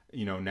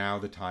 now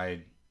the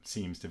tide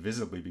seems to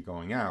visibly be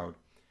going out,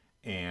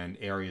 and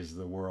areas of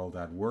the world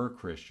that were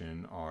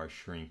Christian are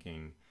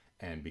shrinking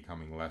and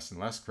becoming less and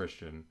less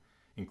Christian,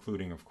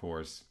 including, of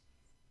course,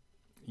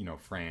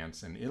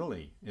 France and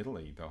Italy,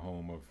 the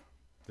home of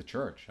the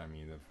church,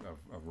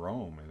 of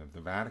Rome and of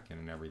the Vatican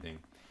and everything.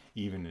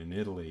 Even in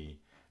Italy,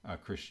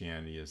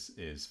 Christianity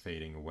is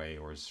fading away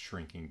or is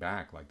shrinking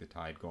back like the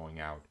tide going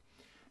out.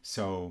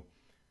 So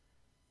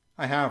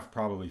I have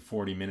probably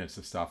 40 minutes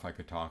of stuff I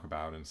could talk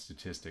about and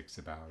statistics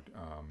about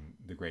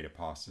the Great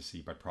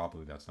Apostasy, but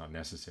probably that's not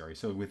necessary.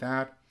 So with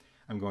that,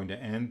 I'm going to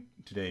end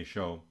today's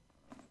show.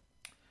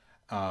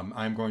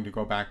 I'm going to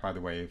go back, by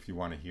the way, if you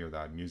want to hear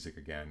that music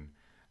again,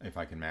 if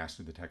I can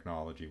master the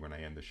technology when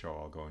I end the show,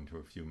 I'll go into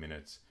a few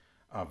minutes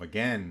of,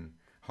 again,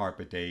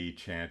 Harpet Dei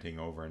chanting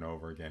over and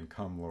over again,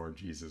 "Come Lord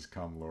Jesus,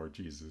 come Lord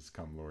Jesus,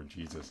 come Lord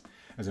Jesus."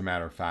 As a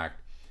matter of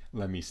fact,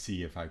 let me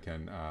see if I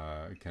can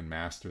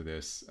master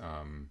this.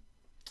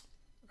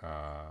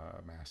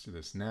 Master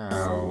this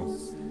now.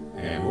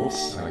 And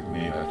oops, I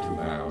made that too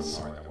loud.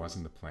 Sorry, that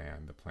wasn't the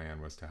plan. The plan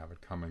was to have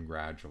it come in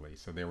gradually.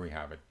 So there we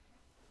have it.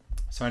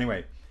 So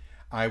anyway,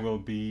 I will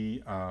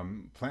be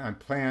I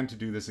plan to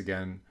do this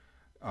again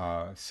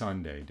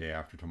Sunday, day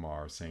after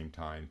tomorrow, same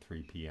time,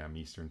 3 p.m.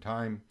 Eastern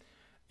time.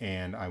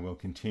 And I will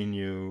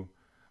continue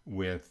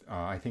with,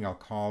 I think I'll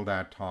call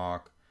that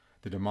talk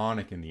 "The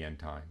Demonic in the End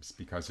Times,"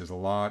 because there's a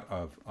lot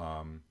of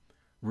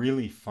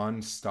really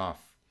fun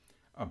stuff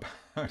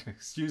about,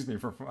 excuse me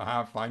for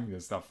finding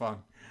this stuff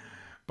fun,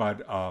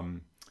 but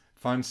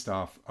fun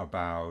stuff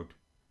about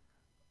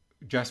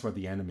just what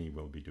the enemy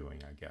will be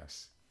doing, I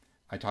guess.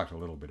 I talked a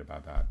little bit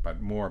about that, but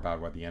more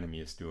about what the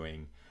enemy is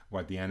doing,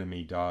 what the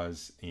enemy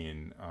does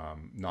in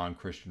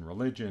non-Christian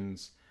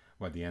religions,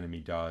 what the enemy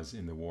does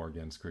in the war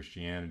against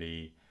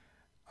Christianity.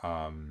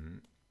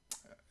 And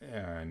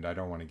I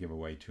don't want to give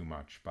away too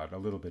much, but a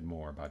little bit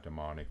more about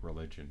demonic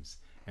religions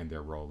and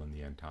their role in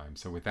the end time.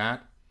 So with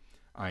that,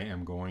 I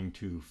am going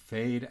to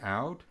fade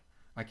out.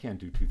 I can't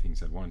do two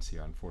things at once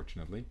here,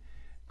 unfortunately.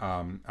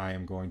 I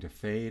am going to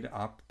fade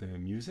up the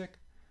music,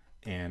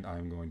 and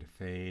I'm going to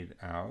fade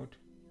out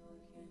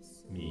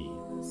me.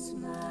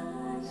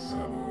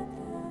 So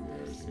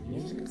there's the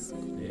music.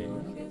 Fade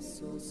up, fade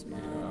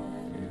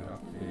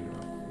up, fade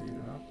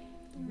up,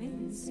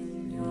 fade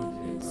up,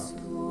 fade up.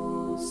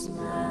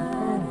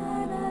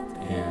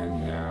 And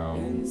now,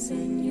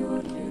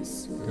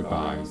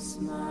 goodbye.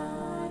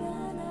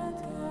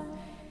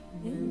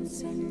 Ven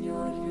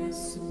Señor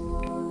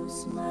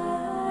Jesús,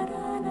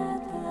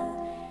 Maranatha.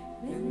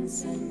 Ven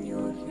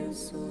Señor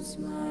Jesús,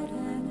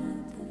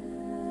 Maranatha.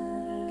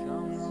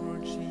 Come,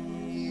 Lord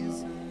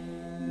Jesus.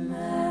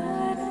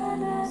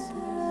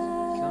 Maranatha.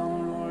 Come,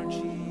 Lord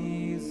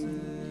Jesus.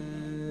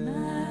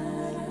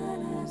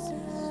 Maranatha.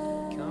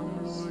 Come,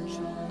 Lord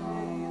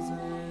Jesus.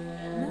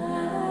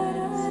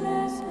 Maranatha.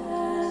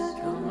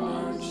 Come,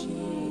 Lord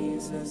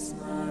Jesus,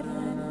 Maranatha.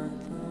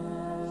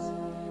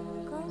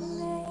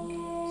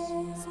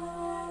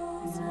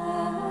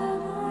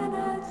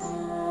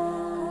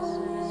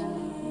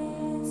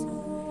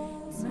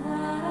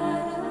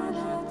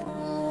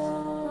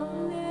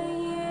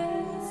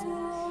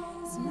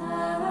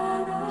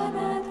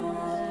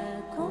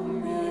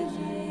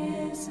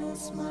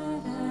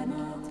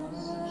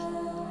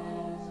 Maranatha.